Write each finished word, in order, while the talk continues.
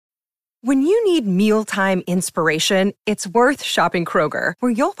When you need mealtime inspiration, it's worth shopping Kroger,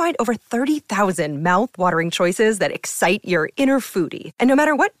 where you'll find over 30,000 mouth-watering choices that excite your inner foodie. And no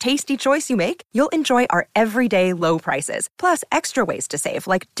matter what tasty choice you make, you'll enjoy our everyday low prices, plus extra ways to save,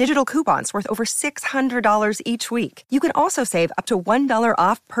 like digital coupons worth over $600 each week. You can also save up to $1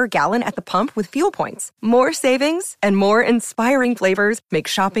 off per gallon at the pump with fuel points. More savings and more inspiring flavors make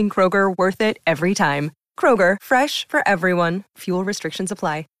shopping Kroger worth it every time. Kroger, fresh for everyone. Fuel restrictions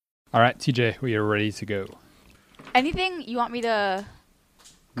apply. All right, TJ, we are ready to go. Anything you want me to...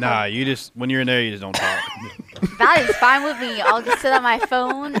 Nah, you just, when you're in there, you just don't talk. That is fine with me. I'll just sit on my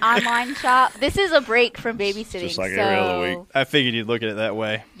phone, online shop. This is a break from babysitting. Just like every other week. I figured you'd look at it that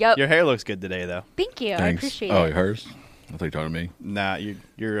way. Yep. Your hair looks good today, though. Thank you. Thanks. I appreciate Oh, it. hers? I thought you were talking to me. Nah,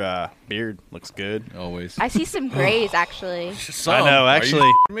 your beard looks good. Always. I see some grays, actually. Some. I know, Are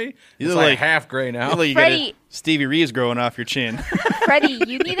actually. you me? You It's look like half gray now. You look like you Freddie. got a Stevie Reeves growing off your chin. Freddie,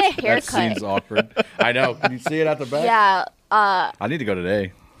 you need a That haircut. seems awkward. I know. Can you see it out the back? Yeah. I need to go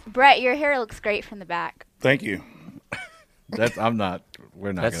today. Brett, your hair looks great from the back. Thank you. I'm not.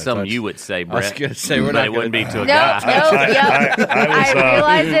 We're not. That's gonna something touch. you would say, I was Brett. gonna say we're But not. it wouldn't be to a No, guy. yep. I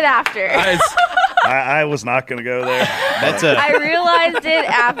realized it after. I was not going to go there. I realized it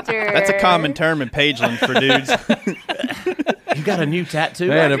after. That's a common term in Pageland for dudes. You got a new tattoo?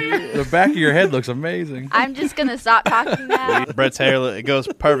 Man, the back of your head looks amazing. I'm just going to stop talking now. Brett's hair, it goes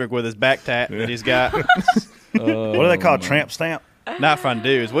perfect with his back tat that he's got. What do they call tramp stamp? Not from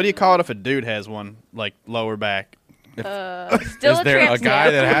dudes. What do you call it if a dude has one, like lower back? Still Is a there tramp a guy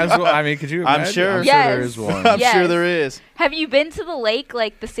stamp. that has one? I mean, could you imagine? I'm sure. I'm Yes. sure there is one. I'm Yes. sure there is. Have you been to the lake,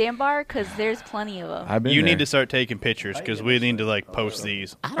 like the sandbar? Because there's plenty of them. I've been You there. need to start taking pictures because we need to like post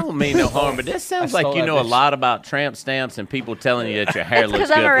these. I don't mean no harm, but this sounds like stole you that know a bitch. lot about tramp stamps and people telling you that your hair It's looks because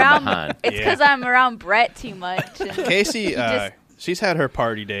good I'm from around. behind. It's Yeah. because I'm around Brett too much. And Casey, just- she's had her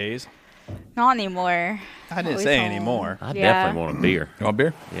party days. not anymore. I didn't Always say home. anymore. I Yeah. definitely want a beer. You want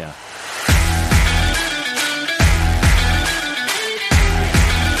beer? Yeah.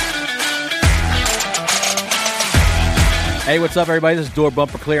 Hey, what's up, everybody? This is Door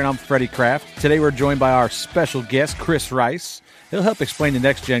Bumper Clear, and I'm Freddie Kraft. Today, we're joined by our special guest, Chris Rice. He'll help explain the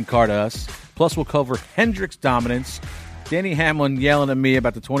next-gen car to us. Plus, we'll cover Hendrick's dominance, Denny Hamlin yelling at me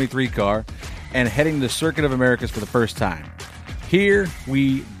about the 23 car, and heading the Circuit of Americas for the first time. Here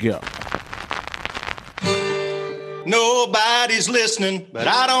we go. Nobody's listening, but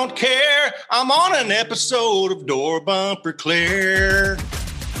I don't care. I'm on an episode of Door Bumper Clear.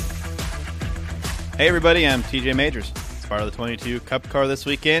 Hey everybody, I'm TJ Majors. It's part of the 22 Cup car this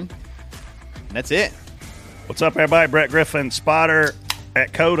weekend. And that's it. What's up, everybody? Brett Griffin, spotter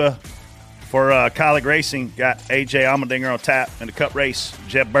at COTA for Colleague Racing. Got AJ Allmendinger on tap in the Cup race.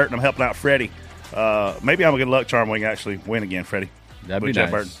 Jeb Burton, I'm helping out Freddie. Maybe I'm a good luck charm. We can actually win again, Freddie. That'd be With Jeb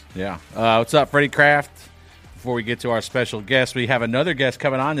nice. Burton. Yeah. What's up, Freddie Kraft? Before we get to our special guest, we have another guest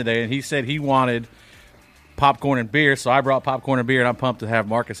coming on today, and he said he wanted popcorn and beer, so I brought popcorn and beer, and I'm pumped to have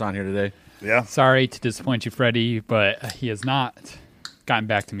Marcus on here today. Yeah. Sorry to disappoint you, Freddie, but he has not gotten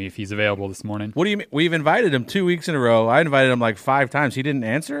back to me if he's available this morning. What do you mean? We've invited him 2 weeks in a row. I invited him like 5 times. He didn't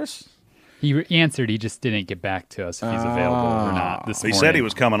answer us? He answered, he just didn't get back to us if he's available or not this He morning. said he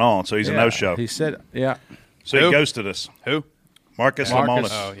was coming on, so he's a no-show. He said, yeah. So Who? he ghosted us. Who? Marcus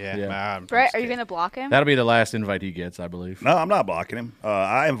Marcus. Lemonis. Oh, yeah. Yeah. Brett, are you going to block him? That'll be the last invite he gets, I believe. No, I'm not blocking him.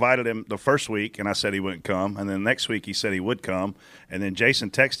 I invited him the first week, and I said he wouldn't come. And then next week he said he would come. And then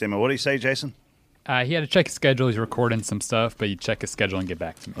Jason texted him. And what did he say, Jason? He had to check his schedule. He's recording some stuff, but he'd check his schedule and get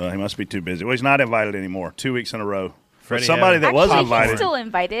back to me. He must be too busy. Well, he's not invited anymore. 2 weeks in a row. Freddie Somebody had- that was Actually, invited. he's still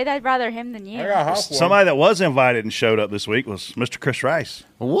invited. I'd rather him than you. Somebody that was invited and showed up this week was Mr. Chris Rice.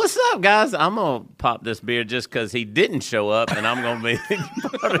 What's up, guys? I'm going to pop this beer just because he didn't show up, and I'm going to be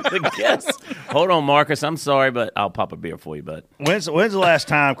part of the guest. Hold on, Marcus. I'm sorry, but I'll pop a beer for you, bud. When's the last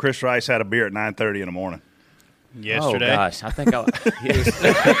time Chris Rice had a beer at 9:30 in the morning? Yesterday. Oh, gosh. I think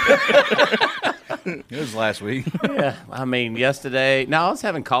It was last week. yeah, I mean, yesterday. No, I was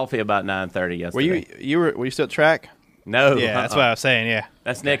having coffee about 9:30 yesterday. Were you still at track? No. Yeah, that's what I was saying, yeah.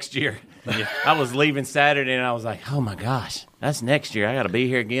 That's next year. I was leaving Saturday, and I was like, oh, my gosh, that's next year. I got to be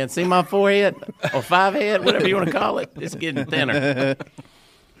here again. See my forehead or 5-head, whatever you want to call it. It's getting thinner.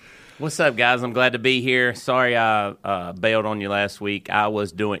 What's up, guys? I'm glad to be here. Sorry I bailed on you last week. I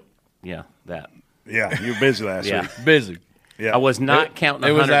was doing, that. Yeah, you were busy last Yeah. week. Busy. Yeah. I was not counting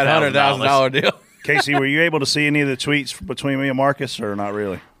It was that $100,000 deal. Casey, were you able to see any of the tweets between me and Marcus, or not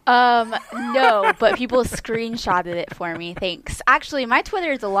really? No, but people screenshotted it for me. Thanks. Actually, my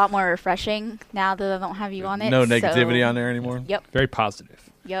Twitter is a lot more refreshing now that I don't have you on it. No negativity so- on there anymore? Yep. Very positive.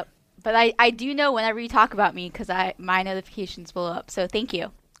 Yep. But I do know whenever you talk about me because my notifications blow up. So thank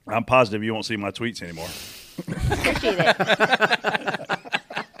you. I'm positive you won't see my tweets anymore. Appreciate it.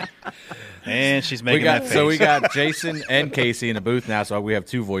 And she's making that face. So we got Jason and Casey in the booth now, so we have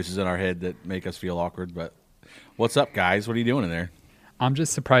two voices in our head that make us feel awkward. But what's up, guys? What are you doing in there? I'm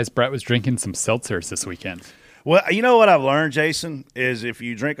just surprised Brett was drinking some seltzers this weekend. Well, you know what I've learned, Jason, is if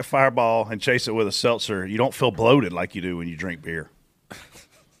you drink a Fireball and chase it with a seltzer, you don't feel bloated like you do when you drink beer.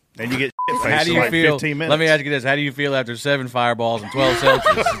 And you get How shit-faced do in you like feel? 15 minutes. Let me ask you this: how do you feel after 7 Fireballs and 12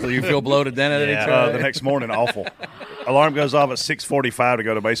 seltzers? Do you feel bloated then at any time? The next morning, awful. Alarm goes off at 6:45 to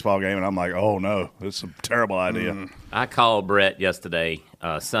go to a baseball game, and I'm like, oh, no, this is a terrible idea. I called Brett yesterday,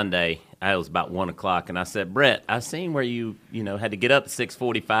 Sunday. It was about 1 o'clock, and I said, Brett, I seen where you had to get up at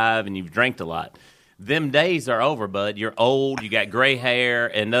 6:45 and you've drank a lot. Them days are over, bud. You're old. You got gray hair,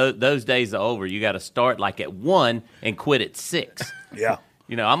 and those days are over. You got to start like at 1 and quit at 6. Yeah.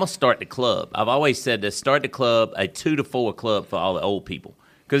 I'm going to start the club. I've always said this, start the club, a 2 to 4 club for all the old people.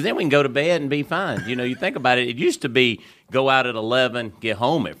 Because then we can go to bed and be fine. You think about it. It used to be go out at 11, get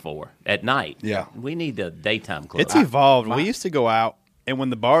home at 4 at night. Yeah. We need the daytime club. It's evolved. We used to go out, and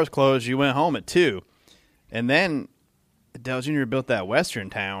when the bars closed, you went home at 2. And then Dale Jr. built that Western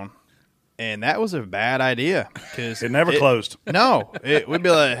town, and that was a bad idea. Cause It never closed. No. We'd be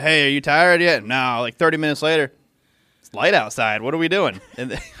like, hey, are you tired yet? No. Like 30 minutes later, it's light outside. What are we doing?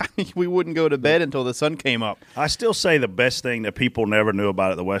 And we wouldn't go to bed until the sun came up. I still say the best thing that people never knew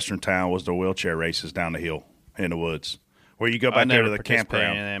about at the Western town was the wheelchair races down the hill in the woods, where you go back there to the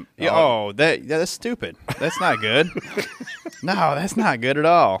campground. That's stupid. That's not good. No, that's not good at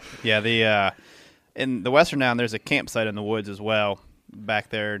all. Yeah, in the Western town, there's a campsite in the woods as well, back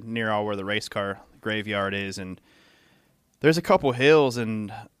there near where the race car graveyard is, and there's a couple hills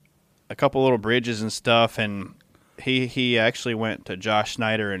and a couple little bridges and stuff, and he actually went to Josh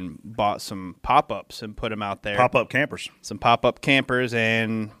Snyder and bought some pop-ups and put them out there. Pop-up campers. Some pop-up campers,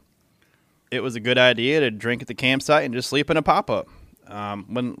 and it was a good idea to drink at the campsite and just sleep in a pop-up.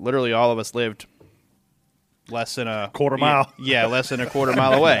 When literally all of us lived less than a quarter mile. Yeah, less than a quarter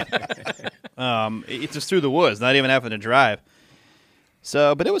mile away. It's just through the woods, not even having to drive.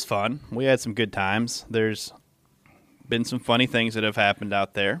 So, but it was fun. We had some good times. There's been some funny things that have happened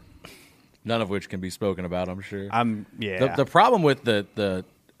out there. None of which can be spoken about, I'm sure. The problem with the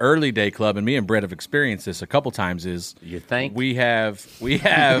early day club, and me and Brett have experienced this a couple times, is You think? we have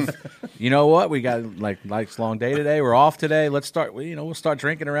you know what, we got like long day today, we're off today, let's start, we'll start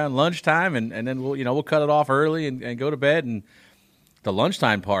drinking around lunchtime, and then we'll cut it off early and go to bed, and the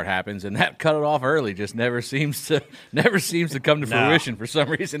lunchtime part happens, and that cut it off early just never seems to come to fruition for some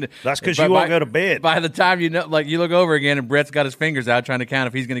reason. That's because you won't go to bed. By the time you look over again, and Brett's got his fingers out trying to count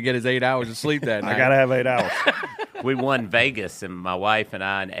if he's going to get his 8 hours of sleep that night. I got to have 8 hours. We won Vegas, and my wife and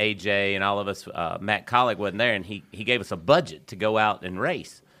I and AJ and all of us, Matt Collick wasn't there, and he gave us a budget to go out and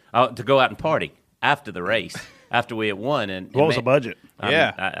race, to go out and party after the race, after we had won. And What was the budget?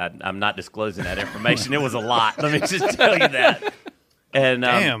 I'm not disclosing that information. It was a lot. Let me just tell you that. And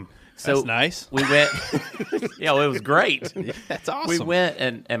Damn, so that's nice. We went. It was great. That's awesome. We went,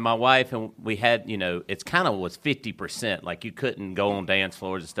 and my wife, and we had, it's kind of was 50%. Like you couldn't go on dance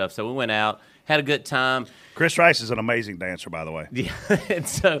floors and stuff. So we went out, had a good time. Chris Rice is an amazing dancer, by the way. Yeah, and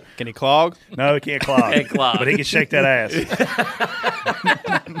so Can he clog? No, he can't clog. Can't clog. But he can shake that ass.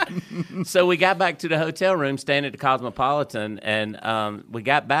 So we got back to the hotel room, staying at the Cosmopolitan, and we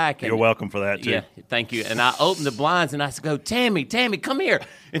got back. And, You're welcome for that, too. Yeah, thank you. And I opened the blinds, and I said, "Go, Tammy, come here."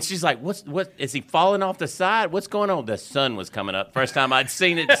 And she's like, "What? Is he falling off the side? What's going on?" The sun was coming up. First time I'd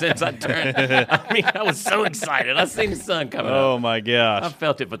seen it since I turned. I was so excited. I seen the sun coming up. Oh my I gosh!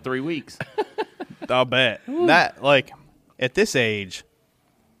 felt it for 3 weeks. I'll bet that at this age,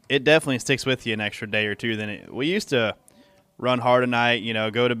 it definitely sticks with you an extra day or two. We used to run hard at night,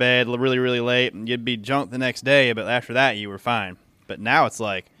 go to bed really, really late, and you'd be drunk the next day. But after that, you were fine. But now it's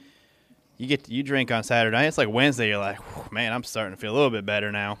like you drink on Saturday night. It's like Wednesday. You're like, man, I'm starting to feel a little bit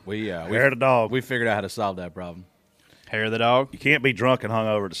better now. Hair of the dog. We figured out how to solve that problem. Hair of the dog. You can't be drunk and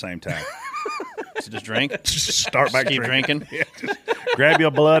hungover at the same time. So just drink. Just start back Keep drinking. Yeah, just grab your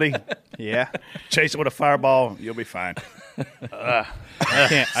bloody, Yeah. chase it with a Fireball. You'll be fine.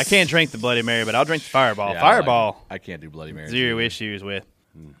 I can't drink the Bloody Mary, but I'll drink the Fireball. Yeah, Fireball, I can't do Bloody Mary. zero issues with.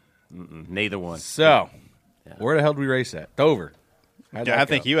 Neither one. So, where the hell did we race at? Dover. How'd Yeah, that I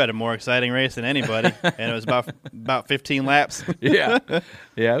think go? you had a more exciting race than anybody, and it was about 15 laps. Yeah.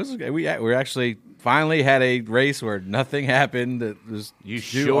 It was. We actually finally had a race where nothing happened. It was You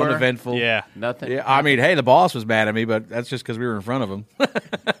too sure? uneventful. Yeah. Nothing. Yeah, I mean, hey, the boss was mad at me, but that's just because we were in front of him.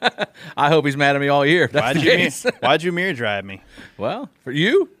 I hope he's mad at me all year. if That's the case. Why'd you mirror drive me? Well, for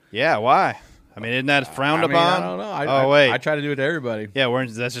you, Yeah, why? I mean, isn't that frowned I mean, upon? I don't know. wait. I try to do it to everybody. Yeah,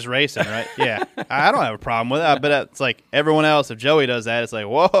 that's just racing, right? Yeah. I don't have a problem with it, but it's like everyone else, if Joey does that, it's like,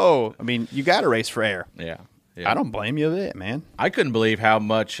 whoa. I mean, you got to race for air. Yeah. I don't blame you a bit, man. I couldn't believe how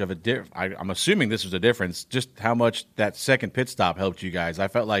much of a I'm assuming this was a difference, just how much that second pit stop helped you guys. I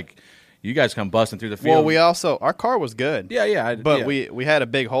felt like you guys come busting through the field. Well, our car was good. Yeah. But we had a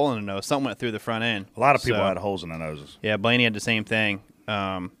big hole in the nose. Something went through the front end. A lot of people had holes in their noses. Yeah, Blaney had the same thing.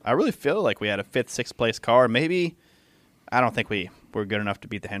 I really feel like we had a 5th, 6th place car. Maybe, I don't think we were good enough to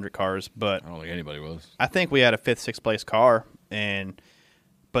beat the Hendrick cars, but I don't think anybody was. I think we had a 5th, 6th place car,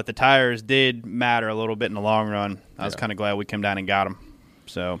 but the tires did matter a little bit in the long run. I was kind of glad we came down and got them.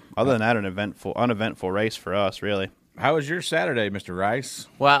 So, other than that, an uneventful race for us, really. How was your Saturday, Mr. Rice?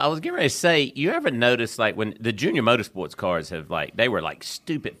 Well, I was getting ready to say, you ever notice, like, when the junior motorsports cars they were, like,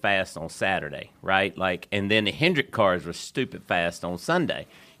 stupid fast on Saturday, right? Like, and then the Hendrick cars were stupid fast on Sunday.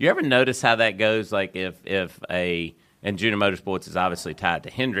 You ever notice how that goes? Like, and junior motorsports is obviously tied to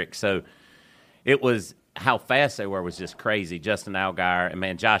Hendrick, so it was how fast they were was just crazy. Justin Allgaier and,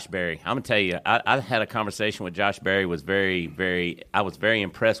 man, Josh Berry. I'm going to tell you, I had a conversation with Josh Berry. I was very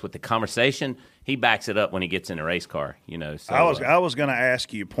impressed with the conversation. He backs it up when he gets in a race car, you know. So, I was going to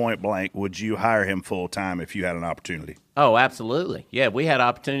ask you point blank, would you hire him full time if you had an opportunity? Oh, absolutely. Yeah, we had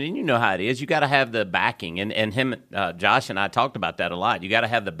opportunity, and you know how it is. You got to have the backing, and him, Josh and I talked about that a lot. You got to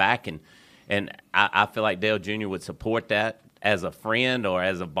have the backing, and I feel like Dale Jr. would support that as a friend or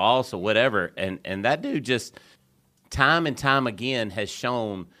as a boss or whatever. And that dude just time and time again has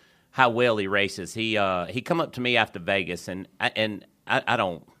shown how well he races. He come up to me after Vegas, and I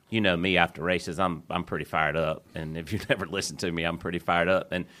don't. You know me, after races, I'm pretty fired up. And if you've never listened to me, I'm pretty fired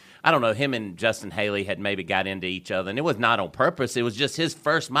up. And I don't know, him and Justin Haley had maybe got into each other, and it was not on purpose. It was just his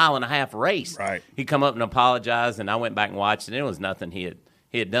first mile-and-a-half race. Right. He come up and apologized, and I went back and watched it. It was nothing he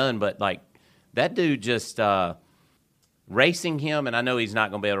had done, but like that dude just racing him, and I know he's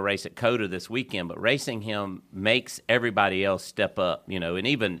not going to be able to race at COTA this weekend, but racing him makes everybody else step up, you know. And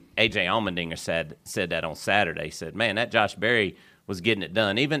even A.J. Allmendinger said that on Saturday. He said, man, that Josh Berry was getting it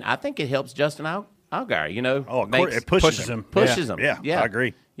done. Even I think it helps Justin Allgaier, you know. Oh, it pushes him. Pushes him. Yeah, I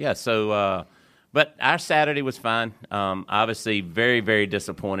agree. Yeah, so but our Saturday was fine. Obviously, very, very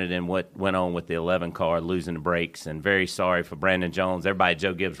disappointed in what went on with the 11 car, losing the brakes, and very sorry for Brandon Jones. Everybody,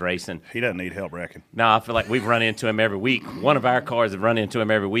 Joe Gibbs Racing. He doesn't need help wrecking. No, I feel like we've run into him every week. One of our cars have run into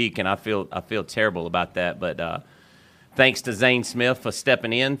him every week, and I feel terrible about that. But thanks to Zane Smith for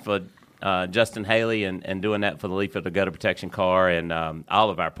stepping in for Justin Haley and doing that for the Leaf of the Gutter Protection car and all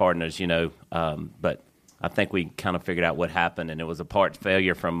of our partners, you know. But I think we kind of figured out what happened, and it was a part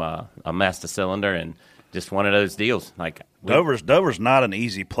failure from a master cylinder and just one of those deals. Like Dover's not an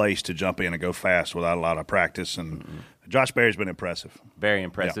easy place to jump in and go fast without a lot of practice, and Josh Berry's been impressive. Very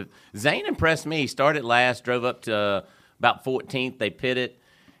impressive. Yeah. Zane impressed me. He started last, drove up to about 14th. They pitted,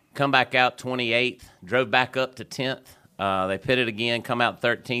 come back out 28th, drove back up to 10th. They pitted again, come out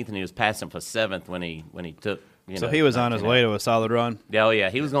 13th, and he was passing for 7th when he took. So he was on his way to a solid run. Yeah,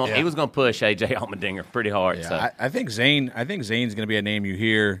 he was going. He was going to push A.J. Allmendinger pretty hard. Yeah, so. I think Zane's going to be a name you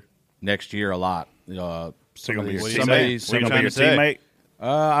hear next year a lot. Somebody's teammate.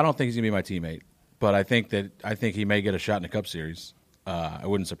 I don't think he's going to be my teammate, but I think he may get a shot in the Cup Series. It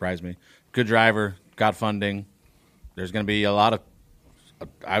wouldn't surprise me. Good driver, got funding. There's going to be a lot of,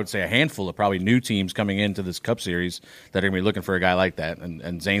 I would say, a handful of probably new teams coming into this Cup Series that are going to be looking for a guy like that.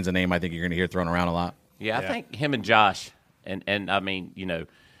 And Zane's a name I think you're going to hear thrown around a lot. Yeah, I think him and Josh, and I mean, you know,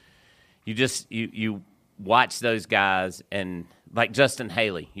 you watch those guys, and like Justin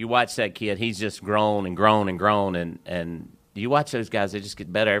Haley, you watch that kid, he's just grown and grown and grown, and you watch those guys, they just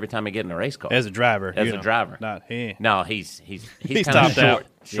get better every time they get in a race car. As a driver. Not he. No, he's he's kind of topped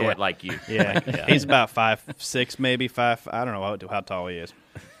short like you. Yeah. He's about 5'6", maybe 5. I don't know how tall he is.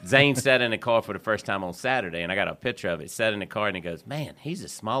 Zane sat in the car for the first time on Saturday, and I got a picture of it. Sat in the car, and he goes, man, he's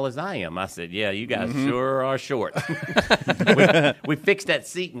as small as I am. I said, yeah, you guys sure are short. we fixed that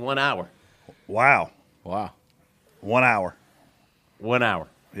seat in 1 hour. Wow. 1 hour. 1 hour.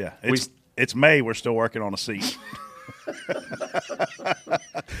 Yeah. It's May. We're still working on a seat.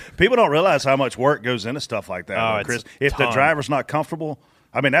 People don't realize how much work goes into stuff like that, Chris. If the driver's not comfortable,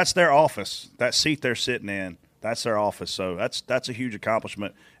 I mean, that's their office. That seat they're sitting in, that's their office. So that's a huge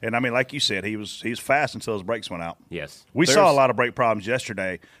accomplishment. And I mean, like you said, he was fast until his brakes went out. Yes, we saw a lot of brake problems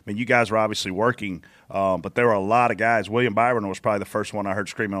yesterday. I mean, you guys were obviously working, but there were a lot of guys. William Byron was probably the first one I heard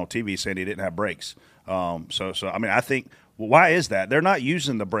screaming on TV saying he didn't have brakes. So I mean, I think why is that? They're not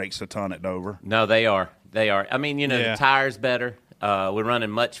using the brakes a ton at Dover. No, they are. I mean, you know, the tire's better. We're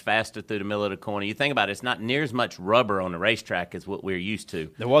running much faster through the middle of the corner. You think about it, it's not near as much rubber on the racetrack as what we're used to.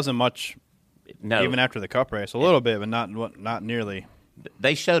 There wasn't much No. Even after the Cup race, a little bit, but not nearly.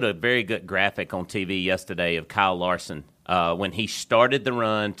 They showed a very good graphic on TV yesterday of Kyle Larson when he started the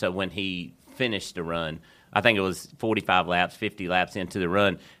run to when he finished the run. I think it was 45 laps, 50 laps into the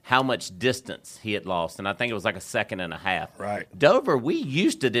run, how much distance he had lost. And I think it was like a second and a half. Right. Dover, we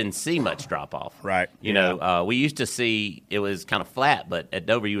used to didn't see much drop-off. Right. You know, we used to see it was kind of flat, but at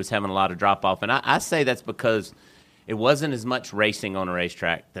Dover you was having a lot of drop-off. And I say that's because it wasn't as much racing on a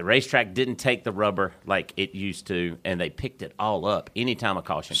racetrack. The racetrack didn't take the rubber like it used to, and they picked it all up anytime a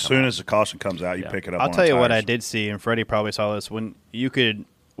caution comes out. As soon as the caution comes out, you pick it up. I'll tell you what I did see, and Freddie probably saw this, when you could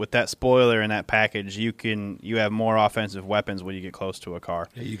 – with that spoiler and that package, you have more offensive weapons when you get close to a car.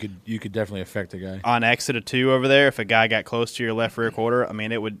 Yeah, you could definitely affect a guy. On exit of 2 over there, if a guy got close to your left rear quarter, I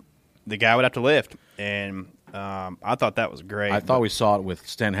mean, the guy would have to lift. And I thought that was great. I thought we saw it with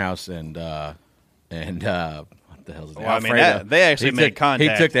Stenhouse and what the hell's his name? Well, I mean, they actually made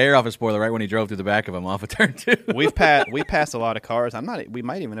contact. He took the air off his spoiler right when he drove through the back of him off of turn 2. We passed a lot of cars. We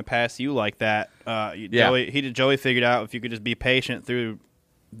might even have passed you like that. Joey figured out if you could just be patient through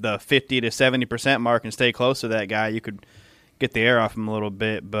the 50 to 70% mark and stay close to that guy, you could get the air off him a little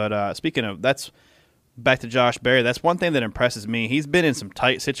bit. But speaking of, that's back to Josh Berry. That's one thing that impresses me. He's been in some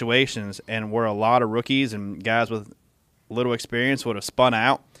tight situations and where a lot of rookies and guys with little experience would have spun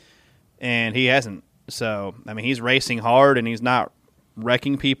out, and he hasn't. So, I mean, he's racing hard and he's not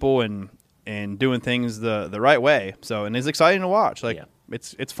wrecking people and doing things the right way. So, and it's exciting to watch.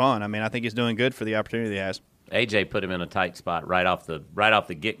 It's fun. I mean, I think he's doing good for the opportunity he has. AJ put him in a tight spot right off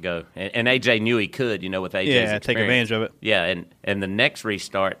the get go, and AJ knew he could, with AJ's experience. Take advantage of it. Yeah, and the next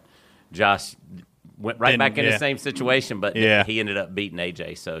restart, Josh went back in the same situation, but he ended up beating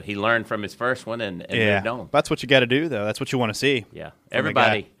AJ. So he learned from his first one and moved on. That's what you got to do, though. That's what you want to see. Yeah,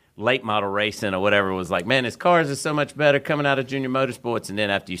 everybody late model racing or whatever was like, man, his cars are so much better coming out of Junior Motorsports, and then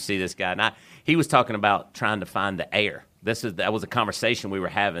after you see this guy, he was talking about trying to find the air. That was a conversation we were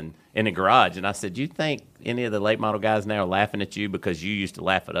having in the garage, and I said, "Do you think any of the late model guys now are laughing at you because you used to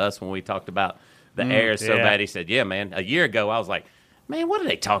laugh at us when we talked about the air so bad?" He said, "Yeah, man. A year ago, I was like, man, what are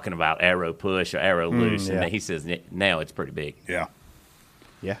they talking about? Arrow push or arrow loose?" And he says, "Now it's pretty big." Yeah,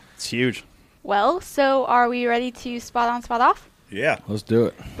 it's huge. Well, so are we ready to spot on, spot off? Yeah, let's do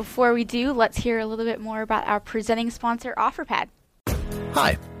it. Before we do, let's hear a little bit more about our presenting sponsor, OfferPad.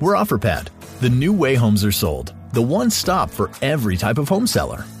 Hi, we're OfferPad, the new way homes are sold. The one stop for every type of home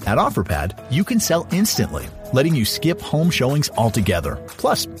seller. At OfferPad, you can sell instantly, letting you skip home showings altogether.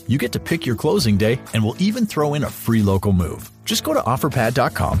 Plus, you get to pick your closing day, and we'll even throw in a free local move. Just go to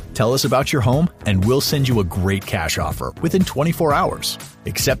OfferPad.com, tell us about your home, and we'll send you a great cash offer within 24 hours.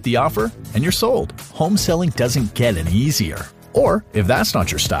 Accept the offer, and you're sold. Home selling doesn't get any easier. Or, if that's not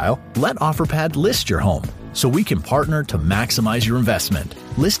your style, let OfferPad list your home, so we can partner to maximize your investment.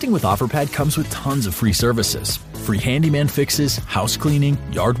 Listing with OfferPad comes with tons of free services. Free handyman fixes, house cleaning,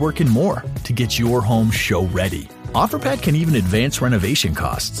 yard work, and more to get your home show ready. OfferPad can even advance renovation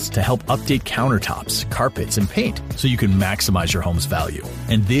costs to help update countertops, carpets, and paint so you can maximize your home's value.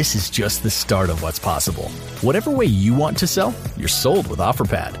 And this is just the start of what's possible. Whatever way you want to sell, you're sold with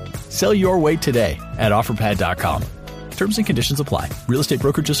OfferPad. Sell your way today at OfferPad.com. Terms and conditions apply. Real estate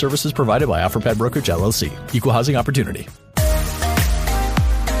brokerage services provided by OfferPad Brokerage, LLC. Equal housing opportunity.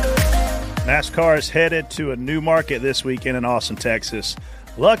 NASCAR is headed to a new market this weekend in Austin, Texas.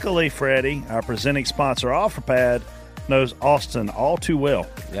 Luckily, Freddie, our presenting sponsor, OfferPad, knows Austin all too well.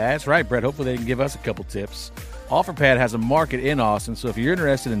 That's right, Brett. Hopefully they can give us a couple tips. OfferPad has a market in Austin, so if you're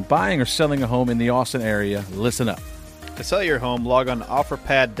interested in buying or selling a home in the Austin area, listen up. To sell your home, log on to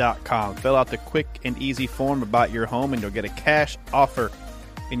OfferPad.com. Fill out the quick and easy form about your home, and you'll get a cash offer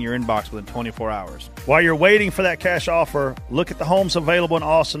in your inbox within 24 hours. While you're waiting for that cash offer, look at the homes available in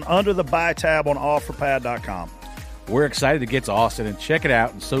Austin under the Buy tab on OfferPad.com. We're excited to get to Austin and check it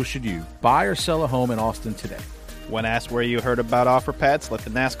out, and so should you. Buy or sell a home in Austin today. When asked where you heard about OfferPad, select the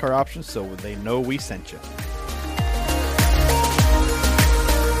NASCAR option so they know we sent you.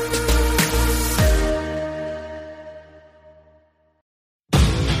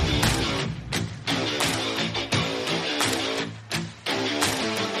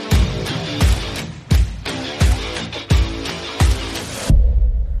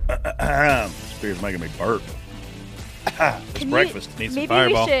 Beer's making me burp. It's breakfast. Need some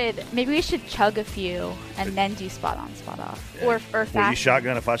Fireball. Maybe we should chug a few and then do spot on, spot off, or fast. Will you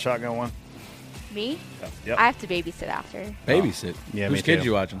shotgun if I shotgun one? Me? Yep. I have to babysit after. Babysit? Yeah, whose me kids too.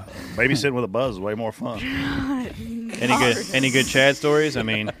 You watching? Babysitting with a buzz is way more fun. Any good Chad stories? I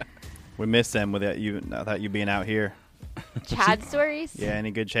mean, we missed them without you being out here. Chad stories? Yeah,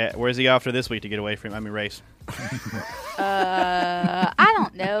 any good Chad? Where's he off to this week to get away from? Race. I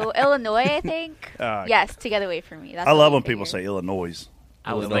don't know. Illinois, I think. Yes, to get away from me. That's I love what when people say Illinois.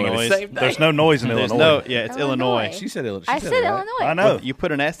 I was thinking the Illinois. same thing. There's no noise in There's Illinois. it's Illinois. She said Illinois. I said Illinois. I know. You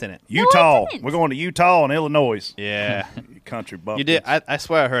put an S in it. Utah. didn't. We're going to Utah and Illinois. Yeah. You country bumpkins. You did. I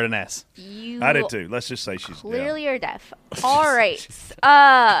swear I heard an S. You I did too. Let's just say she's clearly are deaf. All right.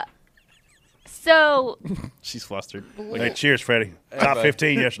 So She's flustered. Hey, cheers, Freddie. Top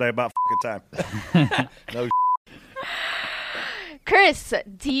 15 yesterday, about fucking time. Chris,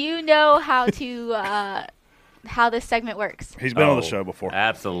 do you know how to how this segment works? He's been on the show before.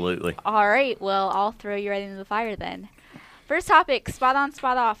 Absolutely. All right. Well, I'll throw you right into the fire then. First topic, spot on,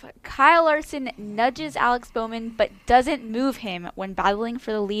 spot off. Kyle Larson nudges Alex Bowman but doesn't move him when battling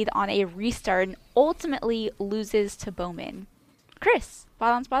for the lead on a restart and ultimately loses to Bowman. Chris,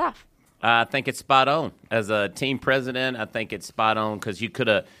 spot on, spot off. I think it's spot on. As a team president, I think it's spot on because you could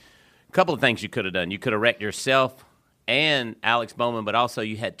have – a couple of things you could have done. You could have wrecked yourself and Alex Bowman, but also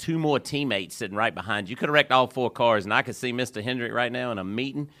you had two more teammates sitting right behind you. You could have wrecked all four cars, and I could see Mr. Hendrick right now in a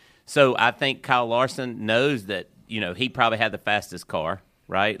meeting. So I think Kyle Larson knows that, he probably had the fastest car,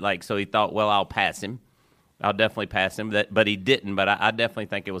 right? So he thought, well, I'll pass him. I'll definitely pass him. But he didn't. But I definitely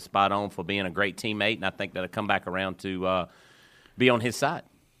think it was spot on for being a great teammate, and I think that'll come back around to be on his side.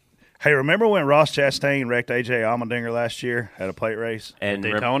 Hey, remember when Ross Chastain wrecked A.J. Allmendinger last year at a plate race? And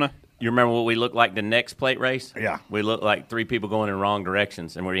Daytona? You remember what we looked like the next plate race? Yeah. We looked like three people going in wrong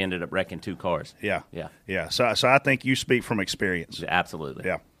directions, and we ended up wrecking two cars. Yeah. Yeah. Yeah. So I think you speak from experience. Absolutely.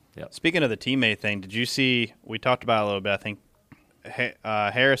 Yeah. Yep. Speaking of the teammate thing, did you see? We talked about it a little bit. I think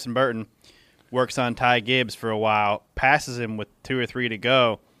Harrison Burton works on Ty Gibbs for a while, passes him with 2 or 3 to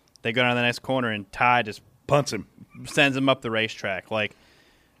go. They go down the next corner, and Ty just Punts him. sends him up the racetrack. Like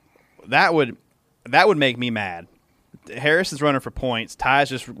that would make me mad. Harrison's running for points. Ty's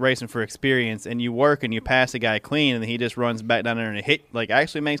just racing for experience, and you work and you pass the guy clean, and he just runs back down there and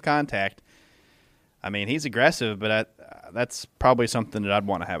actually makes contact. I mean, he's aggressive, but that's probably something that I'd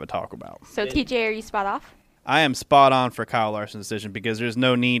want to have a talk about. So, TJ, are you spot off? I am spot on for Kyle Larson's decision because there's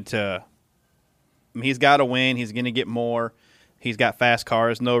no need to. I mean, he's got to win. He's going to get more. He's got fast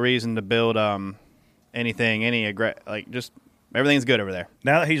cars. No reason to build anything. Just everything's good over there.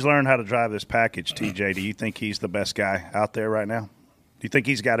 Now that he's learned how to drive this package, TJ, do you think he's the best guy out there right now? Do you think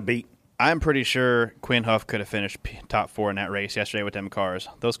he's got to beat? I'm pretty sure Quinn Huff could have finished top 4 in that race yesterday with them cars.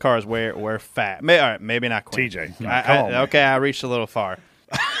 Those cars were fat. All right, maybe not Quinn. TJ, come on, okay, I reached a little far.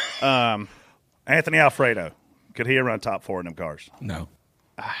 Anthony Alfredo, could he have run top 4 in them cars? No.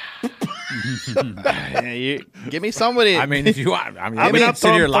 Give me somebody. I mean, if you want, give me I'm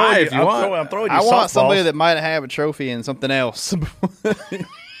Insidious Live if you want. I'm throwing you I want softballs. somebody that might have a trophy and something else.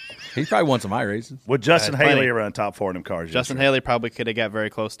 He's probably won some high races. Would Justin plenty. Haley have run top 4 in them cars? Justin yesterday? Haley probably could have got very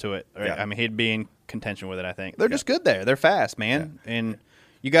close to it. Right? Yeah. I mean, he'd be in contention with it, I think. They're just good there. They're fast, man. Yeah. And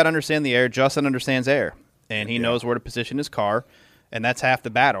you got to understand the air. Justin understands air, and he knows where to position his car, and that's half the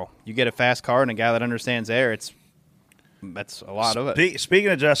battle. You get a fast car and a guy that understands air, that's a lot of it. Speaking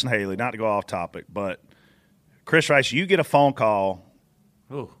of Justin Haley, not to go off topic, but Chris Rice, you get a phone call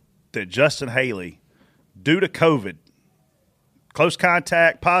that Justin Haley, due to COVID, close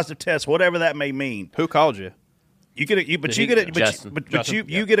contact, positive test, whatever that may mean. Who called you? You get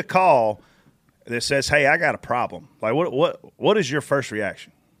a call that says, "Hey, I got a problem." Like, what is your first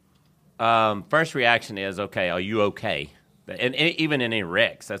reaction? First reaction is, okay, are you okay? And even in any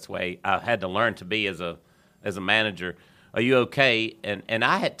wrecks, that's the way I had to learn to be as a manager. Are you okay? And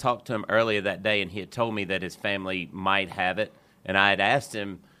I had talked to him earlier that day, and he had told me that his family might have it. And I had asked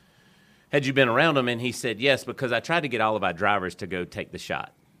him, had you been around him? And he said, yes, because I tried to get all of our drivers to go take the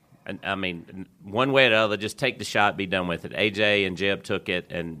shot. And, I mean, one way or the other, just take the shot, be done with it. AJ and Jeb took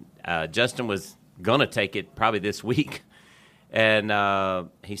it, and Justin was going to take it probably this week. And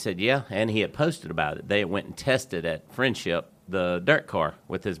he said, yeah, and he had posted about it. They went and tested at Friendship, the dirt car,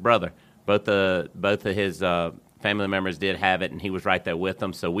 with his brother. Both of his family members did have it, and he was right there with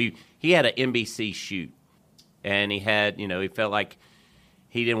them. So he had an NBC shoot, and he felt like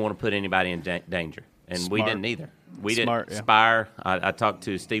he didn't want to put anybody in danger, and Smart. we didn't either. We Smart, didn't. yeah. Spire. I talked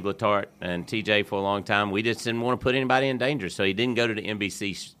to Steve Letarte and TJ for a long time. We just didn't want to put anybody in danger, so he didn't go to the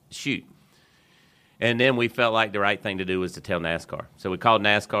NBC shoot. And then we felt like the right thing to do was to tell NASCAR. So we called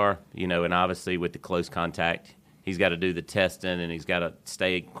NASCAR, and obviously with the close contact, he's got to do the testing and he's got to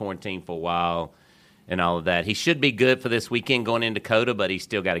stay quarantined for a while and all of that. He should be good for this weekend going into Dakota, but he's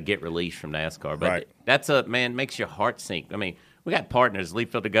still got to get released from NASCAR. But that's makes your heart sink. I mean, we got partners, Leaf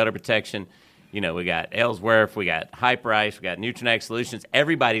Filter Gutter Protection. We got Ellsworth, we got Hyperice, we got Nutranac Solutions.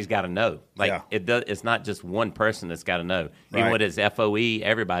 Everybody's got to know. It's not just one person that's got to know. Even with his FOE,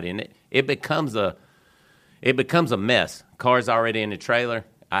 everybody. And it becomes it becomes a mess. Car's already in the trailer.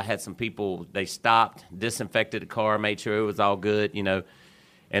 I had some people, they stopped, disinfected the car, made sure it was all good,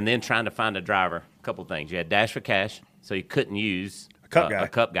 and then trying to find a driver. A couple things. You had Dash for Cash, so you couldn't use a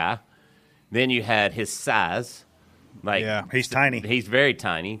cup guy. Then you had his size. He's tiny. He's very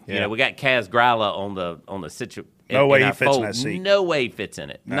tiny. Yeah. We got Kaz Grilla on the situation. No way he fits in that seat. No way he fits in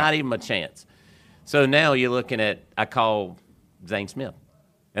it. No. Not even a chance. So now you're looking at, I call Zane Smith.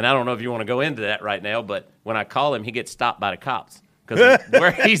 And I don't know if you want to go into that right now, but when I call him, he gets stopped by the cops because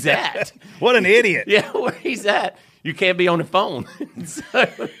where he's at. What an idiot. Yeah, where he's at, you can't be on the phone. So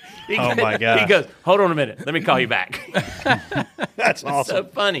my God. He goes, hold on a minute. Let me call you back. That's awesome. So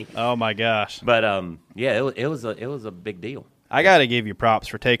funny. Oh, my gosh. But, it was a big deal. I got to give you props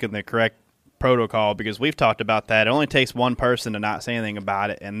for taking the correct protocol because we've talked about that. It only takes one person to not say anything about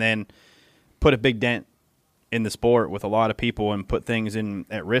it and then put a big dent in the sport with a lot of people and put things in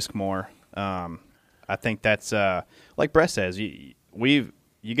at risk more. I think that's like Brett says. You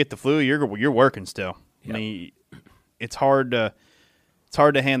get the flu, you're working still. Yep. I mean, it's hard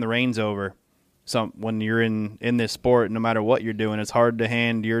to hand the reins over. When you're in this sport, no matter what you're doing, it's hard to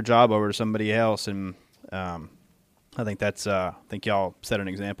hand your job over to somebody else. And I think y'all set an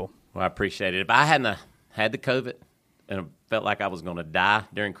example. Well, I appreciate it. If I hadn't had the COVID and felt like I was going to die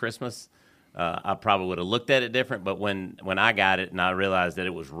during Christmas, I probably would have looked at it different. But when I got it and I realized that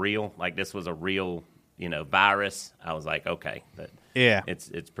it was real, like this was a real, virus, I was like, okay,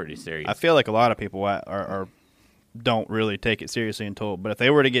 it's pretty serious. I feel like a lot of people are don't really take it seriously until. But if they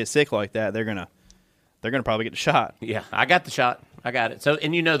were to get sick like that, they're gonna probably get the shot. Yeah, I got the shot. I got it. So,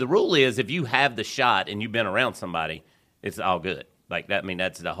 and the rule is if you have the shot and you've been around somebody, it's all good. Like that. I mean,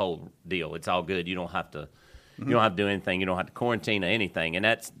 that's the whole deal. It's all good. You don't have to. You don't have to do anything. You don't have to quarantine or anything. And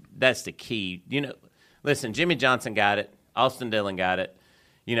that's the key. Listen, Jimmy Johnson got it. Austin Dillon got it.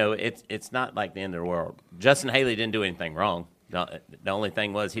 It's not like the end of the world. Justin Haley didn't do anything wrong. The only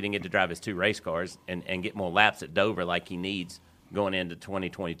thing was he didn't get to drive his 2 race cars and get more laps at Dover like he needs going into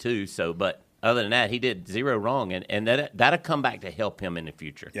 2022. So, but other than that, he did 0 wrong, and that'll come back to help him in the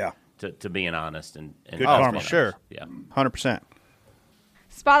future. Yeah. To being honest and good karma. Sure. Yeah. 100%.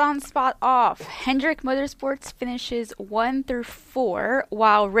 Spot on, spot off. Hendrick Motorsports finishes 1 through 4,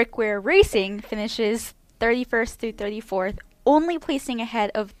 while Rick Ware Racing finishes 31st through 34th, only placing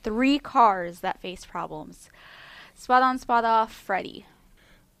ahead of 3 cars that face problems. Spot on, spot off, Freddie.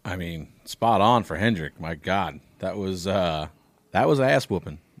 I mean, spot on for Hendrick. My God, that was ass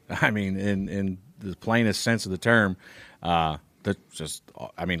whooping. I mean, in the plainest sense of the term.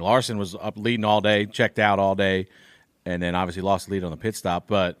 Larson was up leading all day, checked out all day, and then obviously lost the lead on the pit stop.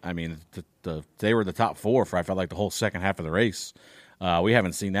 But, I mean, they were the top 4 for, I felt like, the whole second half of the race. We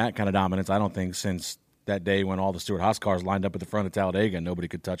haven't seen that kind of dominance, I don't think, since that day when all the Stewart-Haas cars lined up at the front of Talladega and nobody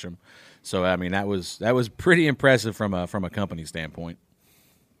could touch them. So, I mean, that was pretty impressive from a company standpoint.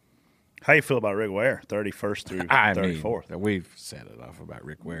 How you feel about Rick Ware, 31st through 34th? We've said enough about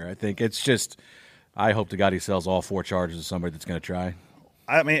Rick Ware. I think it's just I hope to God he sells all 4 Chargers to somebody that's going to try.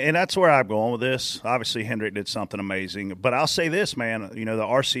 I mean, and that's where I'm going with this. Obviously, Hendrick did something amazing. But I'll say this, man. The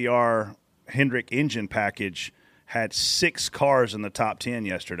RCR Hendrick engine package had 6 cars in the top 10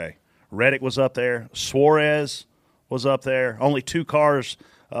 yesterday. Reddick was up there. Suarez was up there. Only 2 cars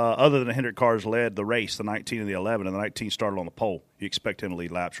other than the Hendrick cars led the race, the 19 and the 11, and the 19 started on the pole. You expect him to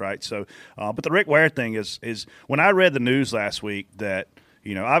lead laps, right? So, but the Rick Ware thing is when I read the news last week that,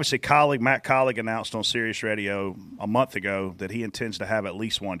 obviously Matt Colleague announced on Sirius Radio a month ago that he intends to have at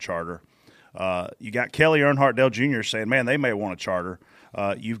least 1 charter. You got Kelly Earnhardt Dale Jr. saying, man, they may want a charter.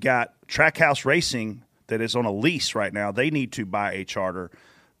 You've got Trackhouse Racing that is on a lease right now. They need to buy a charter.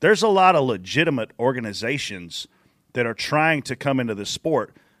 There's a lot of legitimate organizations that are trying to come into this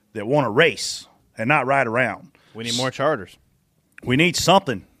sport that want to race and not ride around. We need more charters. We need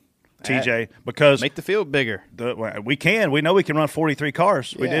something, TJ, because make the field bigger. We can. We know we can run 43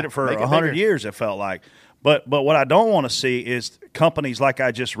 cars. We did it for 100 years, it felt like. But what I don't want to see is companies like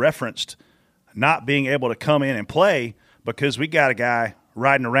I just referenced not being able to come in and play because we got a guy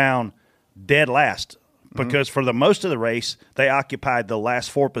riding around dead last. Because for the most of the race, they occupied the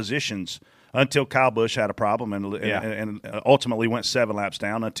last 4 positions until Kyle Busch had a problem and ultimately went 7 laps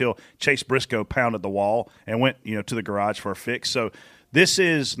down until Chase Briscoe pounded the wall and went to the garage for a fix. So this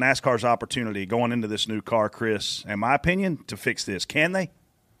is NASCAR's opportunity going into this new car, Chris, in my opinion, to fix this. Can they?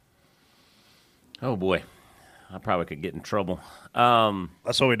 Oh, boy. I probably could get in trouble.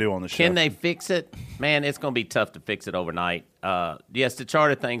 That's what we do on the show. Can they fix it? Man, it's going to be tough to fix it overnight. Yes, the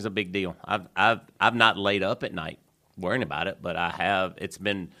charter thing's a big deal. I've not laid up at night worrying about it, but I have. It's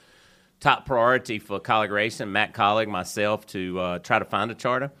been top priority for Colleague Racing, Matt Colleague, myself, to try to find a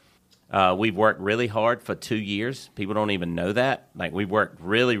charter. We've worked really hard for 2 years. People don't even know that. Like, we worked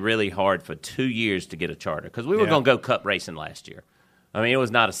really, really hard for 2 years to get a charter because we were going to go cup racing last year. I mean, it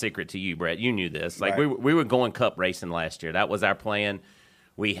was not a secret to you, Brett. You knew this. Like, we were going cup racing last year. That was our plan.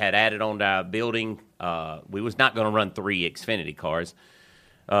 We had added on to our building. We was not going to run 3 Xfinity cars.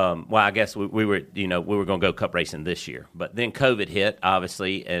 Well, I guess we were going to go cup racing this year. But then COVID hit,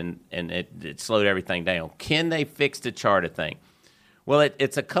 obviously, and it slowed everything down. Can they fix the charter thing? Well,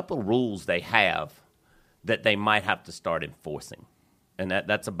 it's a couple rules they have that they might have to start enforcing, and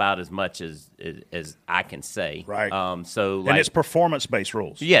that's about as much as I can say. Right. And it's performance-based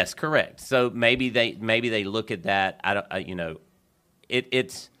rules. Yes, correct. So maybe they look at that.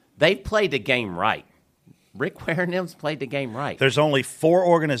 They've played the game right. Rick Ware and them's played the game right. There's only 4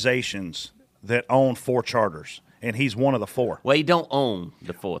 organizations that own 4 charters, and he's one of the 4. Well, he don't own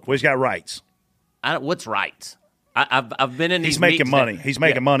the 4th. Well, he's got rights. What's rights? I've been in these. He's making money. He's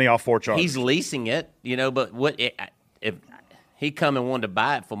making money off 4 charters. He's leasing it, but if he come and wanted to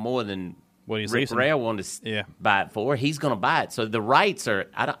buy it for more than what he's Rick Ware wanted to buy it for, he's going to buy it. So the rights are.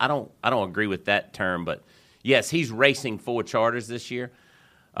 I don't agree with that term, but yes, he's racing 4 charters this year.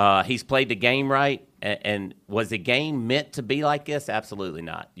 He's played the game right, and was the game meant to be like this? Absolutely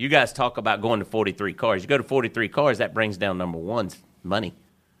not. You guys talk about going to 43 cars. You go to 43 cars, that brings down number one's money.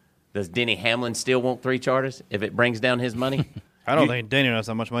 Does Denny Hamlin still want 3 charters if it brings down his money? I don't think Denny knows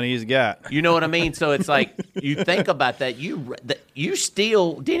how much money he's got. You know what I mean? So it's like you think about that.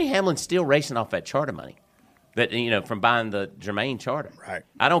 Denny Hamlin's still racing off that charter money that from buying the Germain charter. Right.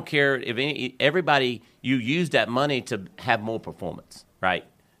 I don't care if everybody you use that money to have more performance, right?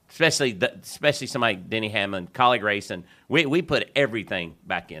 Especially somebody like Denny Hamlin, Colleague Racing. We put everything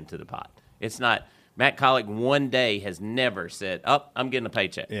back into the pot. It's not. Matt Colleague one day has never said, I'm getting a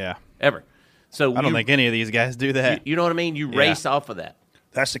paycheck. Yeah. Ever. So I don't think any of these guys do that. You know what I mean? You race off of that.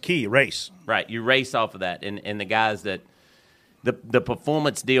 That's the key, race. Right. You race off of that. And the guys that the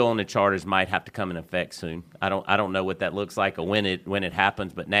performance deal on the charters might have to come in effect soon. I don't know what that looks like or when it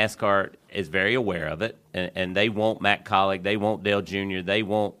happens, but NASCAR is very aware of it, and they want Matt Colleague, they want Dale Jr., they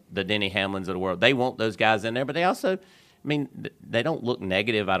want the Denny Hamlins of the world. They want those guys in there, but they also, they don't look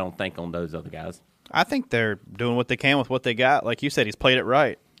negative, I don't think, on those other guys. I think they're doing what they can with what they got. Like you said, he's played it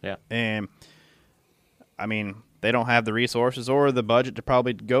right. Yeah. And, they don't have the resources or the budget to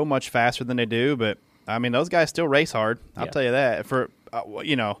probably go much faster than they do, but, those guys still race hard. I'll tell you that for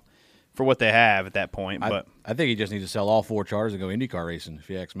what they have at that point. But I think he just needs to sell all 4 charters and go IndyCar racing, if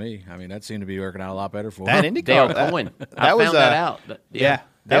you ask me. That seemed to be working out a lot better for that him. IndyCar. Dale Coyne. I found that out. Yeah.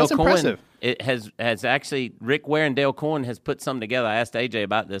 That Dale was impressive. Coyne, it has actually, Rick Ware and Dale Coyne has put something together. I asked AJ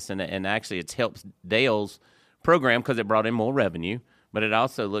about this, and actually it's helped Dale's program because it brought in more revenue, but it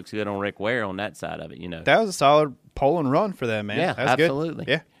also looks good on Rick Ware on that side of it, That was a solid pole and run for them, man. Yeah, that was absolutely.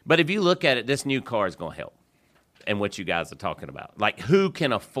 Good. Yeah. But if you look at it, this new car is going to help and what you guys are talking about. Like, who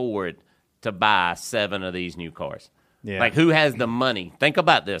can afford to buy 7 of these new cars? Yeah. Like, who has the money? Think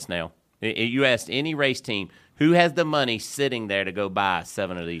about this now. You asked any race team, who has the money sitting there to go buy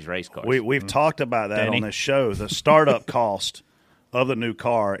 7 of these race cars? We've talked about that Danny. on this show. The startup cost of the new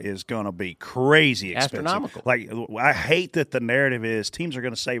car is going to be crazy expensive. Astronomical. Like, I hate that the narrative is teams are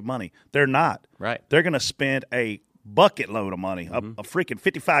going to save money. They're not. Right. They're going to spend a bucket load of money, a freaking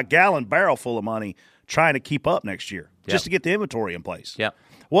 55-gallon barrel full of money trying to keep up next year just to get the inventory in place. Yep.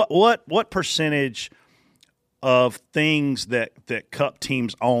 What percentage of things that Cup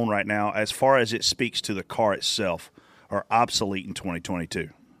teams own right now, as far as it speaks to the car itself, are obsolete in 2022?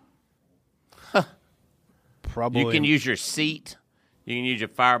 Probably. You can use your seat. You can use your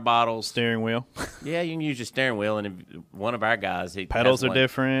fire bottles. Steering wheel. Yeah, you can use your steering wheel. And if one of our guys, he Pedals has are one.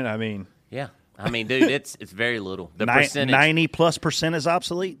 different. Yeah. Dude, it's very little. The percentage. 90+% is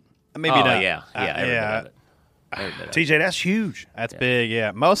obsolete? Maybe not. Yeah. Every bit of it. TJ, that's huge. That's big,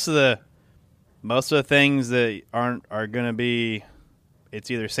 yeah. Most of the things that are going to be,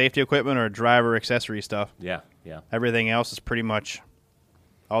 it's either safety equipment or driver accessory stuff. Yeah. Everything else is pretty much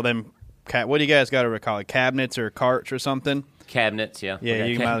all them. What do you guys got to call it? Cabinets or carts or something? Cabinets, yeah. Yeah,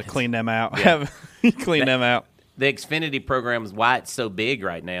 you might clean them out. Yeah. Clean them out. The Xfinity program is why it's so big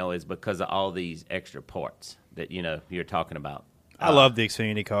right now is because of all these extra parts that you're talking about. I love the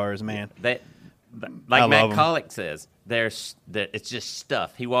Xfinity cars, man. Like Matt Colleague says, it's just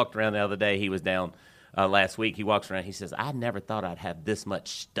stuff. He walked around the other day. He was down last week. He walks around. He says, I never thought I'd have this much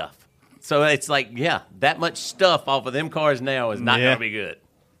stuff. So it's like, that much stuff off of them cars now is not going to be good.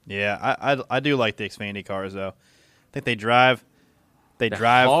 Yeah, I do like the Xfinity cars, though. I think they drive. They're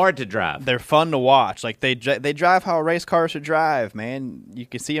hard to drive. They're fun to watch. Like they drive how race cars should drive, man. You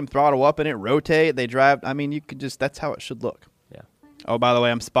can see them throttle up and it rotate. They drive. You could just. That's how it should look. Yeah. Oh, by the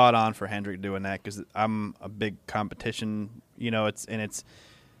way, I'm spot on for Hendrick doing that because I'm a big competition. It's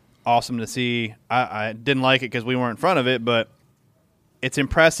awesome to see. I didn't like it because we weren't in front of it, but it's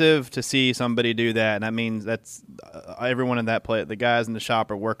impressive to see somebody do that, and that means that's everyone in that play. The guys in the shop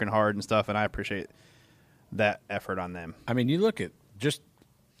are working hard and stuff, and I appreciate that effort on them. I mean, you look at just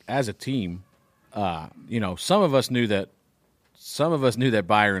as a team. Some of us knew that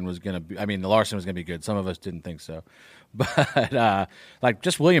Byron was going to be. I mean, Larson was going to be good. Some of us didn't think so, but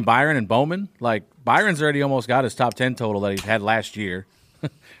just William Byron and Bowman. Like Byron's already almost got his top 10 total that he had last year,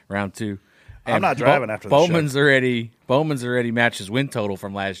 round 2. And I'm not driving after the Bowman's already matched his win total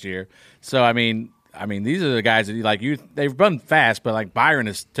from last year. So I mean, these are the guys that they've run fast, but Byron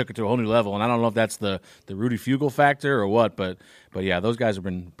has took it to a whole new level. And I don't know if that's the Rudy Fugle factor or what, but yeah, those guys have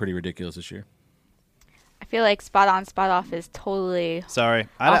been pretty ridiculous this year. I feel like spot on, spot off is totally. Sorry,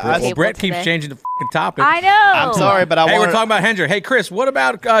 Brett keeps changing the fucking topic. I know. I'm sorry, but we're talking about Hendrick. Hey, Chris, what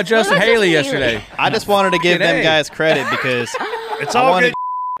about Justin Haley yesterday? I just wanted to give them guys credit because it's all good.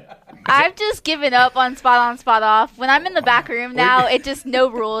 I've just given up on spot off. When I'm in the back room now, it just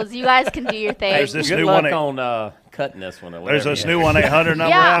no rules. You guys can do your thing. There's this Good new luck one. on cutting this one. There's this new 1-800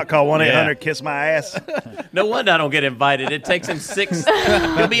 number out. Call 1-800-KISS-MY-ASS. No wonder I don't get invited. It takes him 6.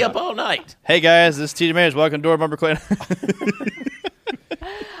 He'll be up all night. Hey guys, this is TJ Mayers. Welcome to Door Bumper Clear.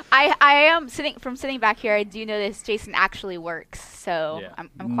 I am sitting back here. I do notice Jason actually works, so I'm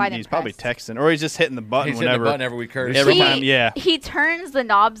quite impressed. He's probably texting, or he's just hitting the button. Hitting the button every we curse. Every time, yeah. He turns the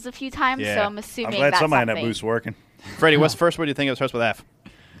knobs a few times, so I'm assuming I'm glad that's somebody in something. that booth's working. Freddie, what's first word you think of starts with F?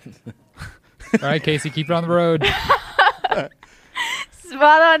 All right, Casey, keep it on the road.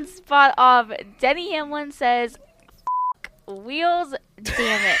 Spot on, spot off. Denny Hamlin says, wheels,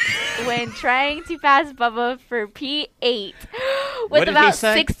 damn it, when trying to pass Bubba for P8 with about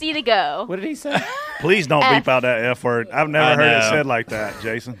 60 to go. What did he say? Please don't F. beep out that F word. I've never heard it said like that,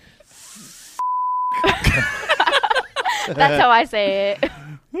 Jason. That's how I say it.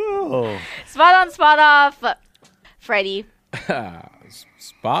 Oh. Spot on, spot off. Freddie.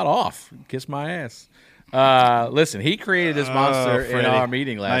 Spot off. Kiss my ass. Listen, he created this monster in our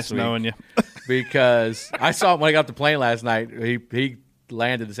meeting last week. Nice knowing you. Because I saw him when I got off the plane last night. He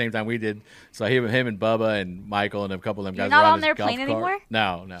landed the same time we did. So him and Bubba and Michael and a couple of them guys You're not were on their plane anymore?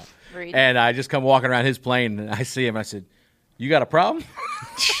 No. Rude. And I just come walking around his plane, and I see him. I said, "You got a problem?"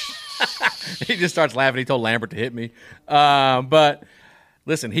 He just starts laughing. He told Lambert to hit me. But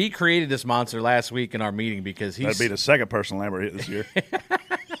listen, he created this monster last week in our meeting because that'd be the second person Lambert hit this year.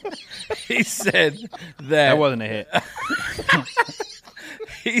 He said that wasn't a hit.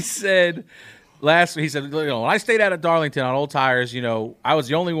 He said last week, when I stayed out at Darlington on old tires, I was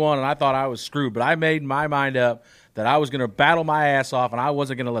the only one, and I thought I was screwed. But I made my mind up that I was going to battle my ass off, and I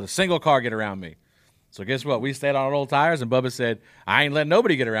wasn't going to let a single car get around me. So guess what? We stayed on old tires, and Bubba said, I ain't letting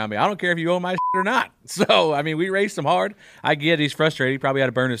nobody get around me. I don't care if you own my shit or not. So, we raced him hard. I get he's frustrated. He probably had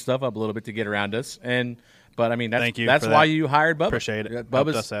to burn his stuff up a little bit to get around us. But that's why you hired Bubba. Appreciate it.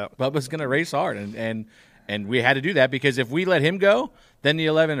 Bubba's going to race hard, and we had to do that because if we let him go, then the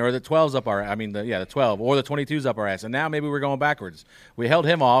 11 or the 12's up our. The 12 or the 22's up our ass, and now maybe we're going backwards. We held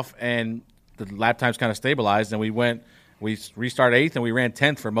him off, and the lap times kind of stabilized, and we restarted 8th, and we ran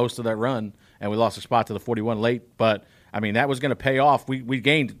 10th for most of that run, and we lost a spot to the 41 late. But that was going to pay off. We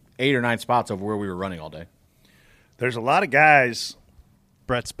gained 8 or 9 spots over where we were running all day. There's a lot of guys.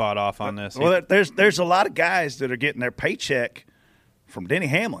 Brett spot off on this. Well, there's a lot of guys that are getting their paycheck from Denny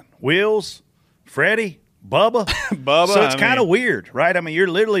Hamlin, Wheels, Freddie, Bubba. So it's kind of weird, right? You're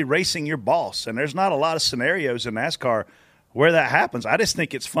literally racing your boss, and there's not a lot of scenarios in NASCAR where that happens. I just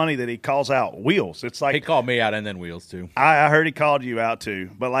think it's funny that he calls out Wheels. It's like he called me out and then Wheels too. I heard he called you out too,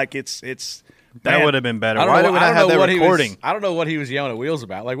 but it's. That would have been better. Why did we not have that recording? I don't know what he was yelling at Wheels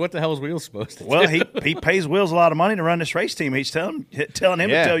about. Like, what the hell is Wheels supposed to do? Well, he pays Wheels a lot of money to run this race team. He's telling him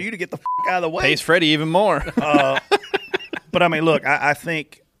to tell you to get the out of the way. Pays Freddie even more. But look, I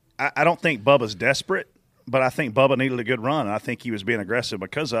don't think Bubba's desperate, but I think Bubba needed a good run. And I think he was being aggressive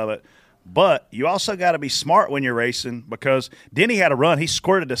because of it. But you also got to be smart when you're racing because Denny had a run. He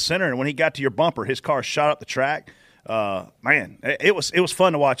squirted the center, and when he got to your bumper, his car shot up the track. Man, it was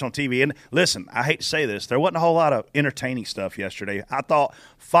fun to watch on TV. And listen, I hate to say this, there wasn't a whole lot of entertaining stuff yesterday. I thought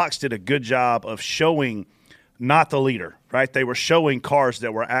Fox did a good job of showing not the leader, right? They were showing cars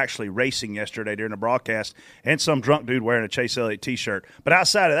that were actually racing yesterday during the broadcast, and some drunk dude wearing a Chase Elliott T-shirt. But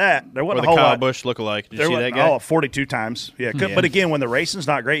outside of that, there wasn't a whole Kyle lot. Busch lookalike. Did you see that guy? Oh, 42 times. Yeah. But again, when the racing's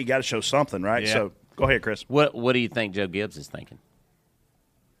not great, you got to show something, right? Yeah. So go ahead, Chris. What do you think Joe Gibbs is thinking?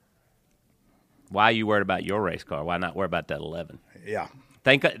 Why are you worried about your race car? Why not worry about that 11? Yeah.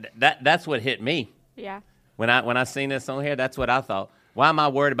 That's what hit me. Yeah. When I seen this on here, that's what I thought. Why am I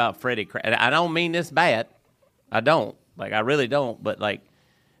worried about Freddie? I don't mean this bad. I don't. Like, I really don't. But, like,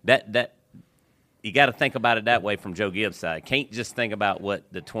 that you got to think about it that way from Joe Gibbs' side. Can't just think about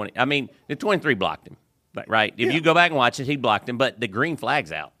what the 20 – I mean, the 23 blocked him, right? If you go back and watch it, he blocked him, but the green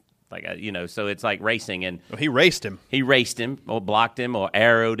flag's out. Like, so it's like racing. And he raced him. He raced him or blocked him or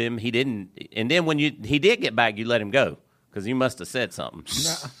arrowed him. He didn't – and then when he did get back, you let him go. Because you must have said something.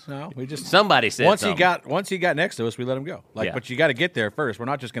 No, we just somebody said something. Once he got next to us, we let him go. But you got to get there first. We're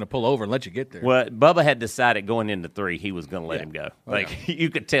not just going to pull over and let you get there. Well, Bubba had decided going into 3 he was going to let him go. Like you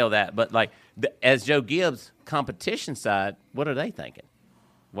could tell that. But like as Joe Gibbs competition side, what are they thinking?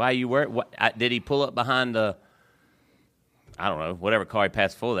 Why you were? Did he pull up behind the? I don't know, whatever car he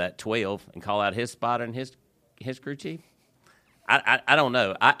passed before that 12 and call out his spotter and his crew chief. I don't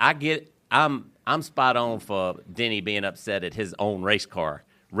know. I get it. I'm spot on for Denny being upset at his own race car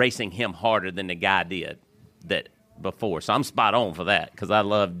racing him harder than the guy did that before. So I'm spot on for that because I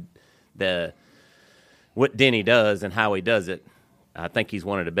love what Denny does and how he does it. I think he's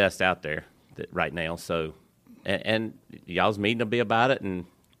one of the best out there right now. So and y'all's meeting to be about it and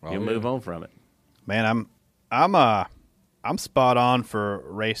you'll move on from it. Man, I'm spot on for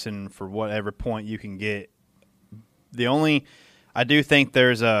racing for whatever point you can get. I do think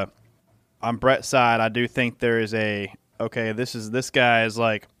there's on Brett's side, I do think there is this guy is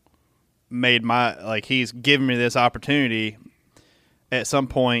like he's giving me this opportunity at some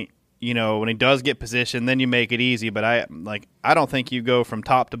point, when he does get positioned, then you make it easy. But I don't think you go from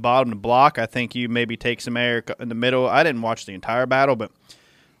top to bottom to block. I think you maybe take some air in the middle. I didn't watch the entire battle, but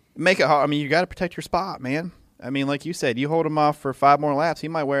make it hard. I mean, you got to protect your spot, man. I mean, like you said, you hold him off for 5 more laps, he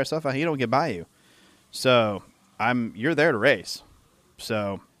might wear stuff out. He don't get by you. So you're there to race.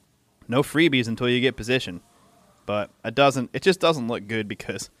 So no freebies until you get position. But it just doesn't look good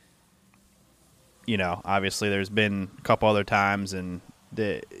because, obviously there's been a couple other times and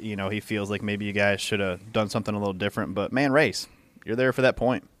he feels like maybe you guys should have done something a little different. But man, race. You're there for that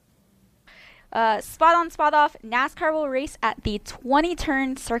point. Spot on, spot off. NASCAR will race at the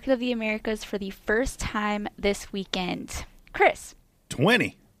 20-turn Circuit of the Americas for the first time this weekend. Chris.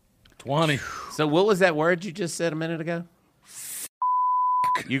 20. So what was that word you just said a minute ago?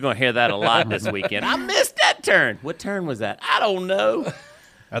 You're going to hear that a lot this weekend. I missed that turn. What turn was that? I don't know.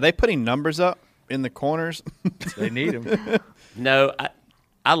 Are they putting numbers up in the corners? They need them. No,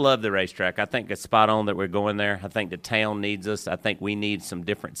 I love the racetrack. I think it's spot on that we're going there. I think the town needs us. I think we need some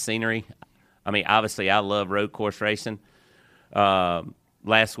different scenery. I mean, obviously, I love road course racing.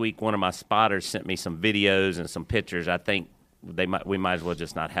 Last week, one of my spotters sent me some videos and some pictures. I think we might as well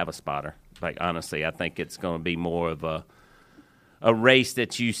just not have a spotter. Like, honestly, I think it's going to be more of a race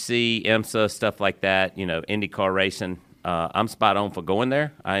that you see, IMSA, stuff like that, IndyCar racing. I'm spot on for going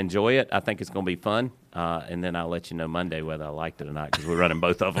there. I enjoy it. I think it's going to be fun. And then I'll let you know Monday whether I liked it or not because we're running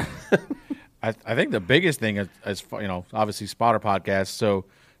both of them. I think the biggest thing is obviously spotter podcast. So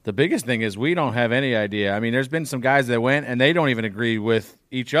the biggest thing is we don't have any idea. I mean, there's been some guys that went and they don't even agree with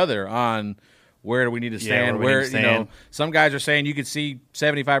each other on where do we need to stand. Some guys are saying you could see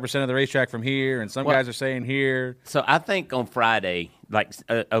 75% of the racetrack from here, and some guys are saying here. So I think on Friday,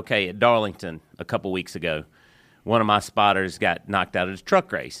 at Darlington a couple weeks ago, one of my spotters got knocked out of his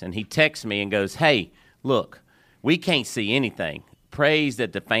truck race, and he texts me and goes, "Hey, look, we can't see anything. Praise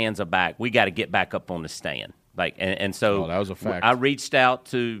that the fans are back. We got to get back up on the stand." So that was a fact. I reached out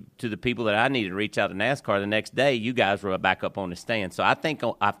to the people that I needed to reach out to NASCAR. The next day, you guys were back up on the stand. So I think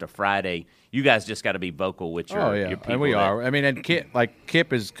after Friday, you guys just got to be vocal with your people. And we are. I mean, and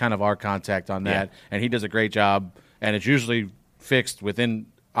Kip is kind of our contact on that, and he does a great job. And it's usually fixed within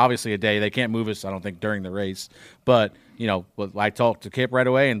obviously a day. They can't move us, I don't think, during the race. But I talked to Kip right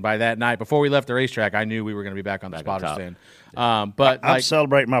away, and by that night, before we left the racetrack, I knew we were going to be back on the spotter stand. But I'm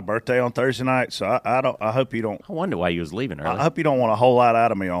celebrating my birthday on Thursday night, so I hope you don't. I wonder why you was leaving early. I hope you don't want a whole lot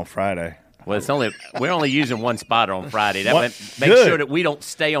out of me on Friday. Well, we're only using one spotter on Friday. That make sure that we don't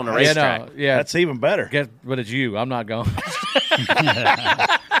stay on the racetrack. That's even better. But it's you. I'm not going.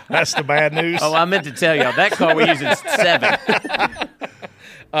 That's the bad news. Oh, I meant to tell y'all that car we're using 7.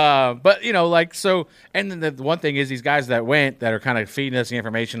 But so, and then the one thing is these guys that went that are kind of feeding us the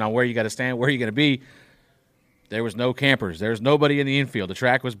information on where you got to stand, where you're going to be. There was no campers. There's nobody in the infield. The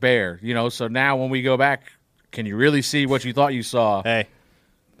track was bare. So now when we go back, can you really see what you thought you saw? Hey.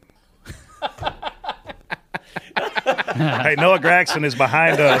 Hey, Noah Gragson is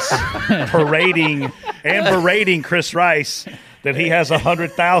behind us, parading and berating Chris Rice that he has a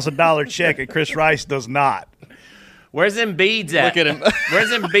 $100,000 check and Chris Rice does not. Where's them beads at? Look at him.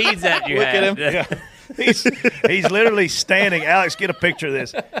 Where's them beads at? Look at him. Yeah. He's literally standing. Alex, get a picture of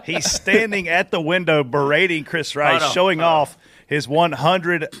this. He's standing at the window berating Chris Rice, showing off his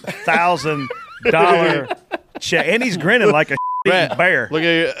 $100,000 check, and he's grinning like a bear. Look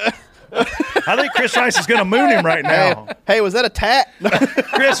at you. I think Chris Rice is going to moon him right now. Hey, was that a tat?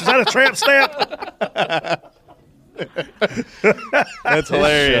 Chris, was that a tramp stamp? That's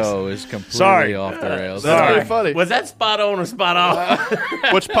hilarious. Show is completely off the rails. That's Sorry. pretty funny. Was that spot on or spot off?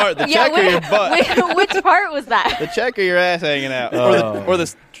 Which part? The check or your butt? Which part was that? The check or your ass hanging out? Or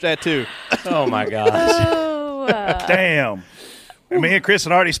the tattoo? Oh my gosh! Oh, Damn. Me and Chris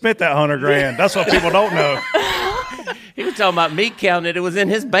had already spent that $100,000. That's what people don't know. He was talking about me counting it. It was in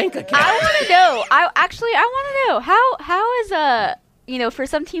his bank account. I want to know. I want to know how is for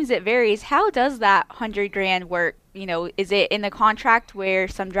some teams it varies. How does that $100,000 work? Is it in the contract where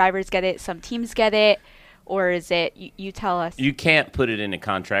some drivers get it, some teams get it, or is it? You tell us. You can't put it in a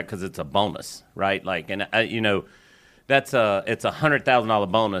contract because it's a bonus, right? Like, and it's a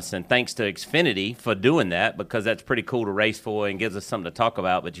 $100,000 bonus, and thanks to Xfinity for doing that, because that's pretty cool to race for and gives us something to talk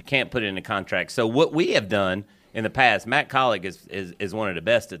about. But you can't put it in a contract. So what we have done in the past, Matt Collick is one of the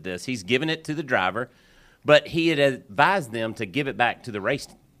best at this. He's given it to the driver, but he had advised them to give it back to the race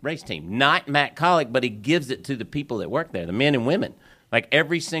team. Not Matt Collick, but he gives it to the people that work there, the men and women. Like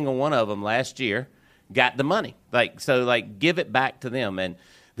every single one of them last year got the money. Give it back to them. And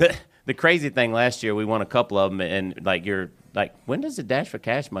the crazy thing last year, we won a couple of them, and when does the Dash for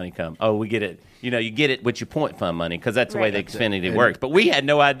Cash money come? Oh, we get it. You get it with your point fund money because that's the way the Xfinity works. But we had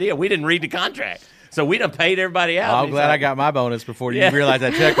no idea. We didn't read the contract. So we done paid everybody out. I'm glad I got my bonus before you realized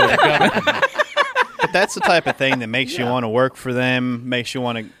that check was coming. But that's the type of thing that makes you want to work for them, makes you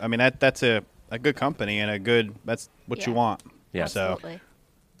want to – I mean, that's a good company and that's what you want. Yeah. Absolutely.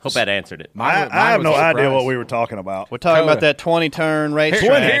 Hope that answered it. I have no idea what we were talking about. We're talking about that 20-turn race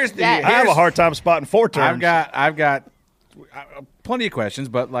Here's I have a hard time spotting 4 turns. I've got plenty of questions,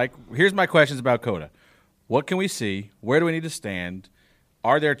 but here's my questions about COTA. What can we see? Where do we need to stand?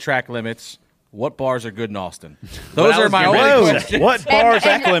 Are there track limits? What bars are good in Austin? Those are my only questions. What bars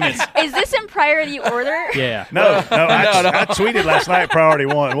track limits? Is this in priority order? Yeah. No. I tweeted last night priority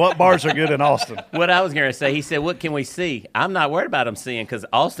 1. What bars are good in Austin? What I was going to say, he said, what can we see? I'm not worried about them seeing because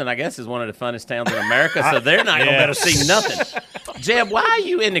Austin, I guess, is one of the funnest towns in America, so they're not going to be able to see nothing. Jeb, why are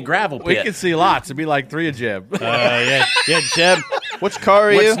you in the gravel pit? We can see lots. It'd be like 3 of Jeb. Yeah, Jeb. Which car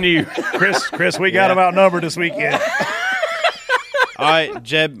are you? What's new? Chris, we got them outnumbered this weekend. All right,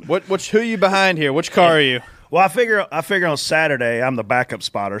 Jeb, who are you behind here? Which car are you? Well, I figure on Saturday I'm the backup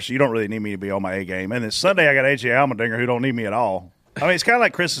spotter, so you don't really need me to be on my A game. And then Sunday I got AJ Allmendinger who don't need me at all. I mean, it's kind of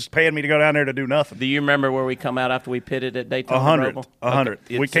like Chris is paying me to go down there to do nothing. Do you remember where we come out after we pitted at Daytona? 100.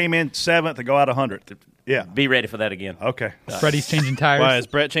 Okay. We came in 7th and go out 100th. Yeah. Be ready for that again. Okay. Freddie's changing tires. Why, is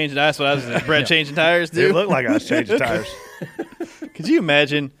Brett changing tires? Is Brett changing tires, It dude? looked like I was changing tires. Could you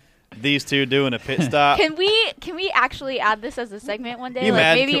imagine these two doing a pit stop? Can we actually add this as a segment one day? You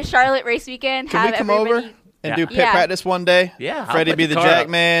mad? Maybe Charlotte race weekend. Can have we come everybody over and Yeah. do pit Yeah. practice one day? Yeah, I'll Freddie put be the the car jack up.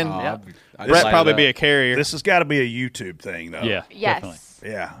 man. I'd Brett light probably it be a up. carrier. This has got to be a YouTube thing, though. Yeah. Yes. Definitely.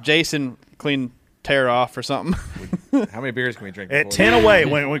 Yeah. Jason clean tear off or something. How many beers can we drink? At before 10 away,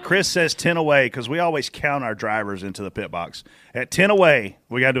 when Chris says 10 away, because we always count our drivers into the pit box. At 10 away,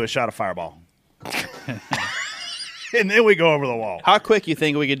 we got to do a shot of Fireball. And then we go over the wall. How quick you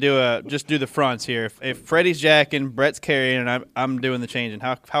think we could just do the fronts here? If Freddie's jacking, Brett's carrying, and I'm doing the changing,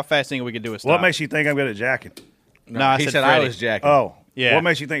 how fast do you think we could do a stop? What makes you think I'm good at jacking? No, I he said said I Freddie. was jacking. Oh. Yeah. What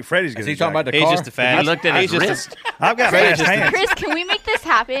makes you think Freddie's good Is he at talking about jacking? the He's car? just a fast. You looked at his he's wrist. I've got Freddie's fast just a- hands. Chris, can we make this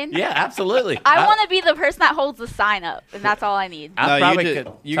happen? Yeah, absolutely. I want to be the person that holds the sign up, and that's all I need. I No, probably you're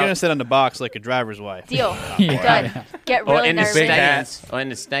could. going to sit on the box like a driver's wife. Deal. Yeah. Done. Get Or really in the nervous. stands. Or in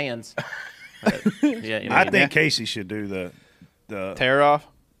the stands. I think Casey should do the Tear off?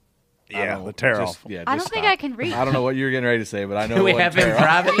 the tear Just- off. Yeah, I don't just think stop. I can reach. I don't know what you were getting ready to say, but I know Do we it wasn't have him tear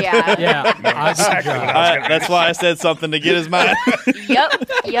off. driving? Yeah. Yeah. I can drive. That's why I said something to get his mind.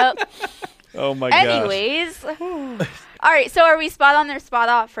 Yep. Oh, my gosh. Anyways. All right, so are we spot on or spot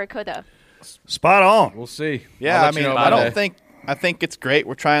off for COTA? Spot on. We'll see. Yeah, I'll I let you mean, know I Monday. don't think – I think it's great.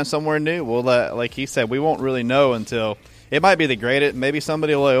 We're trying somewhere new. We'll like he said, we won't really know until – it might be the greatest – maybe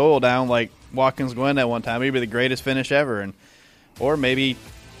somebody will lay oil down like Watkins Glen at one time. Maybe the greatest finish ever. Or maybe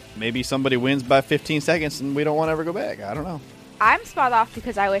somebody wins by 15 seconds and we don't want to ever go back. I don't know. I'm spot off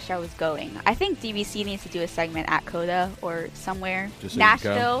because I wish I was going. I think DBC needs to do a segment at COTA or somewhere. Just so you can go.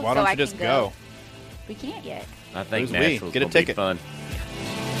 Nashville, Why so don't I you just can go? We can't yet. I think Who's we? Nashville's Get a gonna be ticket. fun.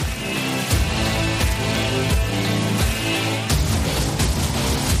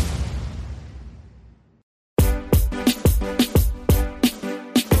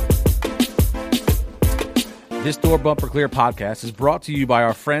 This Door Bumper Clear podcast is brought to you by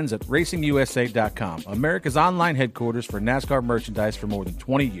our friends at RacingUSA.com, America's online headquarters for NASCAR merchandise for more than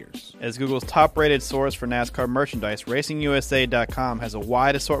 20 years. As Google's top-rated source for NASCAR merchandise, RacingUSA.com has a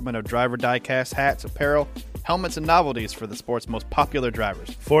wide assortment of driver die-cast hats, apparel, helmets, and novelties for the sport's most popular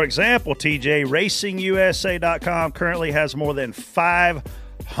drivers. For example, TJ, RacingUSA.com currently has more than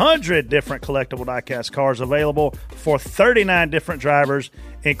 500 different collectible die-cast cars available for 39 different drivers,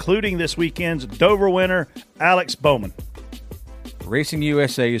 including this weekend's Dover winner, Alex Bowman. Racing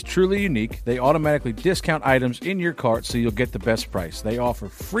USA is truly unique. They automatically discount items in your cart so you'll get the best price. They offer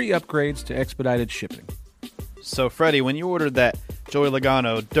free upgrades to expedited shipping. So, Freddie, when you ordered that Joey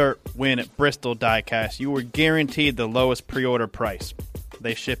Logano Dirt Win at Bristol diecast, you were guaranteed the lowest pre-order price.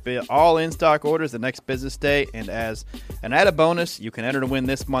 They ship it all in-stock orders the next business day, and as an added bonus, you can enter to win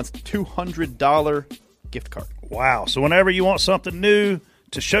this month's $200 gift card. Wow. So whenever you want something new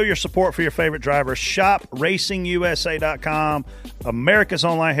to show your support for your favorite drivers, shop RacingUSA.com, America's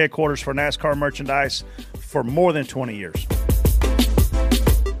online headquarters for NASCAR merchandise for more than 20 years.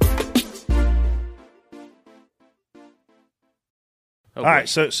 Oh, all right,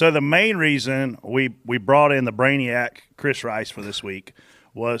 so the main reason we brought in the Brainiac, Chris Rice, for this week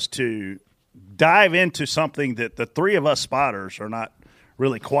was to dive into something that the three of us spotters are not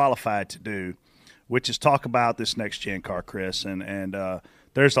really qualified to do, which is talk about this next-gen car, Chris. And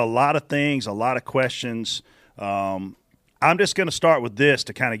there's a lot of things, a lot of questions. I'm just going to start with this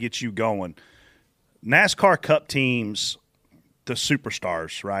to kind of get you going. NASCAR Cup teams, the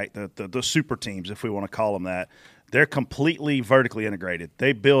superstars, right, the super teams, if we want to call them that, they're completely vertically integrated.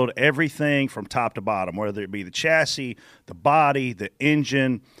 They build everything from top to bottom, whether it be the chassis, the body, the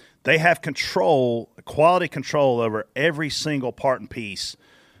engine. They have control, quality control over every single part and piece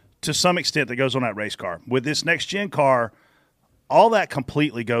to some extent that goes on that race car. With this next-gen car, all that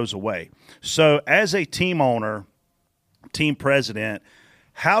completely goes away. So as a team owner, team president,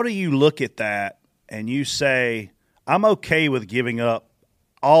 how do you look at that and you say, I'm okay with giving up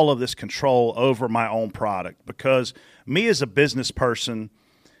all of this control over my own product? Because me as a business person,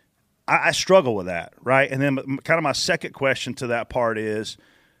 I struggle with that, right? And then kind of my second question to that part is,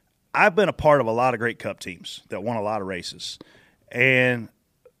 I've been a part of a lot of great Cup teams that won a lot of races. And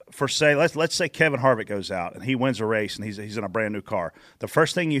for say, let's say Kevin Harvick goes out and he wins a race and he's in a brand new car. The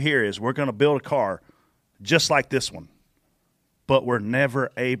first thing you hear is, we're going to build a car just like this one. But we're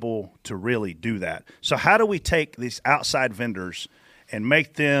never able to really do that. So how do we take these outside vendors and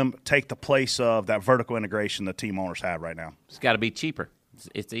make them take the place of that vertical integration the team owners have right now? It's got to be cheaper.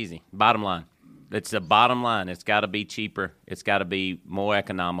 It's easy. Bottom line. It's the bottom line. It's got to be cheaper. It's got to be more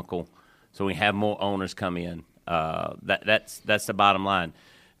economical so we have more owners come in. That's the bottom line.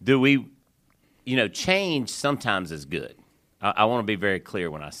 Do we, change sometimes is good. I want to be very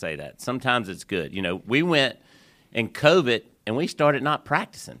clear when I say that. Sometimes it's good. We went in COVID and we started not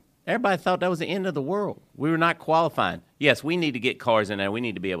practicing. Everybody thought that was the end of the world. We were not qualifying. Yes, we need to get cars in there. We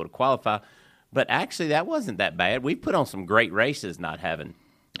need to be able to qualify. But actually, that wasn't that bad. We put on some great races not having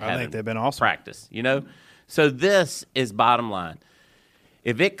I think they've been awesome. Practice, So this is bottom line.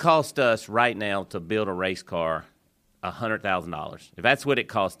 If it cost us right now to build a race car $100,000, if that's what it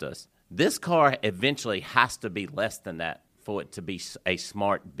cost us, this car eventually has to be less than that for it to be a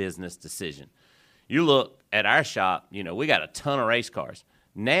smart business decision. You look at our shop, we got a ton of race cars.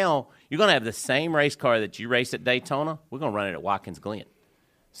 Now, you're going to have the same race car that you race at Daytona. We're going to run it at Watkins Glen.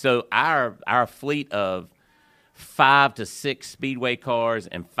 So our fleet of 5 to 6 speedway cars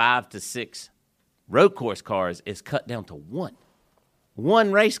and 5 to 6 road course cars is cut down to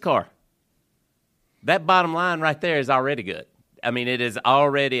one race car. That bottom line right there is already good. I mean, it is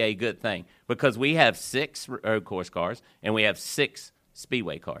already a good thing because we have 6 road course cars and we have 6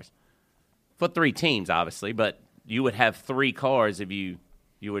 speedway cars for 3 teams, obviously, but you would have 3 cars if you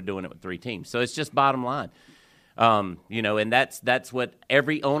were doing it with 3 teams. So it's just bottom line. And that's what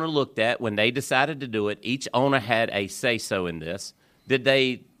every owner looked at when they decided to do it. Each owner had a say-so in this. Did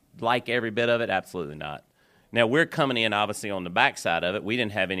they like every bit of it? Absolutely not. Now, we're coming in, obviously, on the backside of it. We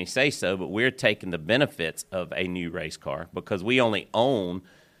didn't have any say-so, but we're taking the benefits of a new race car because we only own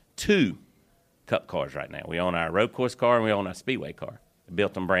 2 Cup cars right now. We own our road course car and we own our speedway car. We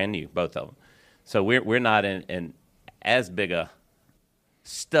built them brand new, both of them. So we're not in as big a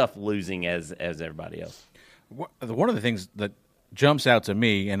stuff losing as everybody else. One of the things that jumps out to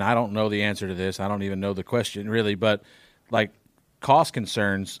me, and I don't know the answer to this, I don't even know the question really, but like cost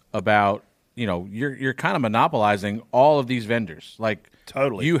concerns about, you're kind of monopolizing all of these vendors. Like,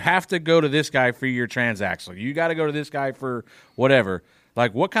 totally, you have to go to this guy for your transaxle. You got to go to this guy for whatever.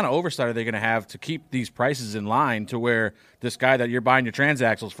 Like, what kind of oversight are they going to have to keep these prices in line to where this guy that you're buying your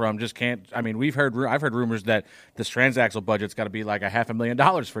transaxles from just can't? I mean, I've heard rumors that this transaxle budget's got to be like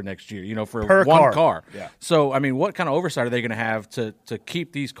 $500,000 for next year, for Per one car. Yeah. So, I mean, what kind of oversight are they going to have to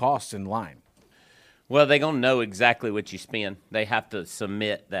keep these costs in line? Well, they're going to know exactly what you spend. They have to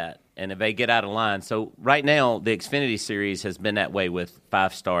submit that. And if they get out of line, so right now the Xfinity Series has been that way with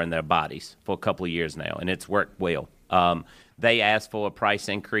 5-star in their bodies for a couple of years now, and it's worked well. They asked for a price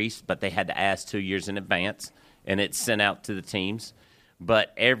increase, but they had to ask 2 years in advance, and it's sent out to the teams.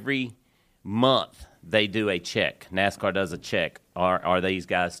 But every month they do a check. NASCAR does a check. Are these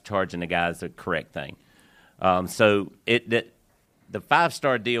guys charging the guys the correct thing? So the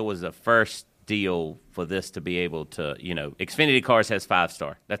 5-star deal was the first deal for this to be able to, Xfinity Cars has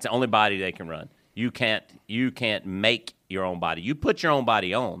 5-star. That's the only body they can run. You can't make your own body. You put your own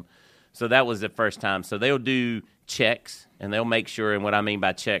body on. So that was the first time. So they'll do checks, and they'll make sure, and what I mean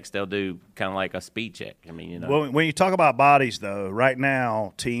by checks, they'll do kind of like a speed check. I mean, Well, when you talk about bodies, though, right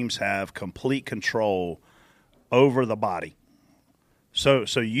now teams have complete control over the body. So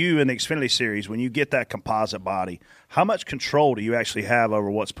you in the Xfinity Series, when you get that composite body, how much control do you actually have over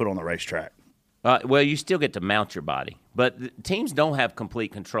what's put on the racetrack? Well, you still get to mount your body, but teams don't have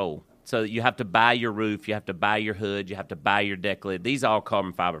complete control. So you have to buy your roof, you have to buy your hood, you have to buy your deck lid. These are all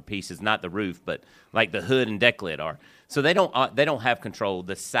carbon fiber pieces, not the roof, but like the hood and deck lid are. So they don't have control.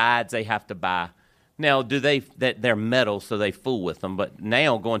 The sides they have to buy. Now, they're metal, so they fool with them. But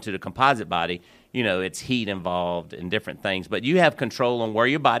now going to the composite body, it's heat involved and different things. But you have control on where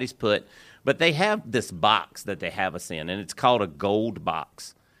your body's put. But they have this box that they have us in, and it's called a gold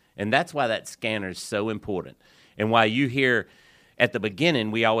box. And that's why that scanner is so important. And why you hear at the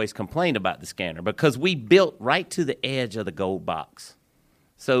beginning we always complained about the scanner, because we built right to the edge of the gold box.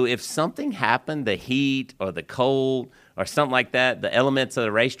 So if something happened, the heat or the cold or something like that, the elements of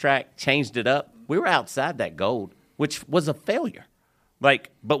the racetrack changed it up, we were outside that gold, which was a failure.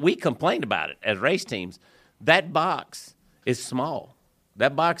 But we complained about it as race teams. That box is small.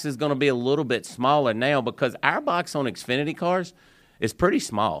 That box is going to be a little bit smaller now because our box on Xfinity cars is pretty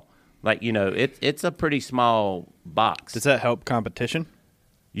small. It's a pretty small box. Does that help competition?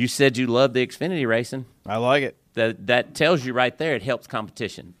 You said you love the Xfinity racing. I like it. That tells you right there it helps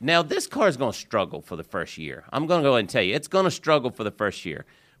competition. Now, this car is going to struggle for the first year. I'm going to go ahead and tell you. It's going to struggle for the first year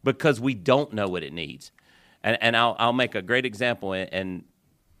because we don't know what it needs. And I'll make a great example. And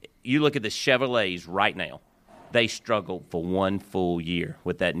you look at the Chevrolets right now. They struggled for one full year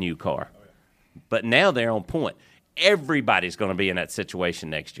with that new car. But now they're on point. Everybody's going to be in that situation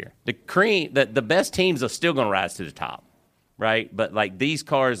next year. The best teams are still going to rise to the top, right? But these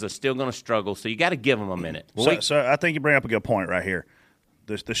cars are still going to struggle, so you got to give them a minute. So I think you bring up a good point right here,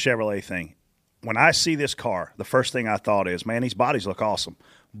 the Chevrolet thing. When I see this car, the first thing I thought is, man, these bodies look awesome,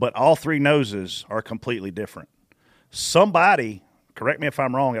 but all three noses are completely different. Somebody, correct me if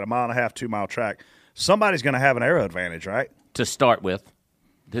I'm wrong, at a 1.5 mile, 2 mile track, somebody's going to have an aero advantage, right? To start with.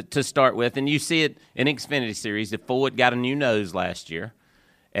 And you see it in Xfinity Series. The Ford got a new nose last year,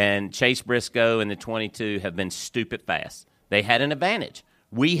 and Chase Briscoe and the 22 have been stupid fast. They had an advantage.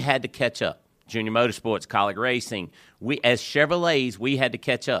 We had to catch up. Junior Motorsports, Colleague Racing, as Chevrolets, we had to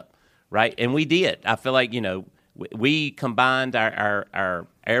catch up, right? And we did. I feel like, we combined our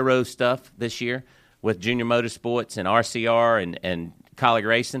aero stuff this year with Junior Motorsports and RCR and Colleague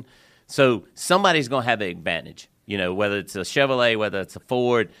Racing. So somebody's going to have an advantage. Whether it's a Chevrolet, whether it's a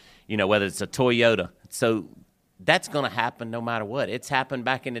Ford, whether it's a Toyota. So that's going to happen no matter what. It's happened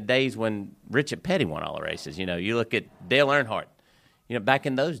back in the days when Richard Petty won all the races. You look at Dale Earnhardt, back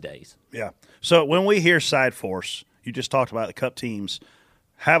in those days. Yeah. So when we hear side force, you just talked about the Cup teams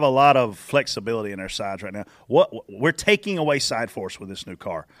have a lot of flexibility in their sides right now. We're taking away side force with this new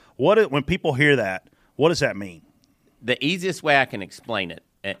car. When people hear that, what does that mean? The easiest way I can explain it,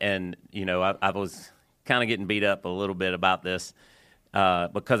 and I was kind of getting beat up a little bit about this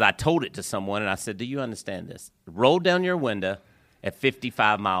because I told it to someone, and I said, do you understand this? Roll down your window at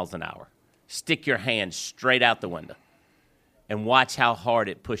 55 miles an hour. Stick your hand straight out the window and watch how hard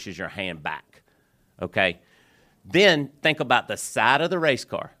it pushes your hand back, okay? Then think about the side of the race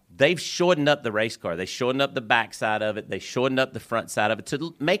car. They've shortened up the race car. They shortened up the back side of it. They shortened up the front side of it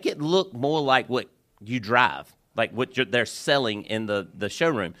to make it look more like what you drive, like what they're selling in the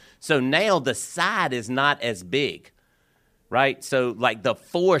showroom. So now the side is not as big, right? So the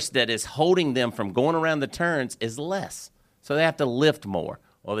force that is holding them from going around the turns is less. So they have to lift more,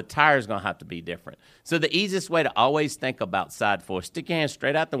 or the tire's going to have to be different. So the easiest way to always think about side force, stick your hand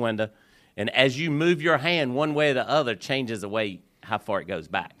straight out the window, and as you move your hand one way or the other, changes the way how far it goes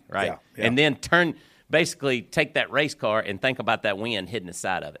back, right? Yeah. And then turn basically take that race car and think about that wind hitting the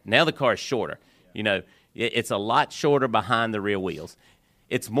side of it. Now the car is shorter. It's a lot shorter behind the rear wheels.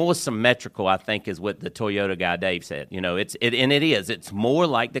 It's more symmetrical, I think, is what the Toyota guy Dave said. And it is. It's more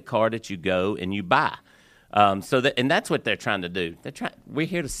like the car that you go and you buy. And that's what they're trying to do. We're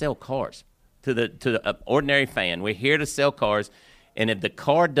here to sell cars to the ordinary fan. We're here to sell cars, and if the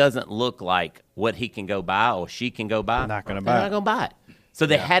car doesn't look like what he can go buy or she can go buy, they're not going to buy it. So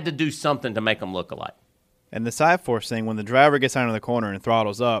they had to do something to make them look alike. And the side force thing, when the driver gets out of the corner and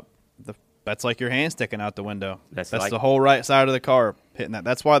throttles up, that's like your hand sticking out the window. That's the whole right side of the car hitting that.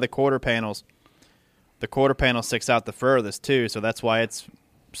 That's why the quarter panel sticks out the furthest too. So that's why it's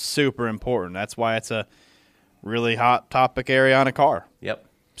super important. That's why it's a really hot topic area on a car. Yep.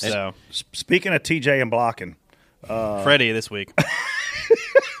 So speaking of TJ and blocking, Freddie this week.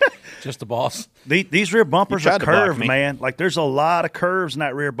 Just the boss. These rear bumpers are curved, me. man. Like there's a lot of curves in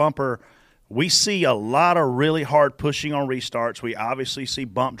that rear bumper. We see a lot of really hard pushing on restarts. We obviously see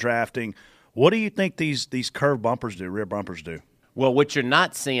bump drafting. What do you think these curved bumpers do, rear bumpers do? Well, what you're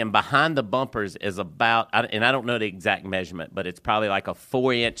not seeing behind the bumpers is about, and I don't know the exact measurement, but it's probably like a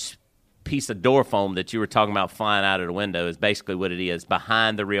 4-inch piece of door foam that you were talking about flying out of the window is basically what it is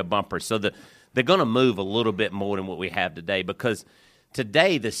behind the rear bumper. So they're going to move a little bit more than what we have today because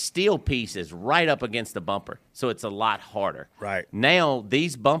today the steel piece is right up against the bumper, so it's a lot harder. Right. Now,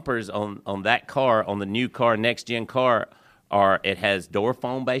 these bumpers on that car, on the new car, next-gen car, it has door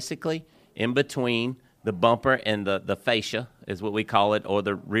foam basically in between the bumper and the fascia is what we call it, or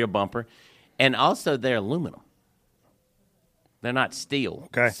the rear bumper. And also they're aluminum. They're not steel.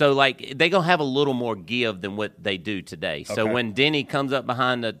 Okay. So, they're going to have a little more give than what they do today. So Okay. when Denny comes up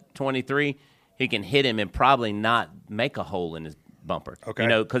behind the 23, he can hit him and probably not make a hole in his bumper. Okay.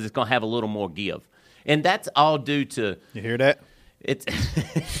 Because it's going to have a little more give. And that's all due to – You hear that? It's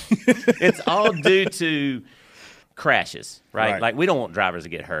it's all due to crashes, right? Right. Like we don't want drivers to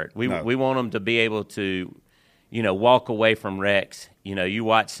get hurt. We No. we want them to be able to, walk away from wrecks. You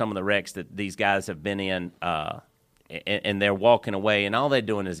watch some of the wrecks that these guys have been in, and they're walking away, and all they're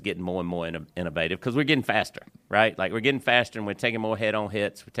doing is getting more and more innovative because we're getting faster, right? Like we're getting faster, and we're taking more head-on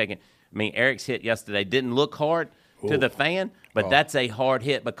hits. Eric's hit yesterday didn't look hard to the fan, but that's a hard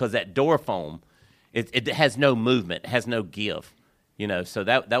hit because that door foam, it has no movement, it has no give. So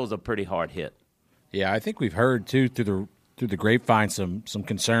that was a pretty hard hit. Yeah, I think we've heard too through the grapevine some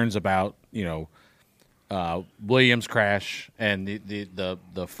concerns about Williams' crash and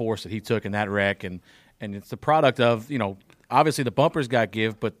the force that he took in that wreck, and it's the product of obviously the bumpers got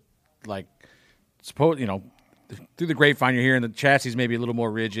give, but through the grapevine you're hearing the chassis may be a little more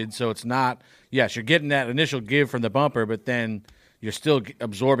rigid, so it's not. Yes, you're getting that initial give from the bumper, but then you're still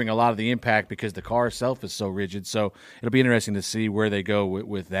absorbing a lot of the impact because the car itself is so rigid. So it'll be interesting to see where they go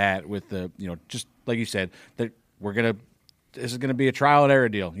with that. With the just like you said, that this is gonna be a trial and error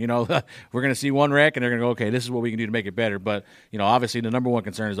deal. We're gonna see one wreck and they're gonna go, okay, this is what we can do to make it better. But obviously the number one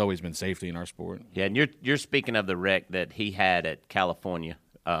concern has always been safety in our sport. Yeah, and you're speaking of the wreck that he had at California,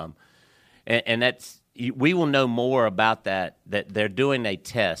 and that's. We will know more about that they're doing a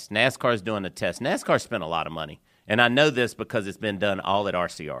test. NASCAR's doing a test. NASCAR spent a lot of money. And I know this because it's been done all at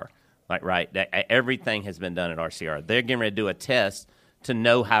RCR. Everything has been done at RCR. They're getting ready to do a test to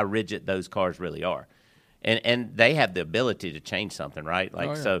know how rigid those cars really are. And they have the ability to change something, right?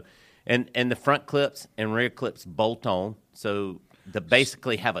 So and the front clips and rear clips bolt on. So they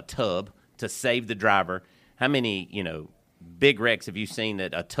basically have a tub to save the driver. How many, big wrecks have you seen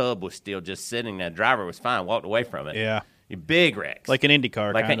that a tub was still just sitting there? The driver was fine, walked away from it. Yeah. Big wrecks. Like an Indy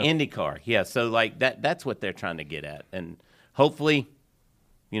car. Like an Indy car, yeah. So, that's what they're trying to get at. And hopefully,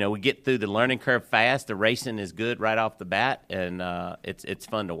 we get through the learning curve fast. The racing is good right off the bat, and it's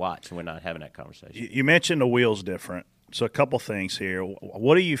fun to watch, and we're not having that conversation. You mentioned the wheel's different. So a couple things here.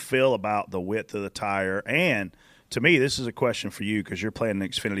 What do you feel about the width of the tire? And to me, this is a question for you because you're playing the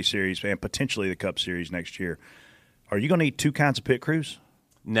Xfinity Series and potentially the Cup Series next year. Are you going to need two kinds of pit crews?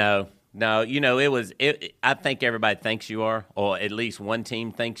 No. I think everybody thinks you are, or at least one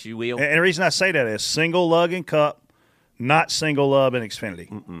team thinks you will. And the reason I say that is single lug in Cup, not single lug in Xfinity.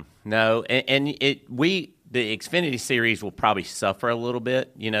 Mm-mm. No, and the Xfinity Series will probably suffer a little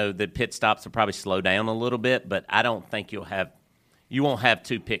bit. The pit stops will probably slow down a little bit, but I don't think you won't have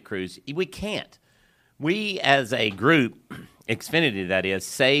two pit crews. We can't. We as a group, Xfinity that is,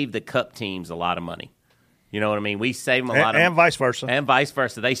 save the Cup teams a lot of money. You know what I mean? We save them a lot of money. And vice versa. And vice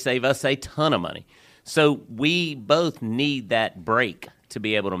versa. They save us a ton of money. So we both need that break to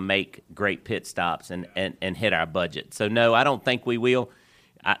be able to make great pit stops and hit our budget. So, no, I don't think we will.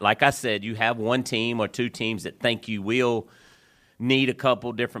 Like I said, you have one team or two teams that think you will need a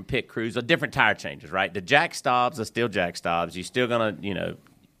couple different pit crews or different tire changes, right? The jack stobs are still jack stobs. You're still going to,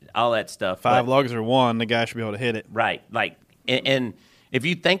 all that stuff. 5 lugs or 1, the guy should be able to hit it. Right. Like, and if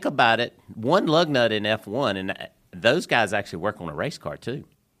you think about it, 1 lug nut in F1, and those guys actually work on a race car too.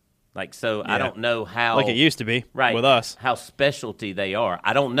 Like, so I don't know how. Like it used to be with us. How specialty they are.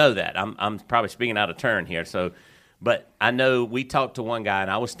 I don't know that. I'm probably speaking out of turn here. So, but I know we talked to one guy, and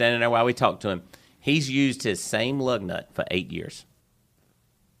I was standing there while we talked to him. He's used his same lug nut for 8 years.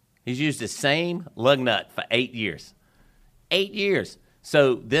 He's used the same lug nut for 8 years. 8 years.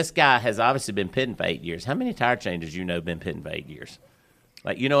 So this guy has obviously been pitting for 8 years. How many tire changes been pitting for 8 years?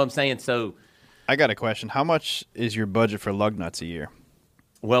 Like, you know what I'm saying? So I got a question. How much is your budget for lug nuts a year?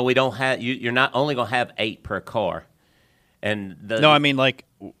 Well, we don't have you're not only going to have 8 per car. And no, I mean, like,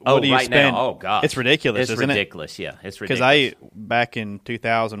 what do you right spend? Now, oh, God. It's ridiculous, isn't it? It's ridiculous, yeah. It's ridiculous. Because back in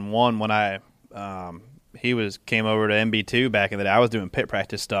 2001, when he came over to MB2 back in the day, I was doing pit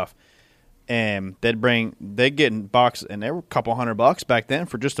practice stuff. And they'd get in box, and they were a couple $100 back then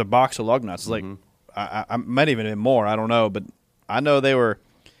for just a box of lug nuts. Like, I might even have been more, I don't know. But I know they were,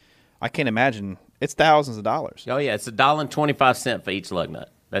 I can't imagine, it's thousands of dollars. Oh, yeah, it's $1.25 for each lug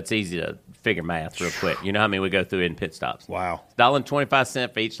nut. That's easy to figure math real quick. You know how many we go through in pit stops? Wow.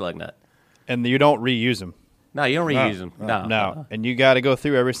 $1.25 for each lug nut. And you don't reuse them. No, you don't reuse them. No. And you got to go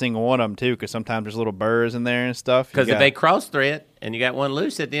through every single one of them, too, because sometimes there's little burrs in there and stuff. Because if they cross-thread and you got one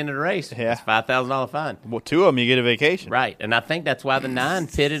loose at the end of the race, it's a $5,000 fine. Well, 2 of them, you get a vacation. Right. And I think that's why the 9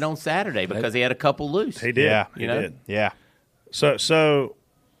 pitted on Saturday, because he had a couple loose. He did. Yeah. He did. Yeah. So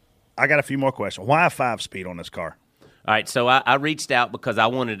I got a few more questions. Why a 5-speed on this car? All right, so I reached out because I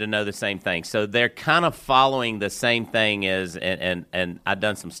wanted to know the same thing. So they're kind of following the same thing as, and I've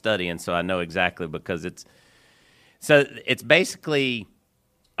done some studying, so I know exactly because it's basically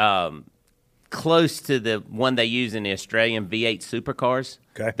close to the one they use in the Australian V8 supercars.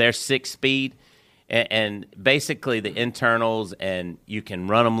 Okay. They're 6-speed, and basically the internals, and you can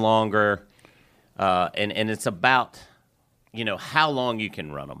run them longer, and it's about how long you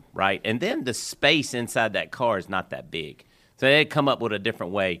can run them, right? And then the space inside that car is not that big. So they come up with a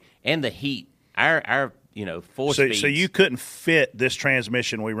different way. And the heat, our 4 speeds. So you couldn't fit this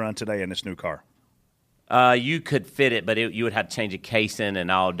transmission we run today in this new car? You could fit it, but you would have to change a casing and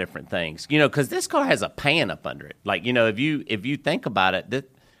all different things. Because this car has a pan up under it. Like, if you think about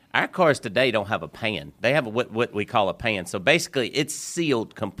it, our cars today don't have a pan. They have what we call a pan. So basically, it's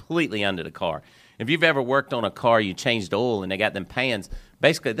sealed completely under the car. If you've ever worked on a car, you changed oil, and they got them pans,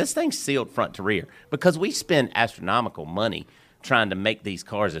 basically this thing's sealed front to rear because we spend astronomical money trying to make these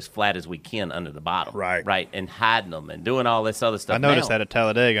cars as flat as we can under the bottom. Right, and hiding them and doing all this other stuff. I noticed that at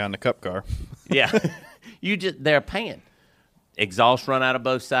Talladega on the Cup car. Yeah. They're a pan. Exhaust run out of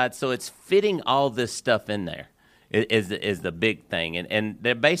both sides, so it's fitting all this stuff in there is the big thing. And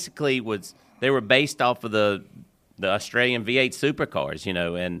they basically they were based off of the Australian V8 supercars,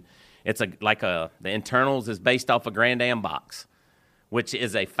 and it's the internals is based off a Grand Am box, which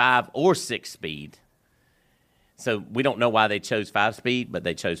is a 5 or 6 speed. So we don't know why they chose 5-speed, but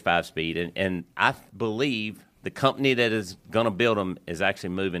they chose 5-speed. And I believe the company that is going to build them is actually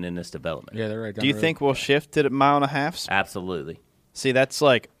moving in this development. Yeah, they're right down Do you the road. think we'll shift to the 1.5 miles? Absolutely. See, that's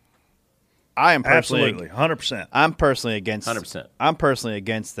like I am personally Absolutely, 100%. I'm personally against 100%. I'm personally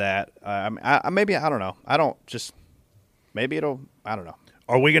against that. Maybe I don't know. I don't just maybe it'll. I don't know.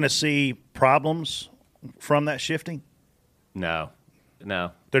 Are we going to see problems from that shifting? No.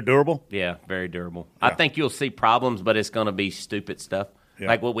 They're durable? Yeah, very durable. Yeah. I think you'll see problems, but it's going to be stupid stuff. Yeah.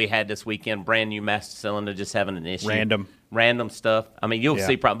 Like what we had this weekend, brand new master cylinder just having an issue. Random stuff. I mean, you'll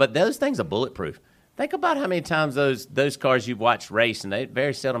see problems. But those things are bulletproof. Think about how many times those cars you've watched race, and they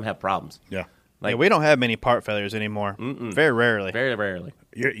very seldom have problems. Yeah. Like, we don't have many part failures anymore. Very rarely. Very rarely.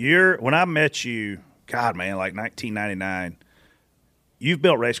 You're when I met you, God, man, like 1999, you've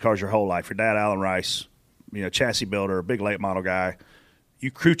built race cars your whole life. Your dad, Alan Rice, chassis builder, big late model guy. You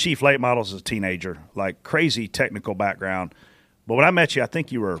crew chief late models as a teenager, like crazy technical background. But when I met you, I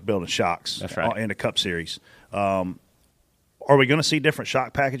think you were building shocks. That's right. In the Cup Series. Are we going to see different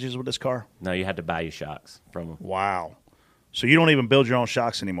shock packages with this car? No, you had to buy your shocks from them. Wow. So you don't even build your own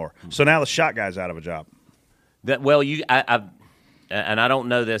shocks anymore. So now the shock guy's out of a job. And I don't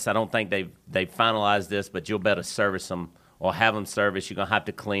know this. I don't think they've finalized this, but you'll better service them or have them serviced. You're gonna have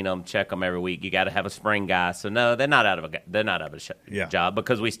to clean them, check them every week. You got to have a spring guy. So no, they're not out of a job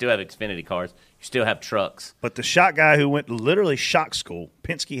because we still have Xfinity cars. You still have trucks. But the shock guy who went literally shock school,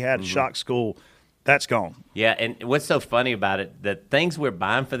 Penske had shock school, that's gone. Yeah, and what's so funny about it, the things we're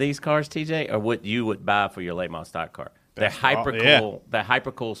buying for these cars, TJ, are what you would buy for your late model stock car. They're hyper cool. They're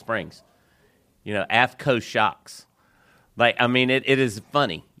hyper cool springs. AFCO shocks. Like, I mean, it is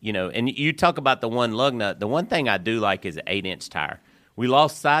funny, and you talk about the one lug nut. The one thing I do like is an 8-inch tire. We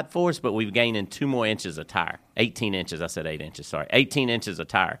lost side force, but we've gained in 2 more inches of tire. 18 inches. I said 8 inches. Sorry. 18 inches of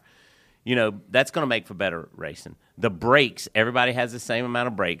tire. That's going to make for better racing. The brakes, everybody has the same amount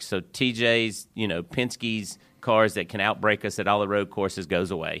of brakes. So TJ's, Penske's cars that can outbrake us at all the road courses goes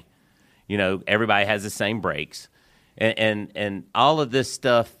away. Everybody has the same brakes. And all of this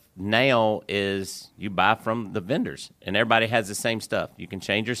stuff now is you buy from the vendors, and everybody has the same stuff. You can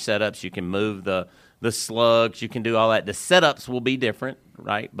change your setups. You can move the slugs. You can do all that. The setups will be different,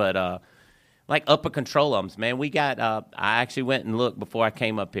 right? But like upper control arms, man, we got I actually went and looked before I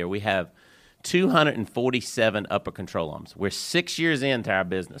came up here. We have 247 upper control arms. We're 6 years into our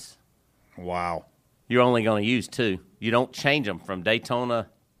business. Wow. You're only going to use 2. You don't change them from Daytona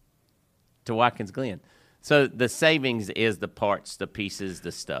to Watkins Glen. So the savings is the parts, the pieces,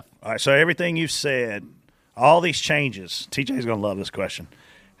 the stuff. All right, so everything you've said, all these changes, TJ's going to love this question.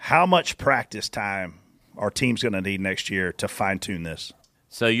 How much practice time our team's going to need next year to fine-tune this?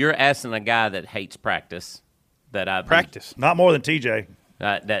 So you're asking a guy that hates practice. Practice. Not more than TJ.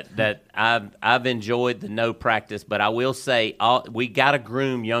 That I've enjoyed the no practice, but I will say we got to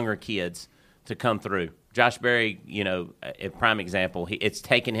groom younger kids to come through. Josh Berry, a prime example. It's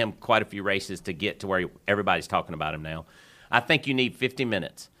taken him quite a few races to get to where everybody's talking about him now. I think you need 50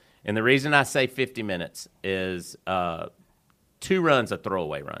 minutes. And the reason I say 50 minutes is 2 runs are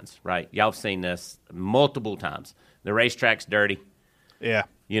throwaway runs, right? Y'all have seen this multiple times. The racetrack's dirty. Yeah.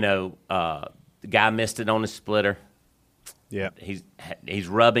 The guy missed it on the splitter. Yeah. He's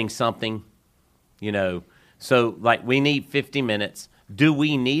rubbing something, So, we need 50 minutes. Do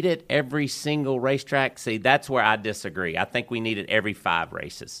we need it every single racetrack? See, that's where I disagree. I think we need it every 5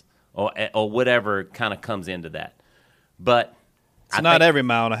 races or whatever kind of comes into that. But it's not every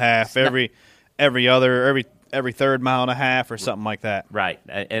mile and a half, every third mile and a half or something like that. Right.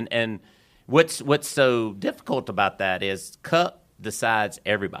 And what's so difficult about that is Cup decides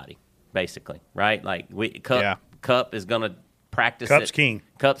everybody, basically, right? Like Cup is going to practice. Cup's king.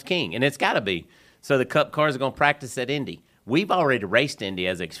 Cup's king, and it's got to be. So the Cup cars are going to practice at Indy. We've already raced Indy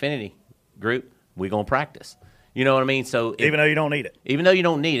as an Xfinity group. We're going to practice. You know what I mean? So even though you don't need it. Even though you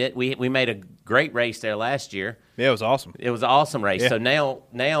don't need it, we made a great race there last year. Yeah, it was awesome. It was an awesome race. Yeah. So now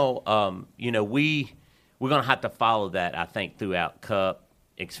we're going to have to follow that, I think, throughout Cup,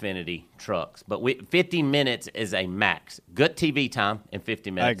 Xfinity, trucks. But 50 minutes is a max. Good TV time in 50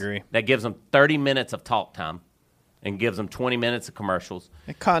 minutes. I agree. That gives them 30 minutes of talk time and gives them 20 minutes of commercials.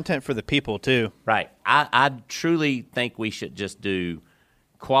 And content for the people, too. Right. I truly think we should just do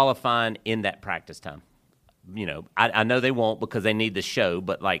qualifying in that practice time. I know they won't because they need the show,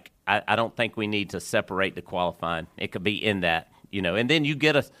 but, I don't think we need to separate the qualifying. It could be in that, and then you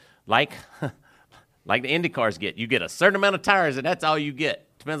get like the Indy cars get. You get a certain amount of tires, and that's all you get.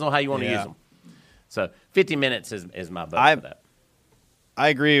 Depends on how you want to use them. So 50 minutes is my vote for that. I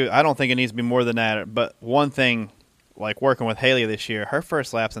agree. I don't think it needs to be more than that. But one thing, like working with Haley this year, her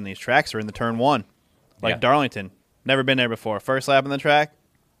first laps on these tracks are in the turn 1. Darlington, never been there before. First lap on the track,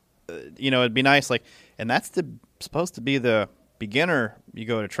 it'd be nice. And that's supposed to be the beginner. You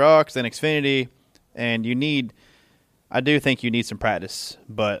go to trucks, then Xfinity, and I do think you need some practice.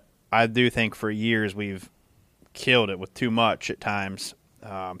 But I do think for years we've killed it with too much at times.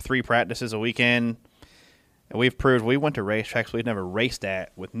 3 practices a weekend. And we've proved we went to racetracks we've never raced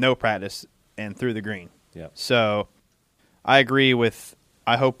at with no practice and through the green. Yeah. So I agree with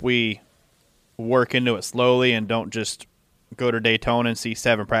I hope we work into it slowly and don't just go to Daytona and see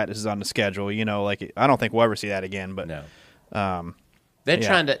 7 practices on the schedule. I don't think we'll ever see that again. But no. They're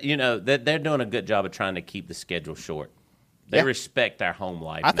trying to, they're doing a good job of trying to keep the schedule short. They respect our home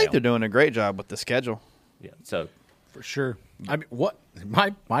life. I think they're doing a great job with the schedule. Yeah. So for sure. I mean, what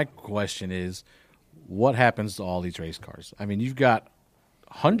my question is, what happens to all these race cars? I mean, you've got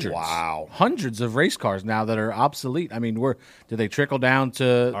hundreds of race cars now that are obsolete. I mean, do they trickle down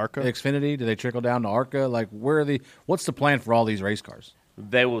to ARCA? Xfinity? Do they trickle down to ARCA? What's the plan for all these race cars?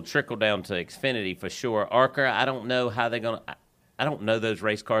 They will trickle down to Xfinity for sure. ARCA, I don't know how they're going to – I don't know those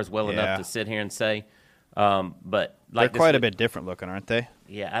race cars well enough to sit here and say. But they're quite a bit different looking, aren't they?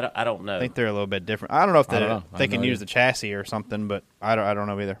 Yeah, I don't know. I think they're a little bit different. I don't know if they can use the chassis or something, but I don't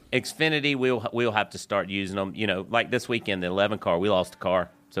know either. Xfinity, we'll have to start using them. Like this weekend, the 11 car, we lost a car,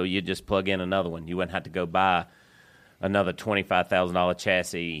 so you just plug in another one. You wouldn't have to go buy another $25,000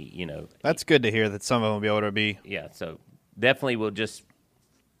 chassis. That's good to hear that some of them will be able to be. Yeah, so definitely we'll just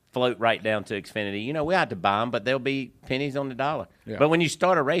float right down to Xfinity. We have to buy them, but they'll be pennies on the dollar. Yeah. But when you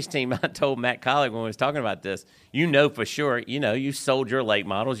start a race team, I told Matt Collick when we was talking about this, for sure, you sold your late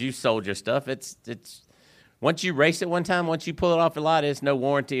models, you sold your stuff. It's Once you race it one time, once you pull it off the lot, it's no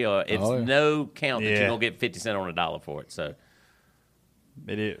warranty or it's Oh, yeah. no count that Yeah. you're going to get 50 cents on a dollar for it. So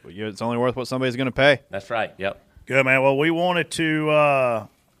It's only worth what somebody's going to pay. that's right. Yep. Good, man. Well, we wanted to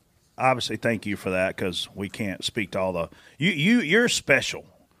obviously thank you for that because we can't speak to all the you're special.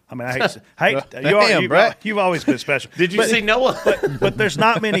 I mean, you've always been special. Did you see Noah? But there's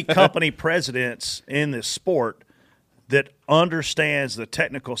not many company presidents in this sport that understands the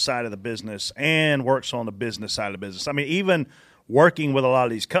technical side of the business and works on the business side of the business. I mean, even working with a lot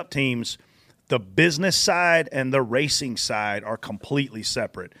of these cup teams, the business side and the racing side are completely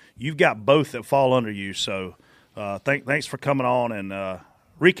separate. You've got both that fall under you. So thanks for coming on and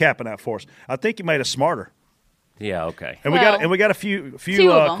recapping that for us. I think you made us smarter. Yeah, okay. And we got a few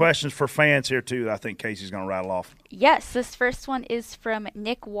questions for fans here too that I think Casey's going to rattle off. Yes, this first one is from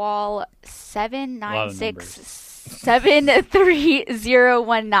Nick Wall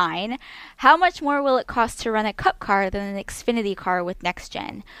 796-73019. How much more will it cost to run a Cup car than an Xfinity car with Next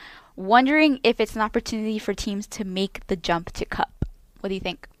Gen? Wondering if it's an opportunity for teams to make the jump to Cup. What do you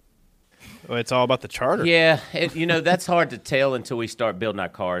think? Well, it's all about the charter. Yeah, that's hard to tell until we start building our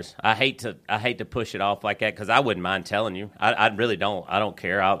cars. I hate to push it off like that because I wouldn't mind telling you. I really don't. I don't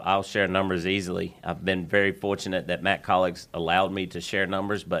care. I'll share numbers easily. I've been very fortunate that Matt Colleagues allowed me to share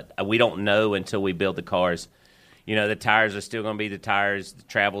numbers, but we don't know until we build the cars. The tires are still going to be the tires. The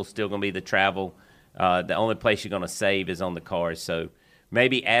travel's still going to be the travel. The only place you're going to save is on the cars. So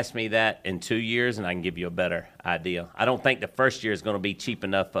maybe ask me that in 2 years, and I can give you a better idea. I don't think the first year is going to be cheap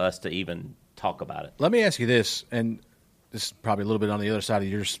enough for us to even talk about it. Let me ask you this, and this is probably a little bit on the other side of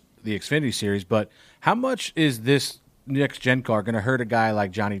the Xfinity series, but how much is this next gen car going to hurt a guy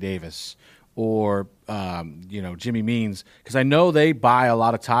like Johnny Davis or Jimmy Means? Because I know they buy a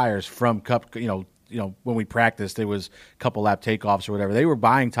lot of tires from Cup. When we practiced, there was a couple lap takeoffs or whatever. They were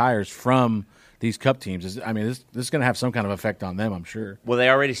buying tires from these Cup teams. This is going to have some kind of effect on them, I'm sure. Well, they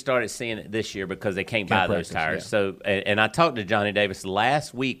already started seeing it this year because they can't buy those tires. Yeah. So, and I talked to Johnny Davis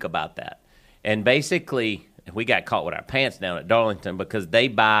last week about that. And basically, we got caught with our pants down at Darlington because they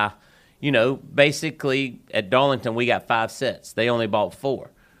buy, basically at Darlington we got 5 sets. They only bought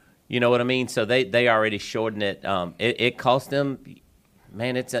 4. You know what I mean? So they already shortened it. It cost them,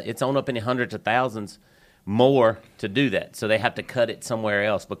 man, it's on up in the hundreds of thousands more to do that. So they have to cut it somewhere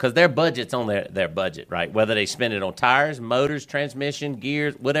else because their budget's on their budget, right? Whether they spend it on tires, motors, transmission,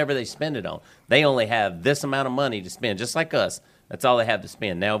 gears, whatever they spend it on. They only have this amount of money to spend, just like us. That's all they have to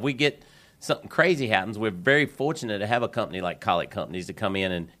spend. Now, if we get something crazy happens, we're very fortunate to have a company like Collick Companies to come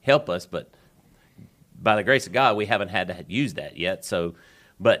in and help us, but by the grace of God, we haven't had to use that yet. So,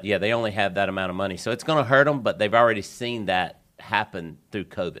 but yeah, they only have that amount of money. So it's going to hurt them, but they've already seen that happen through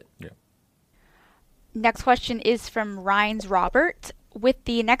COVID. Yeah. Next question is from Ryan's Robert. With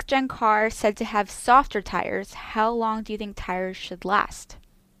the next gen car said to have softer tires, how long do you think tires should last?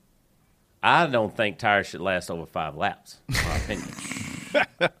 I don't think tires should last over 5 laps, in my opinion.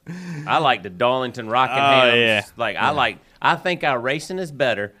 I like the Darlington Rockinghams. I think our racing is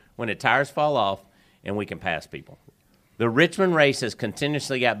better when the tires fall off and we can pass people. The Richmond race has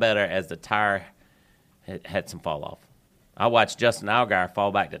continuously got better as the tire had some fall off. I watched Justin Allgaier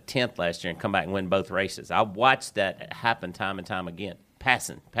fall back to 10th last year and come back and win both races. I watched that happen time and time again.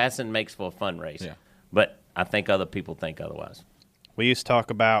 Passing makes for a fun race. Yeah. But I think other people think otherwise. We used to talk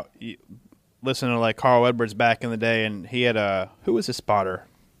about listening to like Carl Edwards back in the day, and he had who was his spotter?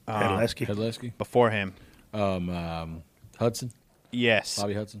 Hedleski. Before him. Hudson. Yes.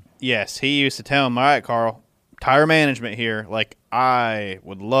 Bobby Hudson. Yes. He used to tell him, all right, Carl, tire management here. Like, I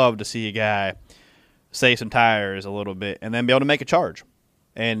would love to see a guy save some tires a little bit and then be able to make a charge.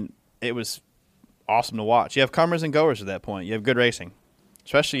 And it was awesome to watch. You have comers and goers at that point. You have good racing,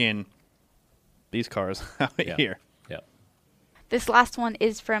 especially in these cars out here. Yeah. This last one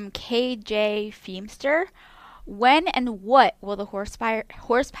is from KJ Feemster. When and what will the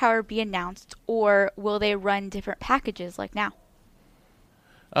horsepower be announced, or will they run different packages like now?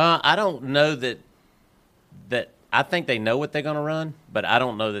 I don't know that I think they know what they're going to run, but I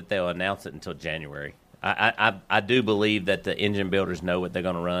don't know that they'll announce it until January. I do believe that the engine builders know what they're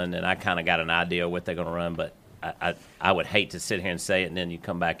going to run, and I kind of got an idea of what they're going to run, but I would hate to sit here and say it, and then you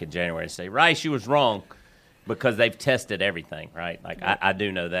come back in January and say, Rice, you was wrong, because they've tested everything, right? Like, I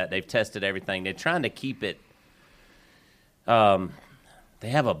do know that. They've tested everything. They're trying to keep it they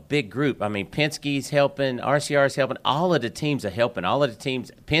have a big group. I mean, Penske's helping, RCR's helping. All of the teams are helping. All of the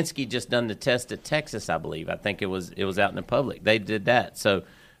teams. Penske just done the test at Texas, I believe. I think it was out in the public. They did that. So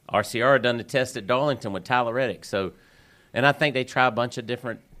RCR done the test at Darlington with Tyler Reddick. So, and I think they try a bunch of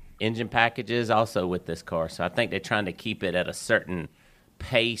different engine packages also with this car. So I think they're trying to keep it at a certain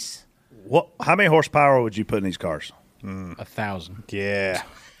pace How many horsepower would you put in these cars? 1,000. Yeah.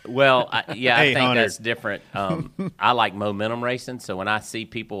 Well, I think 800. that's different. I like momentum racing, so when I see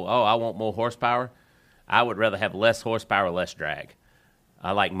people, I want more horsepower, I would rather have less horsepower, less drag.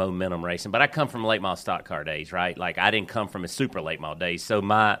 I like momentum racing, but I come from late model stock car days, right? Like I didn't come from a super late model days, so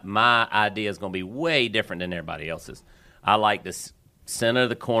my idea is going to be way different than everybody else's. I like the center of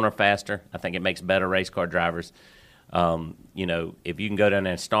the corner faster. I think it makes better race car drivers. If you can go down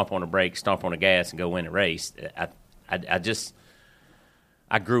there and stomp on the brake, stomp on the gas, and go win a race,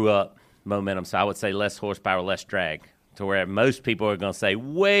 I grew up momentum, so I would say less horsepower, less drag, to where most people are going to say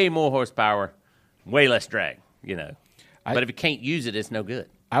way more horsepower, way less drag, But if you can't use it, it's no good.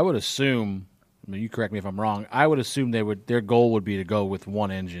 I would assume, you correct me if I'm wrong, I would assume their goal would be to go with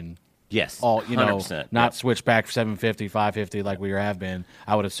one engine. Yes, all 100%. Not switch back 750, 550 like we have been.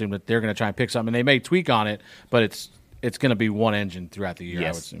 I would assume that they're going to try and pick something. They may tweak on it, but it's going to be one engine throughout the year, yes, I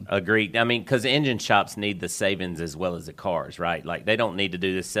would assume. Agreed. I mean, because engine shops need the savings as well as the cars, right? Like, they don't need to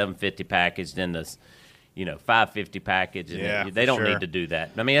do this 750 package, then this, 550 package. And they don't need to do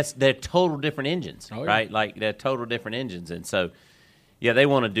that. I mean, they're total different engines, right? Like, they're total different engines. And so, they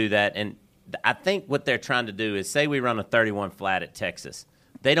want to do that. And I think what they're trying to do is, say we run a 31 flat at Texas.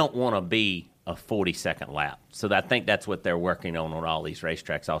 They don't want to be a 40-second lap. So I think that's what they're working on all these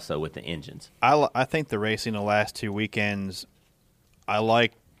racetracks also with the engines. I think the racing the last 2 weekends, I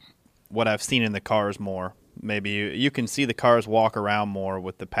like what I've seen in the cars more. Maybe you can see the cars walk around more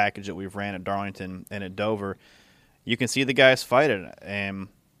with the package that we've ran at Darlington and at Dover. You can see the guys fight it, and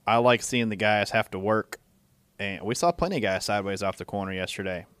I like seeing the guys have to work. And we saw plenty of guys sideways off the corner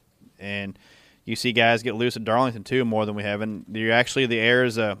yesterday. And you see guys get loose at Darlington too more than we have. And you're actually, the air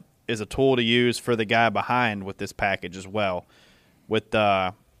is a tool to use for the guy behind with this package as well. With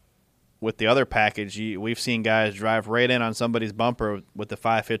the other package, we've seen guys drive right in on somebody's bumper with the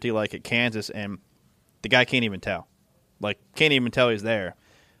 550 like at Kansas, and the guy can't even tell. Like, can't even tell he's there.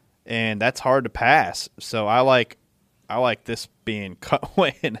 And that's hard to pass. So I like this being cut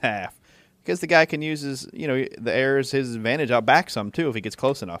way in half, because the guy can use the air is his advantage out back some too if he gets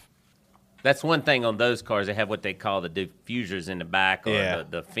close enough. That's one thing on those cars. They have what they call the diffusers in the back, or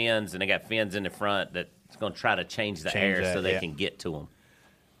the fins, and they got fins in the front that's going to try to change the air so they can get to them.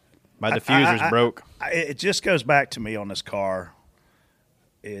 My diffuser's broke. It just goes back to me on this car,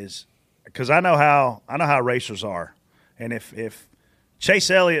 is because I know how racers are, and if Chase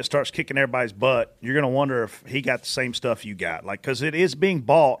Elliott starts kicking everybody's butt, you're going to wonder if he got the same stuff you got, because it is being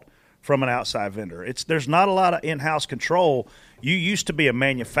bought from an outside vendor. There's not a lot of in-house control. You used to be a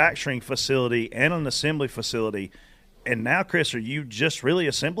manufacturing facility and an assembly facility, and now, Chris, are you just really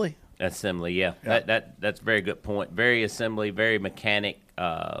assembly? Assembly, yeah. That's a very good point. Very assembly, very mechanic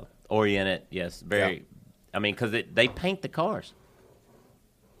oriented. Yes, very. Yeah. I mean, because they paint the cars.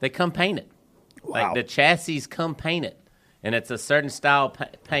 They come painted. Wow. Like the chassis come painted, and it's a certain style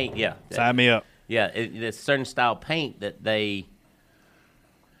paint. Yeah, sign me up. Yeah, it's a certain style paint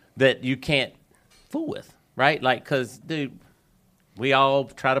that you can't fool with, right? Like, because, dude, we all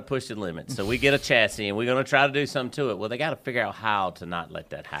try to push the limits. So we get a chassis, and we're going to try to do something to it. Well, they got to figure out how to not let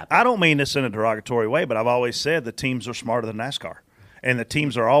that happen. I don't mean this in a derogatory way, but I've always said the teams are smarter than NASCAR. And the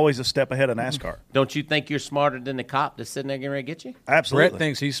teams are always a step ahead of NASCAR. Don't you think you're smarter than the cop that's sitting there getting ready to get you? Absolutely. Brett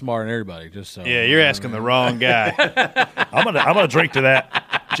thinks he's smarter than everybody. Just so. Yeah, you're asking the wrong guy. I'm gonna drink to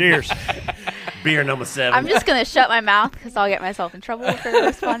that. Cheers. Beer number 7. I'm just going to shut my mouth because I'll get myself in trouble for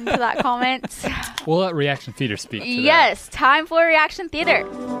responding to that comment. We'll let Reaction Theater speak to Yes, time for Reaction Theater.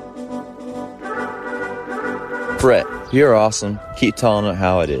 Brett, you're awesome. Keep telling it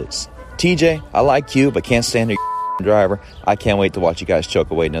how it is. TJ, I like you, but can't stand your driver. I can't wait to watch you guys choke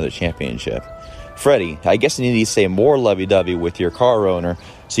away another championship. Freddie, I guess you need to say more lovey-dovey with your car owner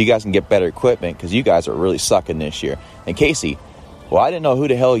so you guys can get better equipment, because you guys are really sucking this year. And Casey, well, I didn't know who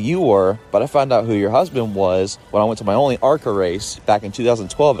the hell you were, but I found out who your husband was when I went to my only ARCA race back in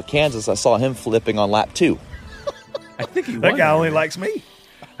 2012 at Kansas. I saw him flipping on lap 2. I think he won. That guy only likes me.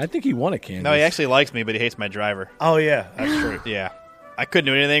 I think he won at Kansas. No, he actually likes me, but he hates my driver. Oh, yeah, that's true. Yeah. I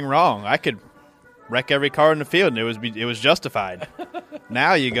couldn't do anything wrong. I could wreck every car in the field, and it was justified.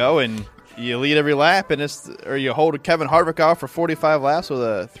 Now you go and you lead every lap, and you hold a Kevin Harvick off for 45 laps with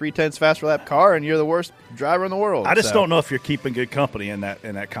a 3/10 faster lap car, and you're the worst driver in the world. I just don't know if you're keeping good company in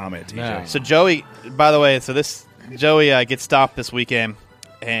that comment, TJ. No. So Joey, by the way, Joey gets stopped this weekend,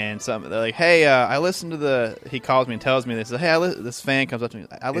 and they're like, "Hey, I listened to he calls me and tells me this. Hey, this fan comes up to me.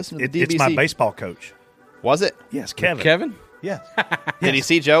 I listened to the DBC. It's my baseball coach. Was it? Yes, Kevin. Kevin? Yes. Did he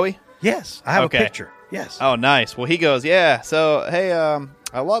see Joey? Yes, I have a picture. Yes. Oh, nice. Well, he goes, yeah. So, hey,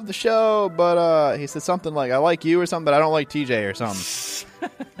 I love the show, but he said something like, I like you or something, but I don't like TJ or something.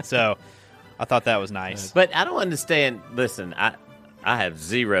 So I thought that was nice. But I don't understand. Listen, I have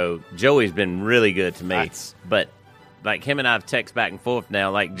zero. Joey's been really good to me. But, like, him and I have text back and forth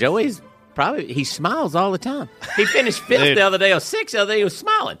now. Like, Joey's probably – he smiles all the time. He finished fifth the other day or sixth the other day. He was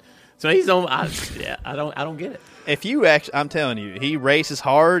smiling. So he's on – I don't get it. If you actually – I'm telling you, he races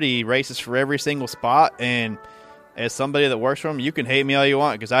hard. He races for every single spot. And as somebody that works for him, you can hate me all you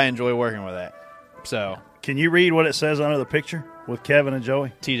want because I enjoy working with that. So – Can you read what it says under the picture with Kevin and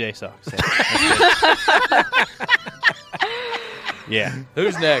Joey? TJ sucks. Yeah.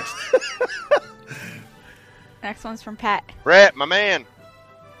 Who's next? Next one's from Pat. Brett, my man,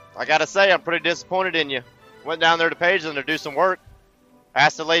 I got to say, I'm pretty disappointed in you. Went down there to Pageland to do some work.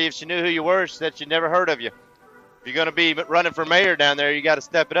 Asked the lady if she knew who you were. She said she'd never heard of you. If you're going to be running for mayor down there, you got to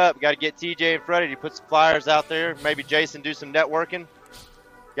step it up. You got to get TJ and Freddie to put some flyers out there. Maybe Jason do some networking.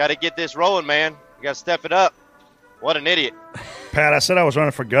 Got to get this rolling, man. You got to step it up. What an idiot. Pat, I said I was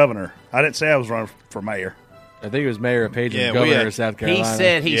running for governor. I didn't say I was running for mayor. I think it was mayor of Pageland, and governor of South Carolina. He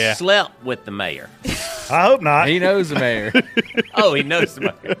said he slept with the mayor. I hope not. He knows the mayor. Oh, he knows the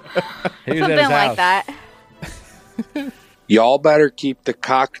mayor. He was Something at his like house. that. Y'all better keep the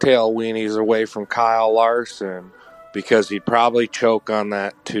cocktail weenies away from Kyle Larson because he'd probably choke on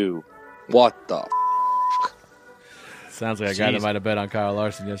that too. What the Sounds like a guy that might have bet on Kyle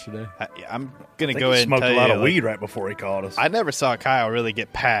Larson yesterday. I'm going to go go ahead ahead and smoked tell a lot you, of weed right before he called us. I never saw Kyle really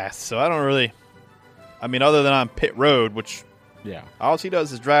get past, so I don't really – I mean, other than on pit road, which all he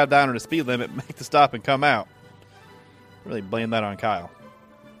does is drive down to the speed limit, make the stop, and come out. Really blame that on Kyle.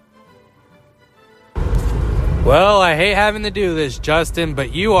 Well, I hate having to do this, Justin,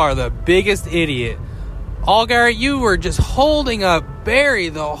 but you are the biggest idiot. Allgaier, you were just holding up Barry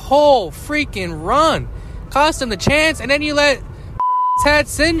the whole freaking run. Cost him the chance, and then you let Tad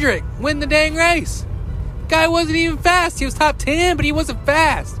Cindric win the dang race. Guy wasn't even fast. He was top 10, but he wasn't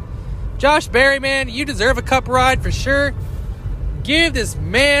fast. Josh Berry, man, you deserve a cup ride for sure. Give this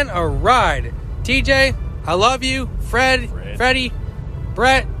man a ride. TJ, I love you. Freddie,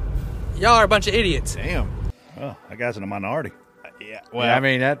 Brett, y'all are a bunch of idiots. Damn. Oh, that guy's in a minority. Well, I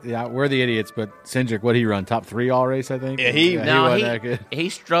mean, we're the idiots, but Cindric, what did he run? Top 3 all race, I think? Yeah, he wasn't that good. He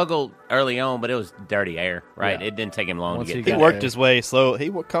struggled early on, but it was dirty air, right? Yeah. It didn't take him long Once to get He there. worked his way slow. He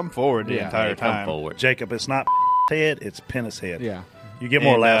would come forward the entire come time. forward. Jacob, it's not head, it's Pennis head. Yeah. You get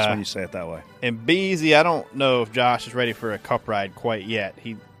more And, laughs when you say it that way. And Beezy, I don't know if Josh is ready for a cup ride quite yet.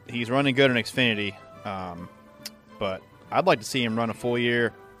 He's running good in Xfinity, but I'd like to see him run a full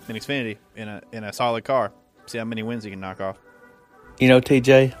year in Xfinity in a solid car. See how many wins he can knock off. You know,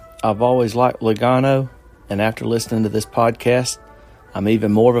 TJ, I've always liked Logano, and after listening to this podcast, I'm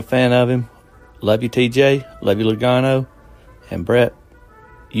even more of a fan of him. Love you, TJ. Love you, Logano. And Brett,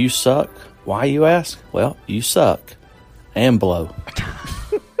 you suck. Why, you ask? Well, you suck. And blow.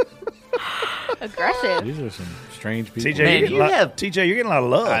 Aggressive. These are some strange people. TJ, TJ, you're getting a lot of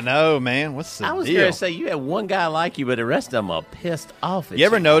love. I know, man. What's the I was deal? going to say, you have one guy like you, but the rest of them are pissed off at You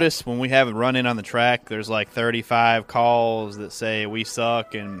ever notice when we have a run in on the track, there's like 35 calls that say we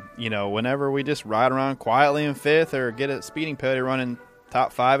suck, and whenever we just ride around quietly in fifth or get a speeding penalty running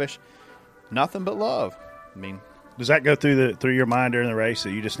top 5-ish, nothing but love. I mean, does that go through your mind during the race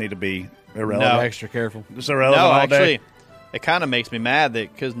that you just need to be irrelevant? No. Extra careful. Just irrelevant all day? Actually, it kind of makes me mad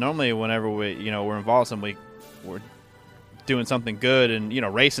that because normally whenever we're involved in something, we're doing something good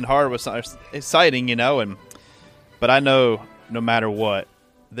and racing hard was exciting, but I know no matter what,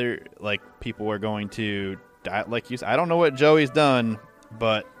 there people are going to die. Like you said, I don't know what Joey's done,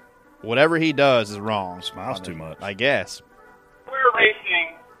 but whatever he does is wrong. Smiles too much, I guess. We're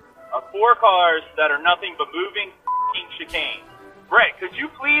racing 4 cars that are nothing but moving chicane. Brett, could you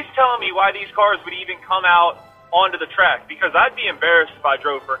please tell me why these cars would even come out onto the track? Because I'd be embarrassed if I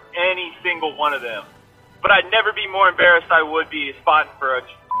drove for any single one of them. But I'd never be more embarrassed I would be spotting for a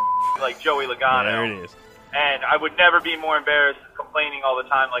like Joey Logano. There it is. And I would never be more embarrassed complaining all the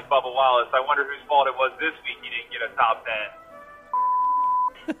time like Bubba Wallace. I wonder whose fault it was this week he didn't get a top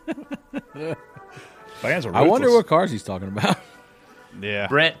 10. Fans are I wonder what cars he's talking about. Yeah.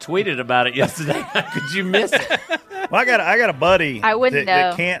 Brett tweeted about it yesterday. How could you miss it? Well, I got a buddy I wouldn't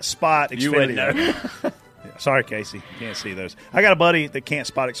that know. can't spot Xfinity. You wouldn't know. Yeah, sorry, Casey. You can't see those. I got a buddy that can't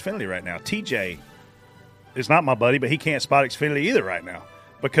spot Xfinity right now. TJ is not my buddy, but he can't spot Xfinity either right now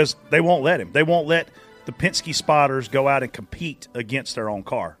because they won't let him. They won't let the Penske spotters go out and compete against their own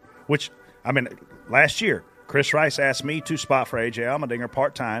car, which, last year, Chris Rice asked me to spot for A.J. Allmendinger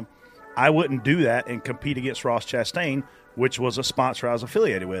part-time. I wouldn't do that and compete against Ross Chastain, which was a sponsor I was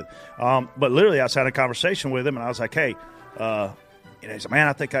affiliated with. But literally, I was having a conversation with him, and I was like, hey, he said, man,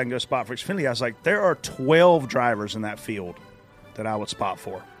 I think I can go spot for Xfinity. I was like, there are 12 drivers in that field that I would spot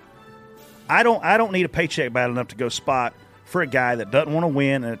for. I don't need a paycheck bad enough to go spot for a guy that doesn't want to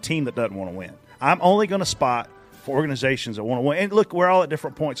win and a team that doesn't want to win. I'm only going to spot for organizations that want to win. And look, we're all at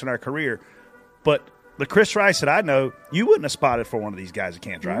different points in our career, but the Chris Rice that I know, you wouldn't have spotted for one of these guys that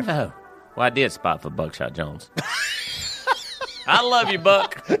can't drive. No. Well, I did spot for Buckshot Jones. I love you,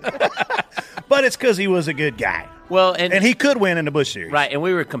 Buck. But it's because he was a good guy. Well, and he could win in the Busch Series. Right, and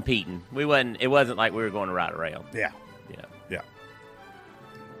we were competing. It wasn't like we were going to ride a rail. Yeah.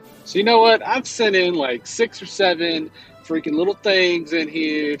 So you know what? I've sent in like 6 or 7 freaking little things in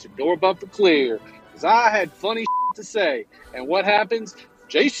here to Door Bumper Clear because I had funny to say. And what happens?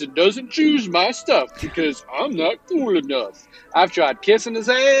 Jason doesn't choose my stuff because I'm not cool enough. I've tried kissing his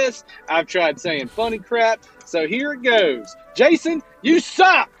ass. I've tried saying funny crap. So here it goes. Jason, you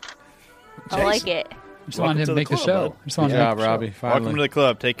suck. I like it. Just wanted to make the show. Just wanted Good to job, make the show. Robbie. Finally. Welcome to the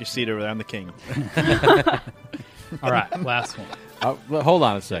club. Take your seat over there. I'm the king. All right, last one. Hold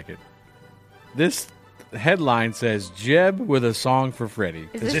on a second. This headline says Jeb with a song for Freddie.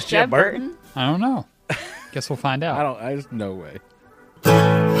 Is this Jeb Burton? I don't know. Guess we'll find out. There's no way.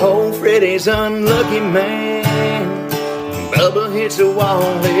 Oh, Freddie's unlucky man. Bubba hits the wall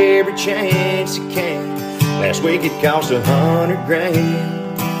every chance he can. Last week it cost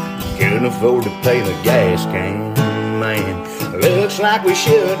 $100,000. Couldn't afford to pay the gas can. Man, looks like we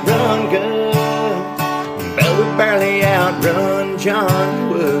should run good, but we barely outrun John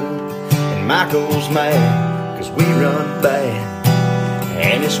Wood. And Michael's mad cause we run bad,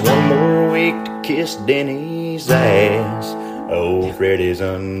 and it's one more week to kiss Denny's ass. Oh, Freddie's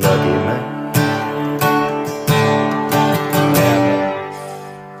unlucky man.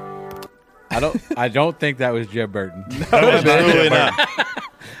 I don't think that was Jeb Burton. No, it's really not.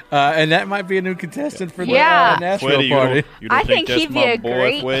 And that might be a new contestant for the Nashville Freddie, party. I think he'd be a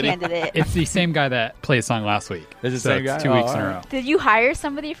great candidate. It's the same guy that played a song last week. Is it the So same it's guy? 2 weeks in a all row. right. Did you hire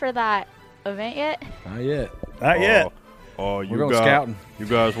somebody for that event yet? Not yet. Not yet. Oh, We're going scouting. You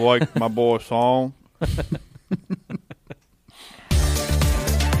guys like my boy's song?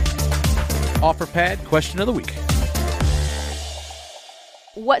 Offer pad question of the week.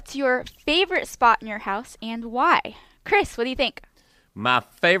 What's your favorite spot in your house and why? Chris, what do you think? My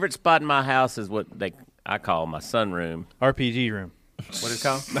favorite spot in my house is what I call my sunroom. RPG room. What is it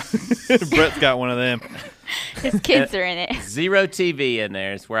called? Brett's got one of them. His kids are in it. Zero TV in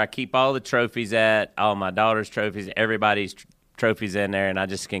there. It's where I keep all the trophies at, all my daughter's trophies, everybody's trophies in there, and I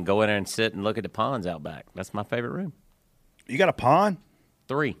just can go in there and sit and look at the ponds out back. That's my favorite room. You got a pond?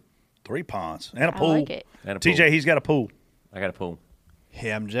 3. 3 ponds. And a I pool. like it. And a pool. TJ, he's got a pool. I got a pool.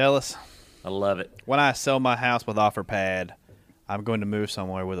 Yeah, I'm jealous. I love it. When I sell my house with OfferPad, I'm going to move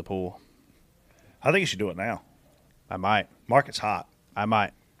somewhere with a pool. I think you should do it now. I might. Market's hot. I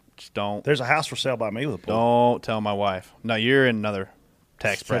might. Just don't. There's a house for sale by me with a pool. Don't tell my wife. No, you're in another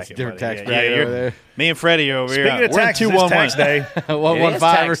tax bracket. different buddy. tax bracket you're- over there. Me and Freddie are over Speaking here. of We're in taxes, it's tax 211. day. 115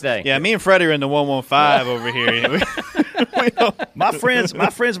 tax day. Yeah, me and Freddie are in the 115 over here. My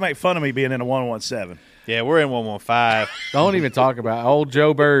friends make fun of me being in a 117. Yeah, we're in 115. Don't even talk about old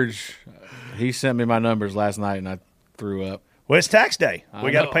Joe Burge. He sent me my numbers last night, and I threw up. Well, it's tax day. I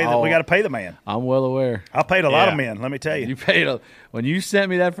We got to know. pay. We got to pay the man. I'm well aware. I paid a lot of Yeah. men. Let me tell you. You paid when you sent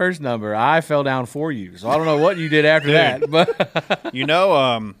me that first number. I fell down for you, so I don't know what you did after that. But You know,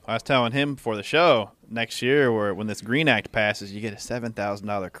 I was telling him before the show, next year, when this Green Act passes, you get a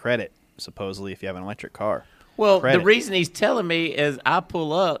 $7,000 credit, supposedly, if you have an electric car. Well, Credit. the reason he's telling me is I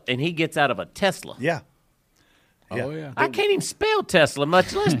pull up and he gets out of a Tesla. Yeah. oh yeah, I can't even spell Tesla,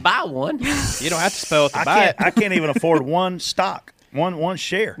 much less buy one. You don't have to spell it to I buy it. can't even afford one stock, one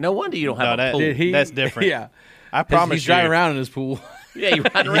share. No wonder you don't No, have a that- pool. did he? That's different. Yeah, I promise he's driving you. around in his pool. Yeah, you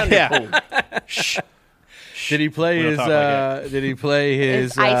ride around Yeah. the pool. Did he play We don't his? talk like Did he play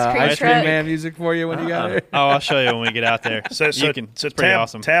his His ice cream truck. man music for you when you got there? Oh, I'll show you when we get out there. So it's pretty Tab,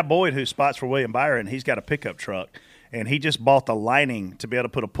 awesome. Tab Boyd, who spots for William Byron, he's got a pickup truck, and he just bought the lining to be able to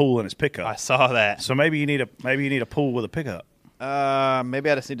put a pool in his pickup. I saw that. So maybe you need a pool with a pickup. Maybe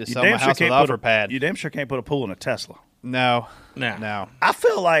I just need to You sell my house with OfferPad. You damn sure can't put a pool in a Tesla. No. Nah. No. I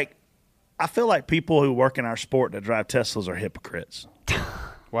feel like people who work in our sport that drive Teslas are hypocrites.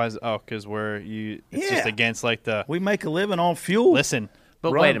 Why is because it's Yeah. just against like the We make a living on fuel. listen.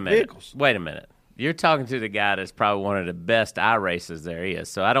 But Run wait a minute. vehicles. Wait a minute. You're talking to the guy that's probably one of the best iRacers there is.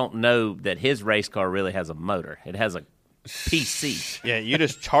 So I don't know that his race car really has a motor. It has a PC, Yeah, you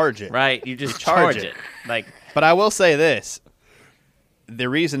just charge it. right? You just charge charge it. it. Like, But I will say this: the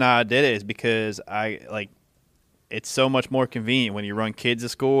reason I did it is because it's so much more convenient when you run kids to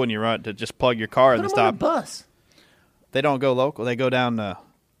school and you run to just plug your car put and him on a stop. bus. They don't go local. They go down.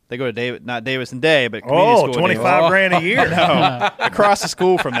 They go to not Davidson Day, but community school. $25,000 a year. No, across the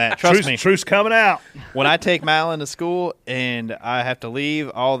school from that. Trust me. Truth's coming out. When I take Malin to school and I have to leave,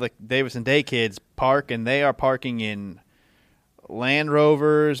 all the Davidson Day kids park, and they are parking in Land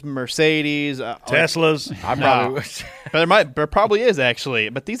Rovers, Mercedes, Teslas. There probably is actually,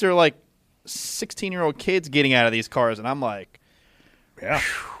 but these are like 16-year-old kids getting out of these cars, and I'm like, yeah.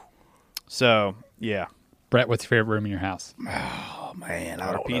 So yeah. Brett, what's your favorite room in your house? Oh man,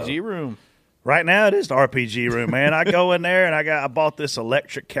 RPG room. Right now, it is the RPG room, man. I go in there and I bought this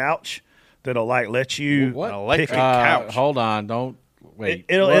electric couch that'll like let you What? An electric pick couch. Hold on, don't wait.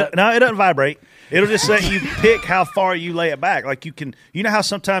 No, it doesn't vibrate. It'll just let you pick how far you lay it back. Like you can, you know how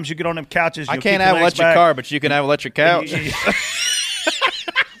sometimes you get on them couches. I can't have electric car, but you can have electric couch.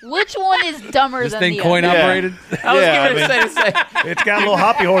 Which one is dumber This than thing the coin other? operated? I was going to say the same. It's got a little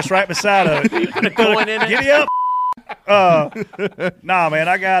hoppy horse right beside of it. You put a coin in it. Giddy up. Nah, man,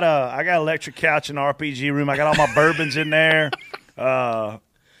 I got electric couch in the RPG room. I got all my bourbons in there.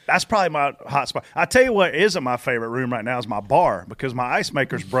 That's probably my hot spot. I tell you what isn't my favorite room right now is my bar because my ice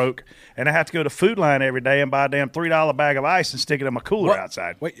maker's broke and I have to go to Food Line every day and buy a damn $3 bag of ice and stick it in my cooler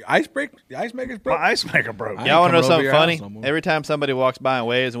outside. Wait, your ice maker's broke? My ice maker broke. Y'all want to know something funny? Every time somebody walks by and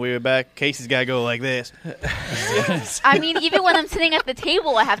waves and we were back, Casey's got to go like this. I mean, even when I'm sitting at the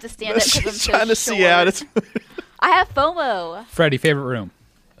table, I have to stand up because I'm She's so trying to see out. I have FOMO. Freddie, favorite room?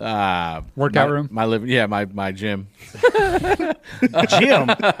 Workout room? My living, my gym. Jim? Who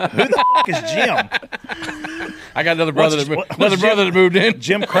the f*** is Jim? I got another brother that moved in.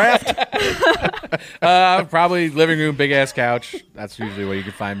 Jim Kraft? Probably living room, big ass couch. That's usually where you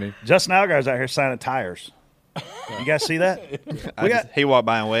can find me. Justin Allgaier's out here signing tires. You guys see that? He walked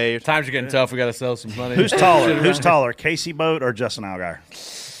by and waved. Times are getting tough. We got to sell some money. Who's taller, Casey Boat or Justin Allgaier?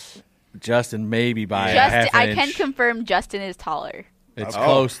 Justin, maybe by a half inch. I can confirm Justin is taller. It's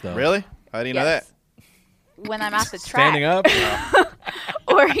close, though. Really? How do you know that? When I'm at the track. Standing up?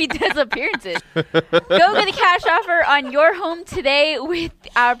 Or he does appearances. Go get a cash offer on your home today with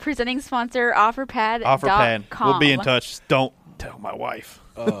our presenting sponsor, OfferPad.com. OfferPad. We'll be in touch. Don't tell my wife.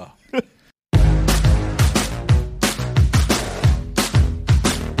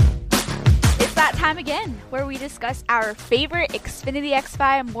 It's that time again where we discuss our favorite Xfinity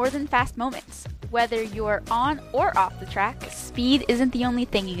X5 more than fast moments. Whether you're on or off the track, speed isn't the only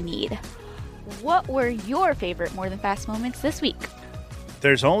thing you need. What were your favorite more than fast moments this week?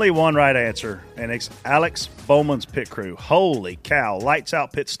 There's only one right answer, and it's Alex Bowman's pit crew. Holy cow. Lights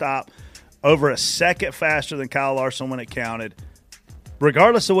out pit stop. Over a second faster than Kyle Larson when it counted.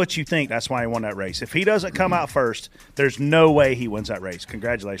 Regardless of what you think, that's why he won that race. If he doesn't come out first, there's no way he wins that race.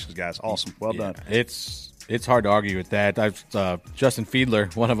 Congratulations, guys. Awesome. Well done. It's hard to argue with that. Justin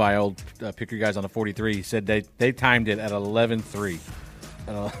Fiedler, one of my old picker guys on the 43, said they timed it at 11.3.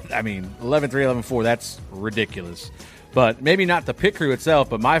 I mean, 11.3, 11.4, that's ridiculous. But maybe not the pit crew itself,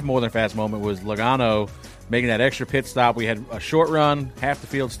 but my more than fast moment was Logano making that extra pit stop. We had a short run, half the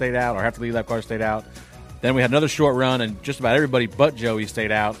field stayed out, or half the lead lap car stayed out. Then we had another short run, and just about everybody but Joey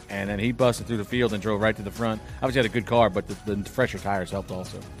stayed out, and then he busted through the field and drove right to the front. Obviously had a good car, but the fresher tires helped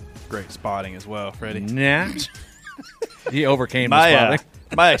also. Great spotting as well, Freddie. Nah. He overcame the spotting.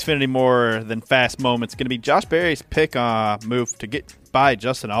 My Xfinity more than fast moment's going to be Josh Berry's pick move to get by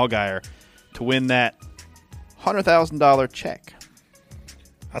Justin Allgaier to win that $100,000 check.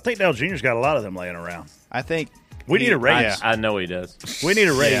 I think Dale Jr.'s got a lot of them laying around. I think we need a raise. I know he does. We need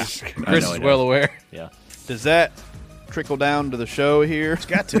a raise. Yeah. Chris is well aware. Yeah. Does that trickle down to the show here? It's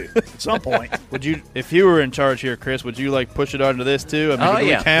got to at some point. Would you, if you were in charge here, Chris? Would you like push it onto this too? I mean,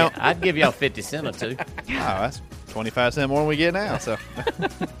 we count? Yeah. I'd give y'all 50 cents or two. Oh, that's 25 cents more than we get now. So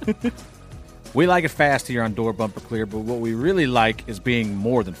we like it fast here on Door Bumper Clear, but what we really like is being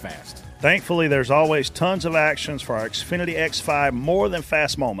more than fast. Thankfully, there's always tons of actions for our Xfinity X5 more than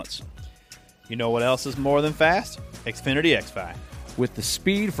fast moments. You know what else is more than fast? Xfinity X5. With the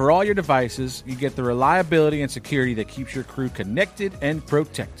speed for all your devices, you get the reliability and security that keeps your crew connected and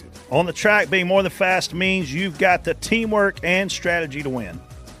protected. On the track, being more than fast means you've got the teamwork and strategy to win.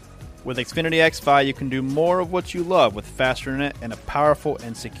 With Xfinity X5, you can do more of what you love with faster internet and a powerful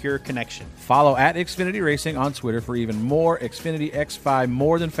and secure connection. Follow at Xfinity Racing on Twitter for even more Xfinity X5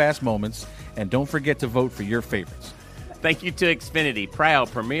 more than fast moments, and don't forget to vote for your favorites. Thank you to Xfinity,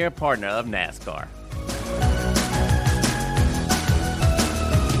 proud premier partner of NASCAR.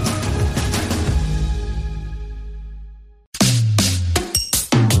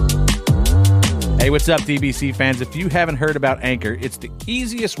 Hey, what's up, DBC fans? If you haven't heard about Anchor, it's the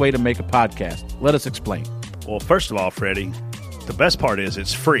easiest way to make a podcast. Let us explain. Well, first of all, Freddie, the best part is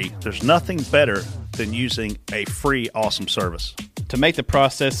it's free. There's nothing better than using a free, awesome service. To make the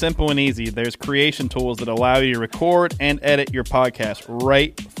process simple and easy, there's creation tools that allow you to record and edit your podcast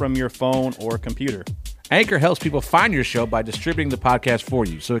right from your phone or computer. Anchor helps people find your show by distributing the podcast for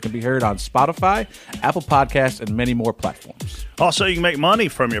you so it can be heard on Spotify, Apple Podcasts, and many more platforms. Also, you can make money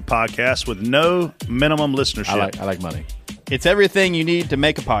from your podcast with no minimum listenership. I like money. It's everything you need to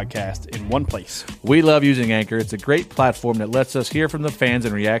make a podcast in one place. We love using Anchor. It's a great platform that lets us hear from the fans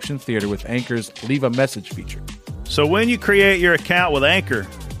in Reaction Theater with Anchor's Leave a Message feature. So when you create your account with Anchor,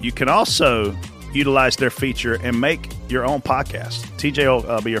 you can also utilize their feature and make your own podcast. TJ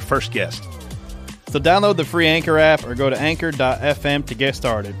will be your first guest. So download the free Anchor app or go to anchor.fm to get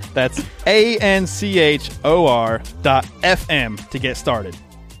started. That's ANCHOR.FM to get started.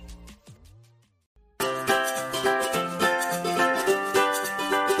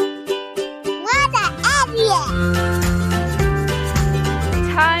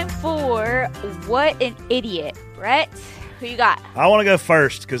 Time for What an Idiot. Brett, who you got? I want to go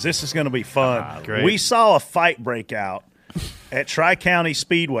first because this is going to be fun. Great. We saw a fight break out at Tri-County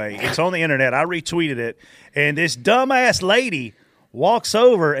Speedway. It's on the internet. I retweeted it. And this dumbass lady walks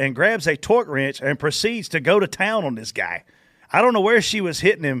over and grabs a torque wrench and proceeds to go to town on this guy. I don't know where she was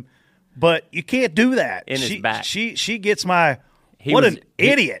hitting him, but you can't do that. In his back. She gets my an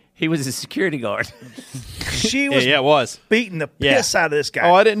idiot. He was a security guard. She was, it was beating the piss out of this guy.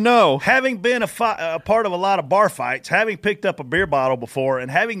 Oh, I didn't know. Having been a part of a lot of bar fights, having picked up a beer bottle before,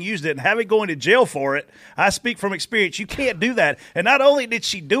 and having used it and having going to jail for it, I speak from experience. You can't do that. And not only did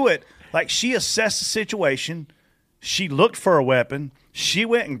she do it, like she assessed the situation, she looked for a weapon, she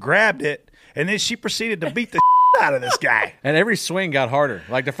went and grabbed it, and then she proceeded to beat the out of this guy. And every swing got harder.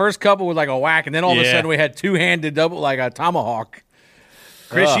 Like the first couple was like a whack, and then all of a sudden we had two-handed double, like a tomahawk.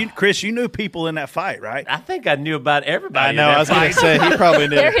 Chris, you knew people in that fight, right? I think I knew about everybody. I know. I was going to say he probably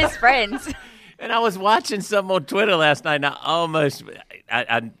knew. They're his friends. And I was watching something on Twitter last night,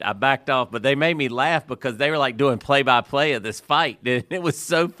 and I backed off, but they made me laugh because they were like doing play-by-play of this fight. It was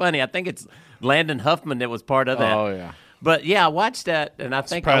so funny. I think it's Landon Huffman that was part of that. Oh, yeah. But, yeah, I watched that, and I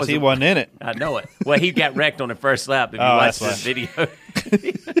think Surprised he wasn't in it. I know it. Well, he got wrecked on the first lap if you watch this video.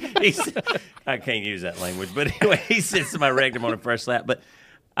 I can't use that language. But anyway, he said somebody wrecked him on the first lap. But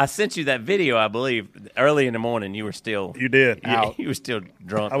I sent you that video, I believe, early in the morning. You were still You did. out. You were still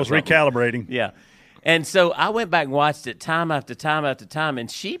drunk. I was or something. recalibrating. Yeah. And so I went back and watched it time after time after time, and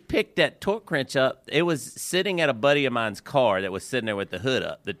she picked that torque wrench up. It was sitting at a buddy of mine's car that was sitting there with the hood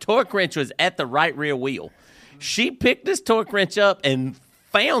up. The torque wrench was at the right rear wheel. She picked this torque wrench up and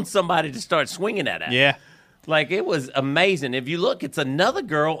found somebody to start swinging at it. Yeah. Like, it was amazing. If you look, it's another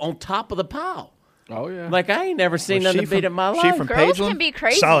girl on top of the pile. Oh, yeah. Like, I ain't never seen nothing beat in my life. She from Girls Pageland? can be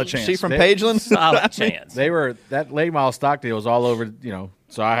crazy. Solid chance. She from Pageland? Solid chance. They were that late model stock deal was all over,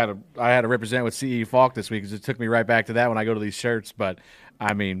 So I had to represent with CE Falk this week because it took me right back to that when I go to these shirts. But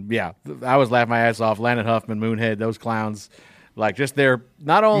I mean, yeah, I was laughing my ass off. Landon Huffman, Moonhead, those clowns. Like just their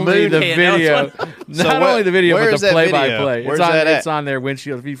not only Moonhead, the video, only the video, but the play-by-play. Where's that at? It's on their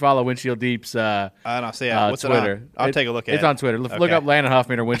Windshield. If you follow Windshield Deep's, I don't see it. What's Twitter, it on? I'll take a look at it. It's on Twitter. Look up Landon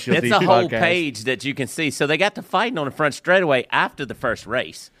Huffman or Windshield Deep. It's a whole podcast. page that you can see. So they got to fighting on the front straightaway after the first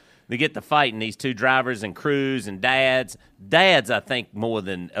race. They get to fighting these two drivers and crews and dads. Dads, I think, more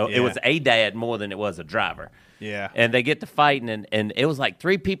than it was a dad more than it was a driver. Yeah. And they get to fighting, and it was like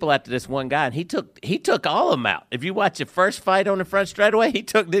three people after this one guy, and he took all of them out. If you watch the first fight on the front straightaway,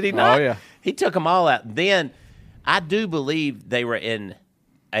 did he not? Oh, yeah. He took them all out. Then I do believe they were in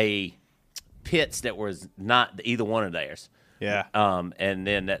a pits that was not either one of theirs. Yeah. And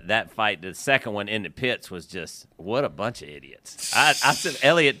then that fight, the second one in the pits was just, what a bunch of idiots. I said,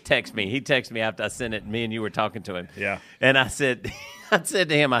 Elliot texted me. He texted me after I sent it. Me and you were talking to him. Yeah. And I said to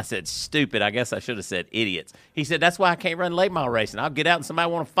him, stupid. I guess I should have said idiots. He said, that's why I can't run late model racing. I'll get out and somebody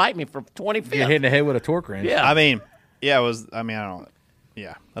want to fight me for 25th. Get hit in the head with a torque wrench. Yeah. I mean, I don't.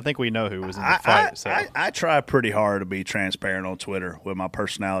 Yeah, I think we know who was in the fight. I try pretty hard to be transparent on Twitter with my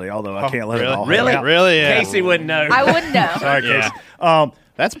personality, although I can't let it all Really? hang out. Really? Yeah. Casey wouldn't know. I wouldn't know. Sorry, Yeah. Casey.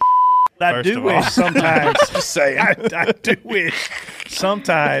 That's I first do of all. wish sometimes. Just saying. I do wish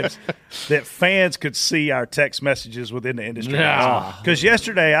sometimes that fans could see our text messages within the industry. No. Because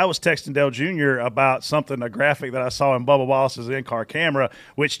yesterday I was texting Dale Jr. about a graphic that I saw in Bubba Wallace's in-car camera,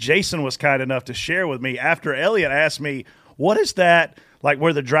 which Jason was kind enough to share with me after Elliot asked me, what is that, like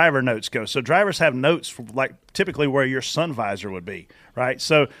where the driver notes go? So drivers have notes for, like, typically where your sun visor would be, right?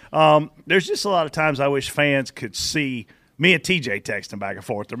 So there's just a lot of times I wish fans could see me and TJ texting back and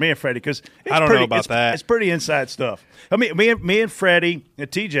forth, or me and Freddie, because I don't know about that. It's pretty inside stuff. I mean, me and Freddie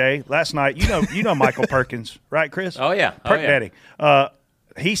and TJ last night. You know Michael Perkins, right, Chris? Oh, yeah. Perk yeah. Daddy.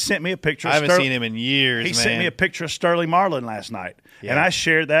 He sent me a picture. I haven't seen him in years. He sent me a picture of Sterling Marlin last night, and I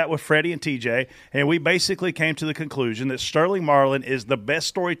shared that with Freddie and TJ, and we basically came to the conclusion that Sterling Marlin is the best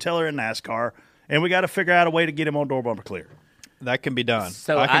storyteller in NASCAR, and we got to figure out a way to get him on Door Bumper Clear. That can be done.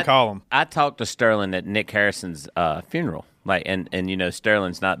 So I can call him. I talked to Sterling at Nick Harrison's funeral, and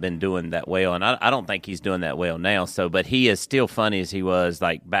Sterling's not been doing that well, and I don't think he's doing that well now. So, but he is still funny as he was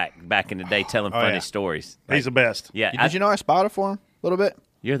back in the day, telling funny stories. He's the best. Yeah. Did you know I spotted for him a little bit?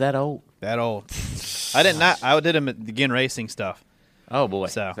 You're that old. That old. I did not. I did him at the Ginn Racing stuff. Oh boy.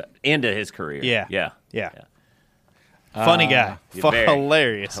 So into his career. Yeah. Funny guy.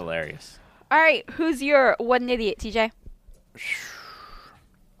 Hilarious. Hilarious. All right, who's your what an idiot, TJ?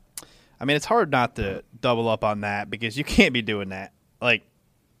 I mean, it's hard not to double up on that because you can't be doing that. Like,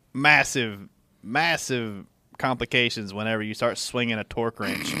 massive complications whenever you start swinging a torque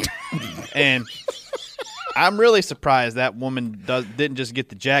wrench. And I'm really surprised that woman didn't just get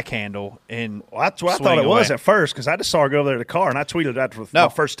the jack handle and that's what I thought it was at first because I just saw her go over there to the car and I tweeted that with my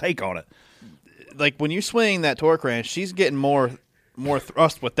first take on it. Like, when you swing that torque wrench, she's getting more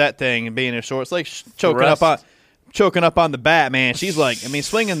thrust with that thing and being a short. It's like choking up on the bat, man. She's like, I mean,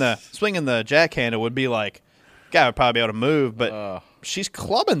 swinging the jack handle would be like, guy would probably be able to move, but she's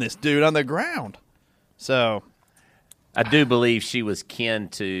clubbing this dude on the ground. So, I do believe she was kin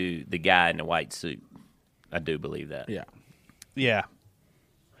to the guy in the white suit. I do believe that. Yeah.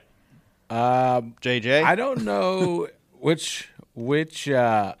 JJ, I don't know which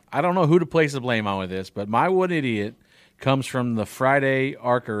I don't know who to place the blame on with this, but my one idiot comes from the Friday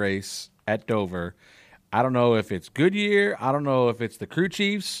ARCA race at Dover. I don't know if it's Goodyear. I don't know if it's the crew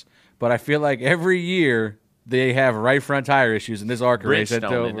chiefs, but I feel like every year they have right front tire issues in this ARCA race at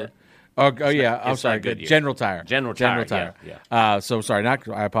Dover. Oh yeah, I'm sorry. General Tire. General Tire. Yeah. So sorry.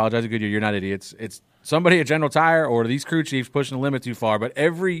 I apologize to Goodyear. You're not idiots. It's somebody at General Tire or these crew chiefs pushing the limit too far. But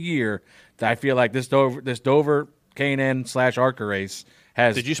every year, I feel like this Dover K&N / ARCA race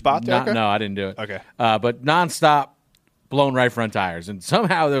has. Did you spot that? No, I didn't do it. Okay. But nonstop blown right front tires, and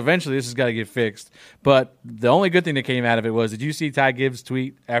somehow eventually this has got to get fixed. But the only good thing that came out of it was, did you see Ty Gibbs'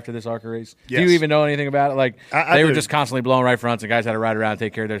 tweet after this ARCA race? Yes. Do you even know anything about it? Like I they were do. just constantly blowing right fronts, and guys had to ride around and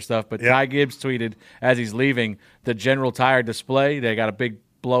take care of their stuff. But Ty Gibbs tweeted as he's leaving the General Tire display. They got a big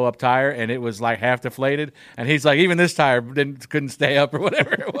blow up tire, and it was like half deflated. And he's like, even this tire couldn't stay up or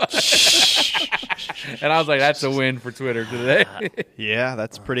whatever it was. And I was like, that's a win for Twitter today. Yeah,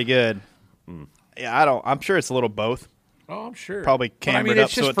 that's pretty good. Yeah, I'm sure it's a little both. Oh, I'm sure. Probably cambered up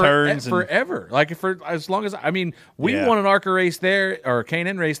so it turns. Forever. Like, as long as, we won an ARCA race there, or a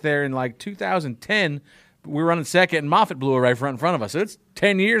K&N race there in like 2010. We were running second, and Moffitt blew a right front in front of us. So it's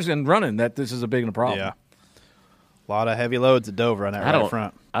 10 years in running that this is a big problem. Yeah. A lot of heavy loads at Dover on that right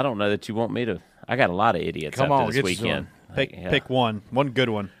front. I don't know that you want me to. I got a lot of idiots after this weekend. Pick one good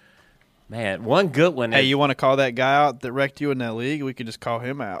one. Man, one good one. Hey, you want to call that guy out that wrecked you in that league? We could just call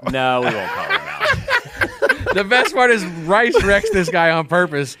him out. No, we won't call him out. The best part is Rice wrecks this guy on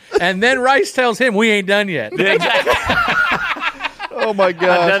purpose, and then Rice tells him we ain't done yet. Exactly. Oh, my God.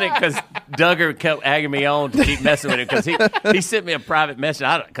 I've done it because Duggar kept egging me on to keep messing with him because he sent me a private message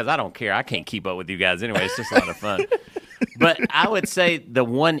because I don't care. I can't keep up with you guys anyway. It's just a lot of fun. But I would say the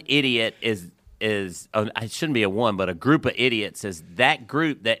one idiot is it shouldn't be a one, but a group of idiots is that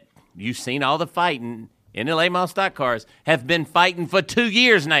group that you've seen all the fighting in the late model stock cars have been fighting for 2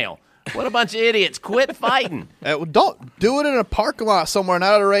 years now. What a bunch of idiots. Quit fighting. Don't do it in a parking lot somewhere,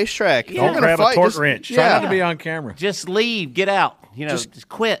 not at a racetrack. Yeah. Don't grab a torque wrench. Try not to be on camera. Just leave. Get out. Just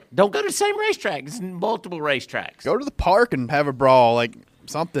quit. Don't go to the same racetrack. It's multiple racetracks. Go to the park and have a brawl, like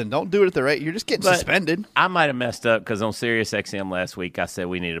something. Don't do it at the race. You're just getting suspended. I might have messed up because on Sirius XM last week I said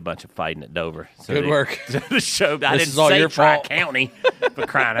we needed a bunch of fighting at Dover. So good work. The show. I didn't say Tri-County for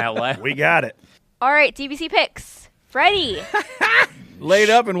crying out loud. We got it. All right, DBC picks. Freddie. Laid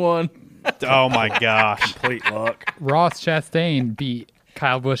up and won. Oh, my gosh. Complete luck. Ross Chastain beat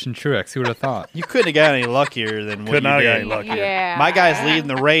Kyle Busch and Truex. Who would have thought? You couldn't have got any luckier than what Could not you have did. got any luckier. Yeah. My guy's leading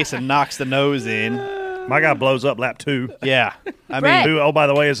the race and knocks the nose in. My guy blows up lap 2. Yeah. I Brett. mean, Who, oh, by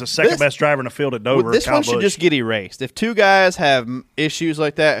the way, is the second best driver in the field at Dover. this Kyle one should Busch. just get erased. If two guys have issues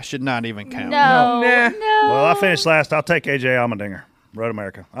like that, it should not even count. No. Well, I finished last. I'll take AJ Allmendinger, Road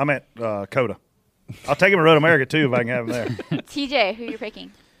America. I'm at Coda. I'll take him at Road America, too, if I can have him there. TJ, who you're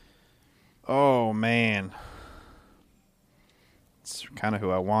picking? Oh, man. It's kind of who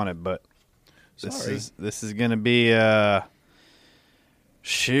I wanted, but this is going to be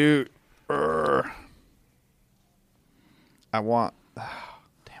shoot. I want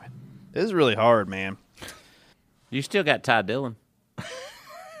damn it. This is really hard, man. You still got Ty Dillon.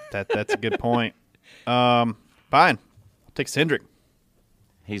 That's a good point. Fine. I'll take Cindric.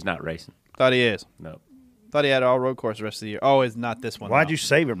 He's not racing. Thought he is. No. Thought he had all road course the rest of the year. Oh, it's not this one. Why'd though. you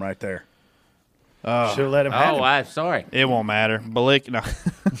save him right there? Oh. Should have let him have him. I'm sorry. It won't matter. Balicki, no.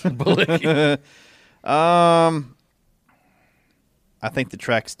 Balicki. I think the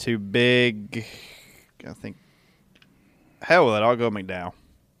track's too big. I think. Hell with it. I'll go McDowell.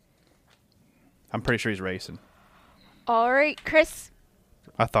 I'm pretty sure he's racing. All right, Chris.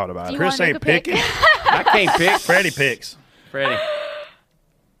 I thought about Do it. you Chris wanna ain't make a pick? picking. I can't pick. Freddie picks. Freddie.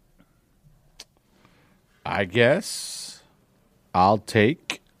 I guess I'll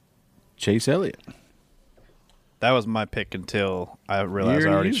take Chase Elliott. That was my pick until I realized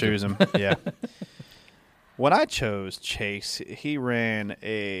I already chose him. Yeah. When I chose Chase, he ran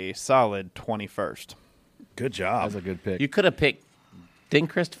a solid 21st. Good job. That's a good pick. You could have picked. Didn't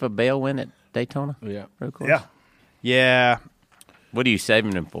Christopher Bale win at Daytona? Yeah. Road course? Yeah. Yeah, What are you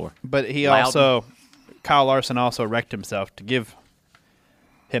saving him for? but he Loudon? also, Kyle Larson also wrecked himself to give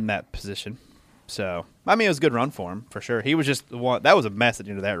him that position. So, I mean, it was a good run for him, for sure. He was just the one. That was a mess at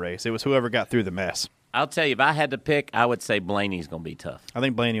the end of that race. It was whoever got through the mess. I'll tell you, if I had to pick, I would say Blaney's going to be tough. I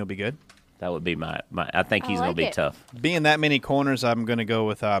think Blaney will be good. That would be my I think he's going to be tough. Being that many corners, I'm going to go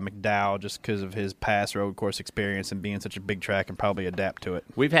with McDowell just because of his past road course experience and being such a big track and probably adapt to it.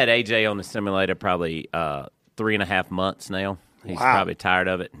 We've had AJ on the simulator probably 3.5 months now. He's Wow. probably tired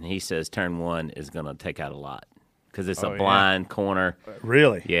of it, and he says turn one is going to take out a lot because it's Oh, a yeah. blind corner.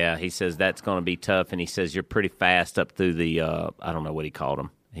 Really? Yeah, he says that's going to be tough, and he says you're pretty fast up through the I don't know what he called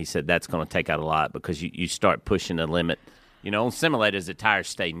them. He said that's going to take out a lot because you start pushing the limit. You know, on simulators, the tires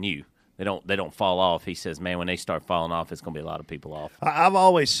stay new. They don't fall off. He says, man, when they start falling off, it's going to be a lot of people off. I've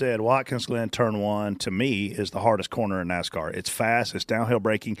always said Watkins Glen Turn 1, to me, is the hardest corner in NASCAR. It's fast, it's downhill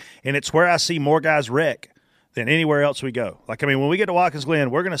braking, and it's where I see more guys wreck than anywhere else we go. Like, I mean, when we get to Watkins Glen,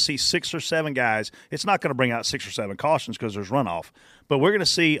 we're going to see 6 or 7 guys. It's not going to bring out 6 or 7 cautions because there's runoff, but we're going to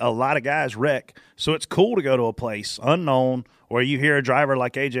see a lot of guys wreck. So it's cool to go to a place unknown where you hear a driver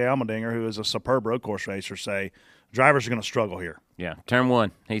like A.J. Allmendinger, who is a superb road course racer, say, drivers are going to struggle here. Yeah, turn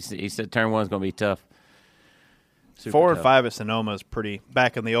one. He said turn one's going to be tough. Super 4 and tough. 5 at Sonoma is pretty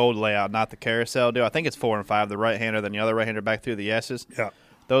back in the old layout, not the carousel deal. I think it's 4 and 5, the right-hander, then the other right-hander back through the S's. Yeah.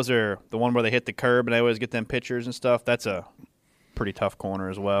 Those are the one where they hit the curb and they always get them pictures and stuff. That's a pretty tough corner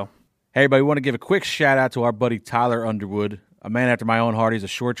as well. Hey, everybody, we want to give a quick shout-out to our buddy Tyler Underwood, a man after my own heart. He's a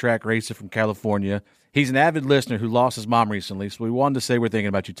short-track racer from California. He's an avid listener who lost his mom recently, so we wanted to say we're thinking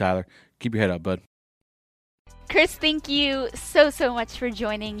about you, Tyler. Keep your head up, bud. Chris, thank you so much for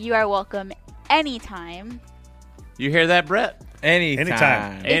joining. You are welcome anytime. You hear that, Brett?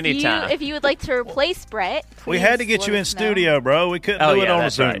 Anytime. If you would like to replace Brett, We had to please get you let in us know. studio, bro. We couldn't do it on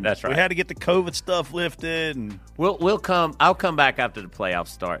that's Zoom. right. That's right. We had to get the COVID stuff lifted. And We'll come. I'll come back after the playoffs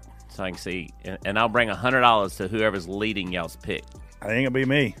start so I can see, and I'll bring $100 to whoever's leading y'all's pick. I ain't gonna be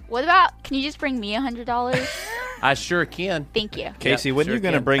me. What about? Can you just bring me $100? I sure can. Thank you. Casey, when are you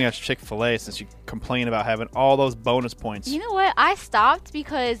going to bring us Chick-fil-A since you complain about having all those bonus points? You know what? I stopped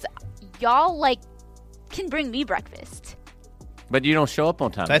because y'all can bring me breakfast. But you don't show up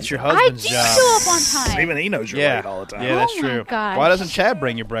on time. That's your I husband's do job. show up on time. Even he knows you're late all the time. Yeah, that's Oh my true. gosh. Why doesn't Chad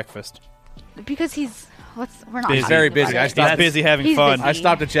bring you breakfast? Because he's we're not. He's talking very about busy. it. He's busy having He's fun. busy. I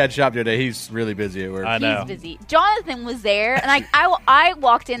stopped at Chad's shop the other day. He's really busy at work. I know. He's busy. Jonathan was there, and I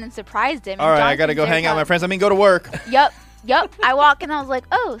walked in and surprised him. And All right, I got to Jonathan's go there hang out with my telling- friends. I mean, go to work. Yep. I walk and I was like,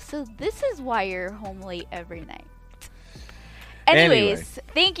 oh, so this is why you're home late every night. Anyways,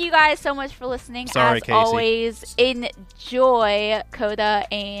 thank you guys so much for listening. Sorry, As Casey. always, enjoy Coda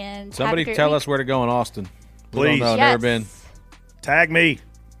and Somebody have a great tell week. us where to go in Austin. We Please. don't know. Yes. Never been. Tag me.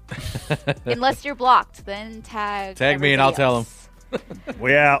 Unless you're blocked, then tag. Tag me and I'll tell him.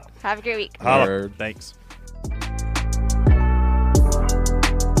 We out. Have a great week. Holla. Word. Thanks.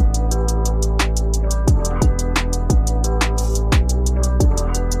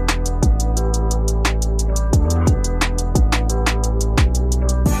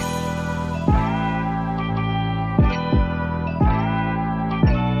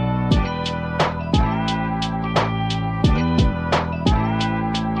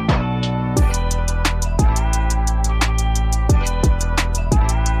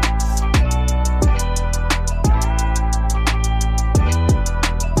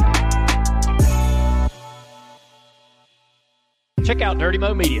 Check out Dirty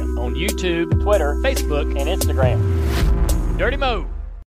Mo Media on YouTube, Twitter, Facebook, and Instagram. Dirty Mo.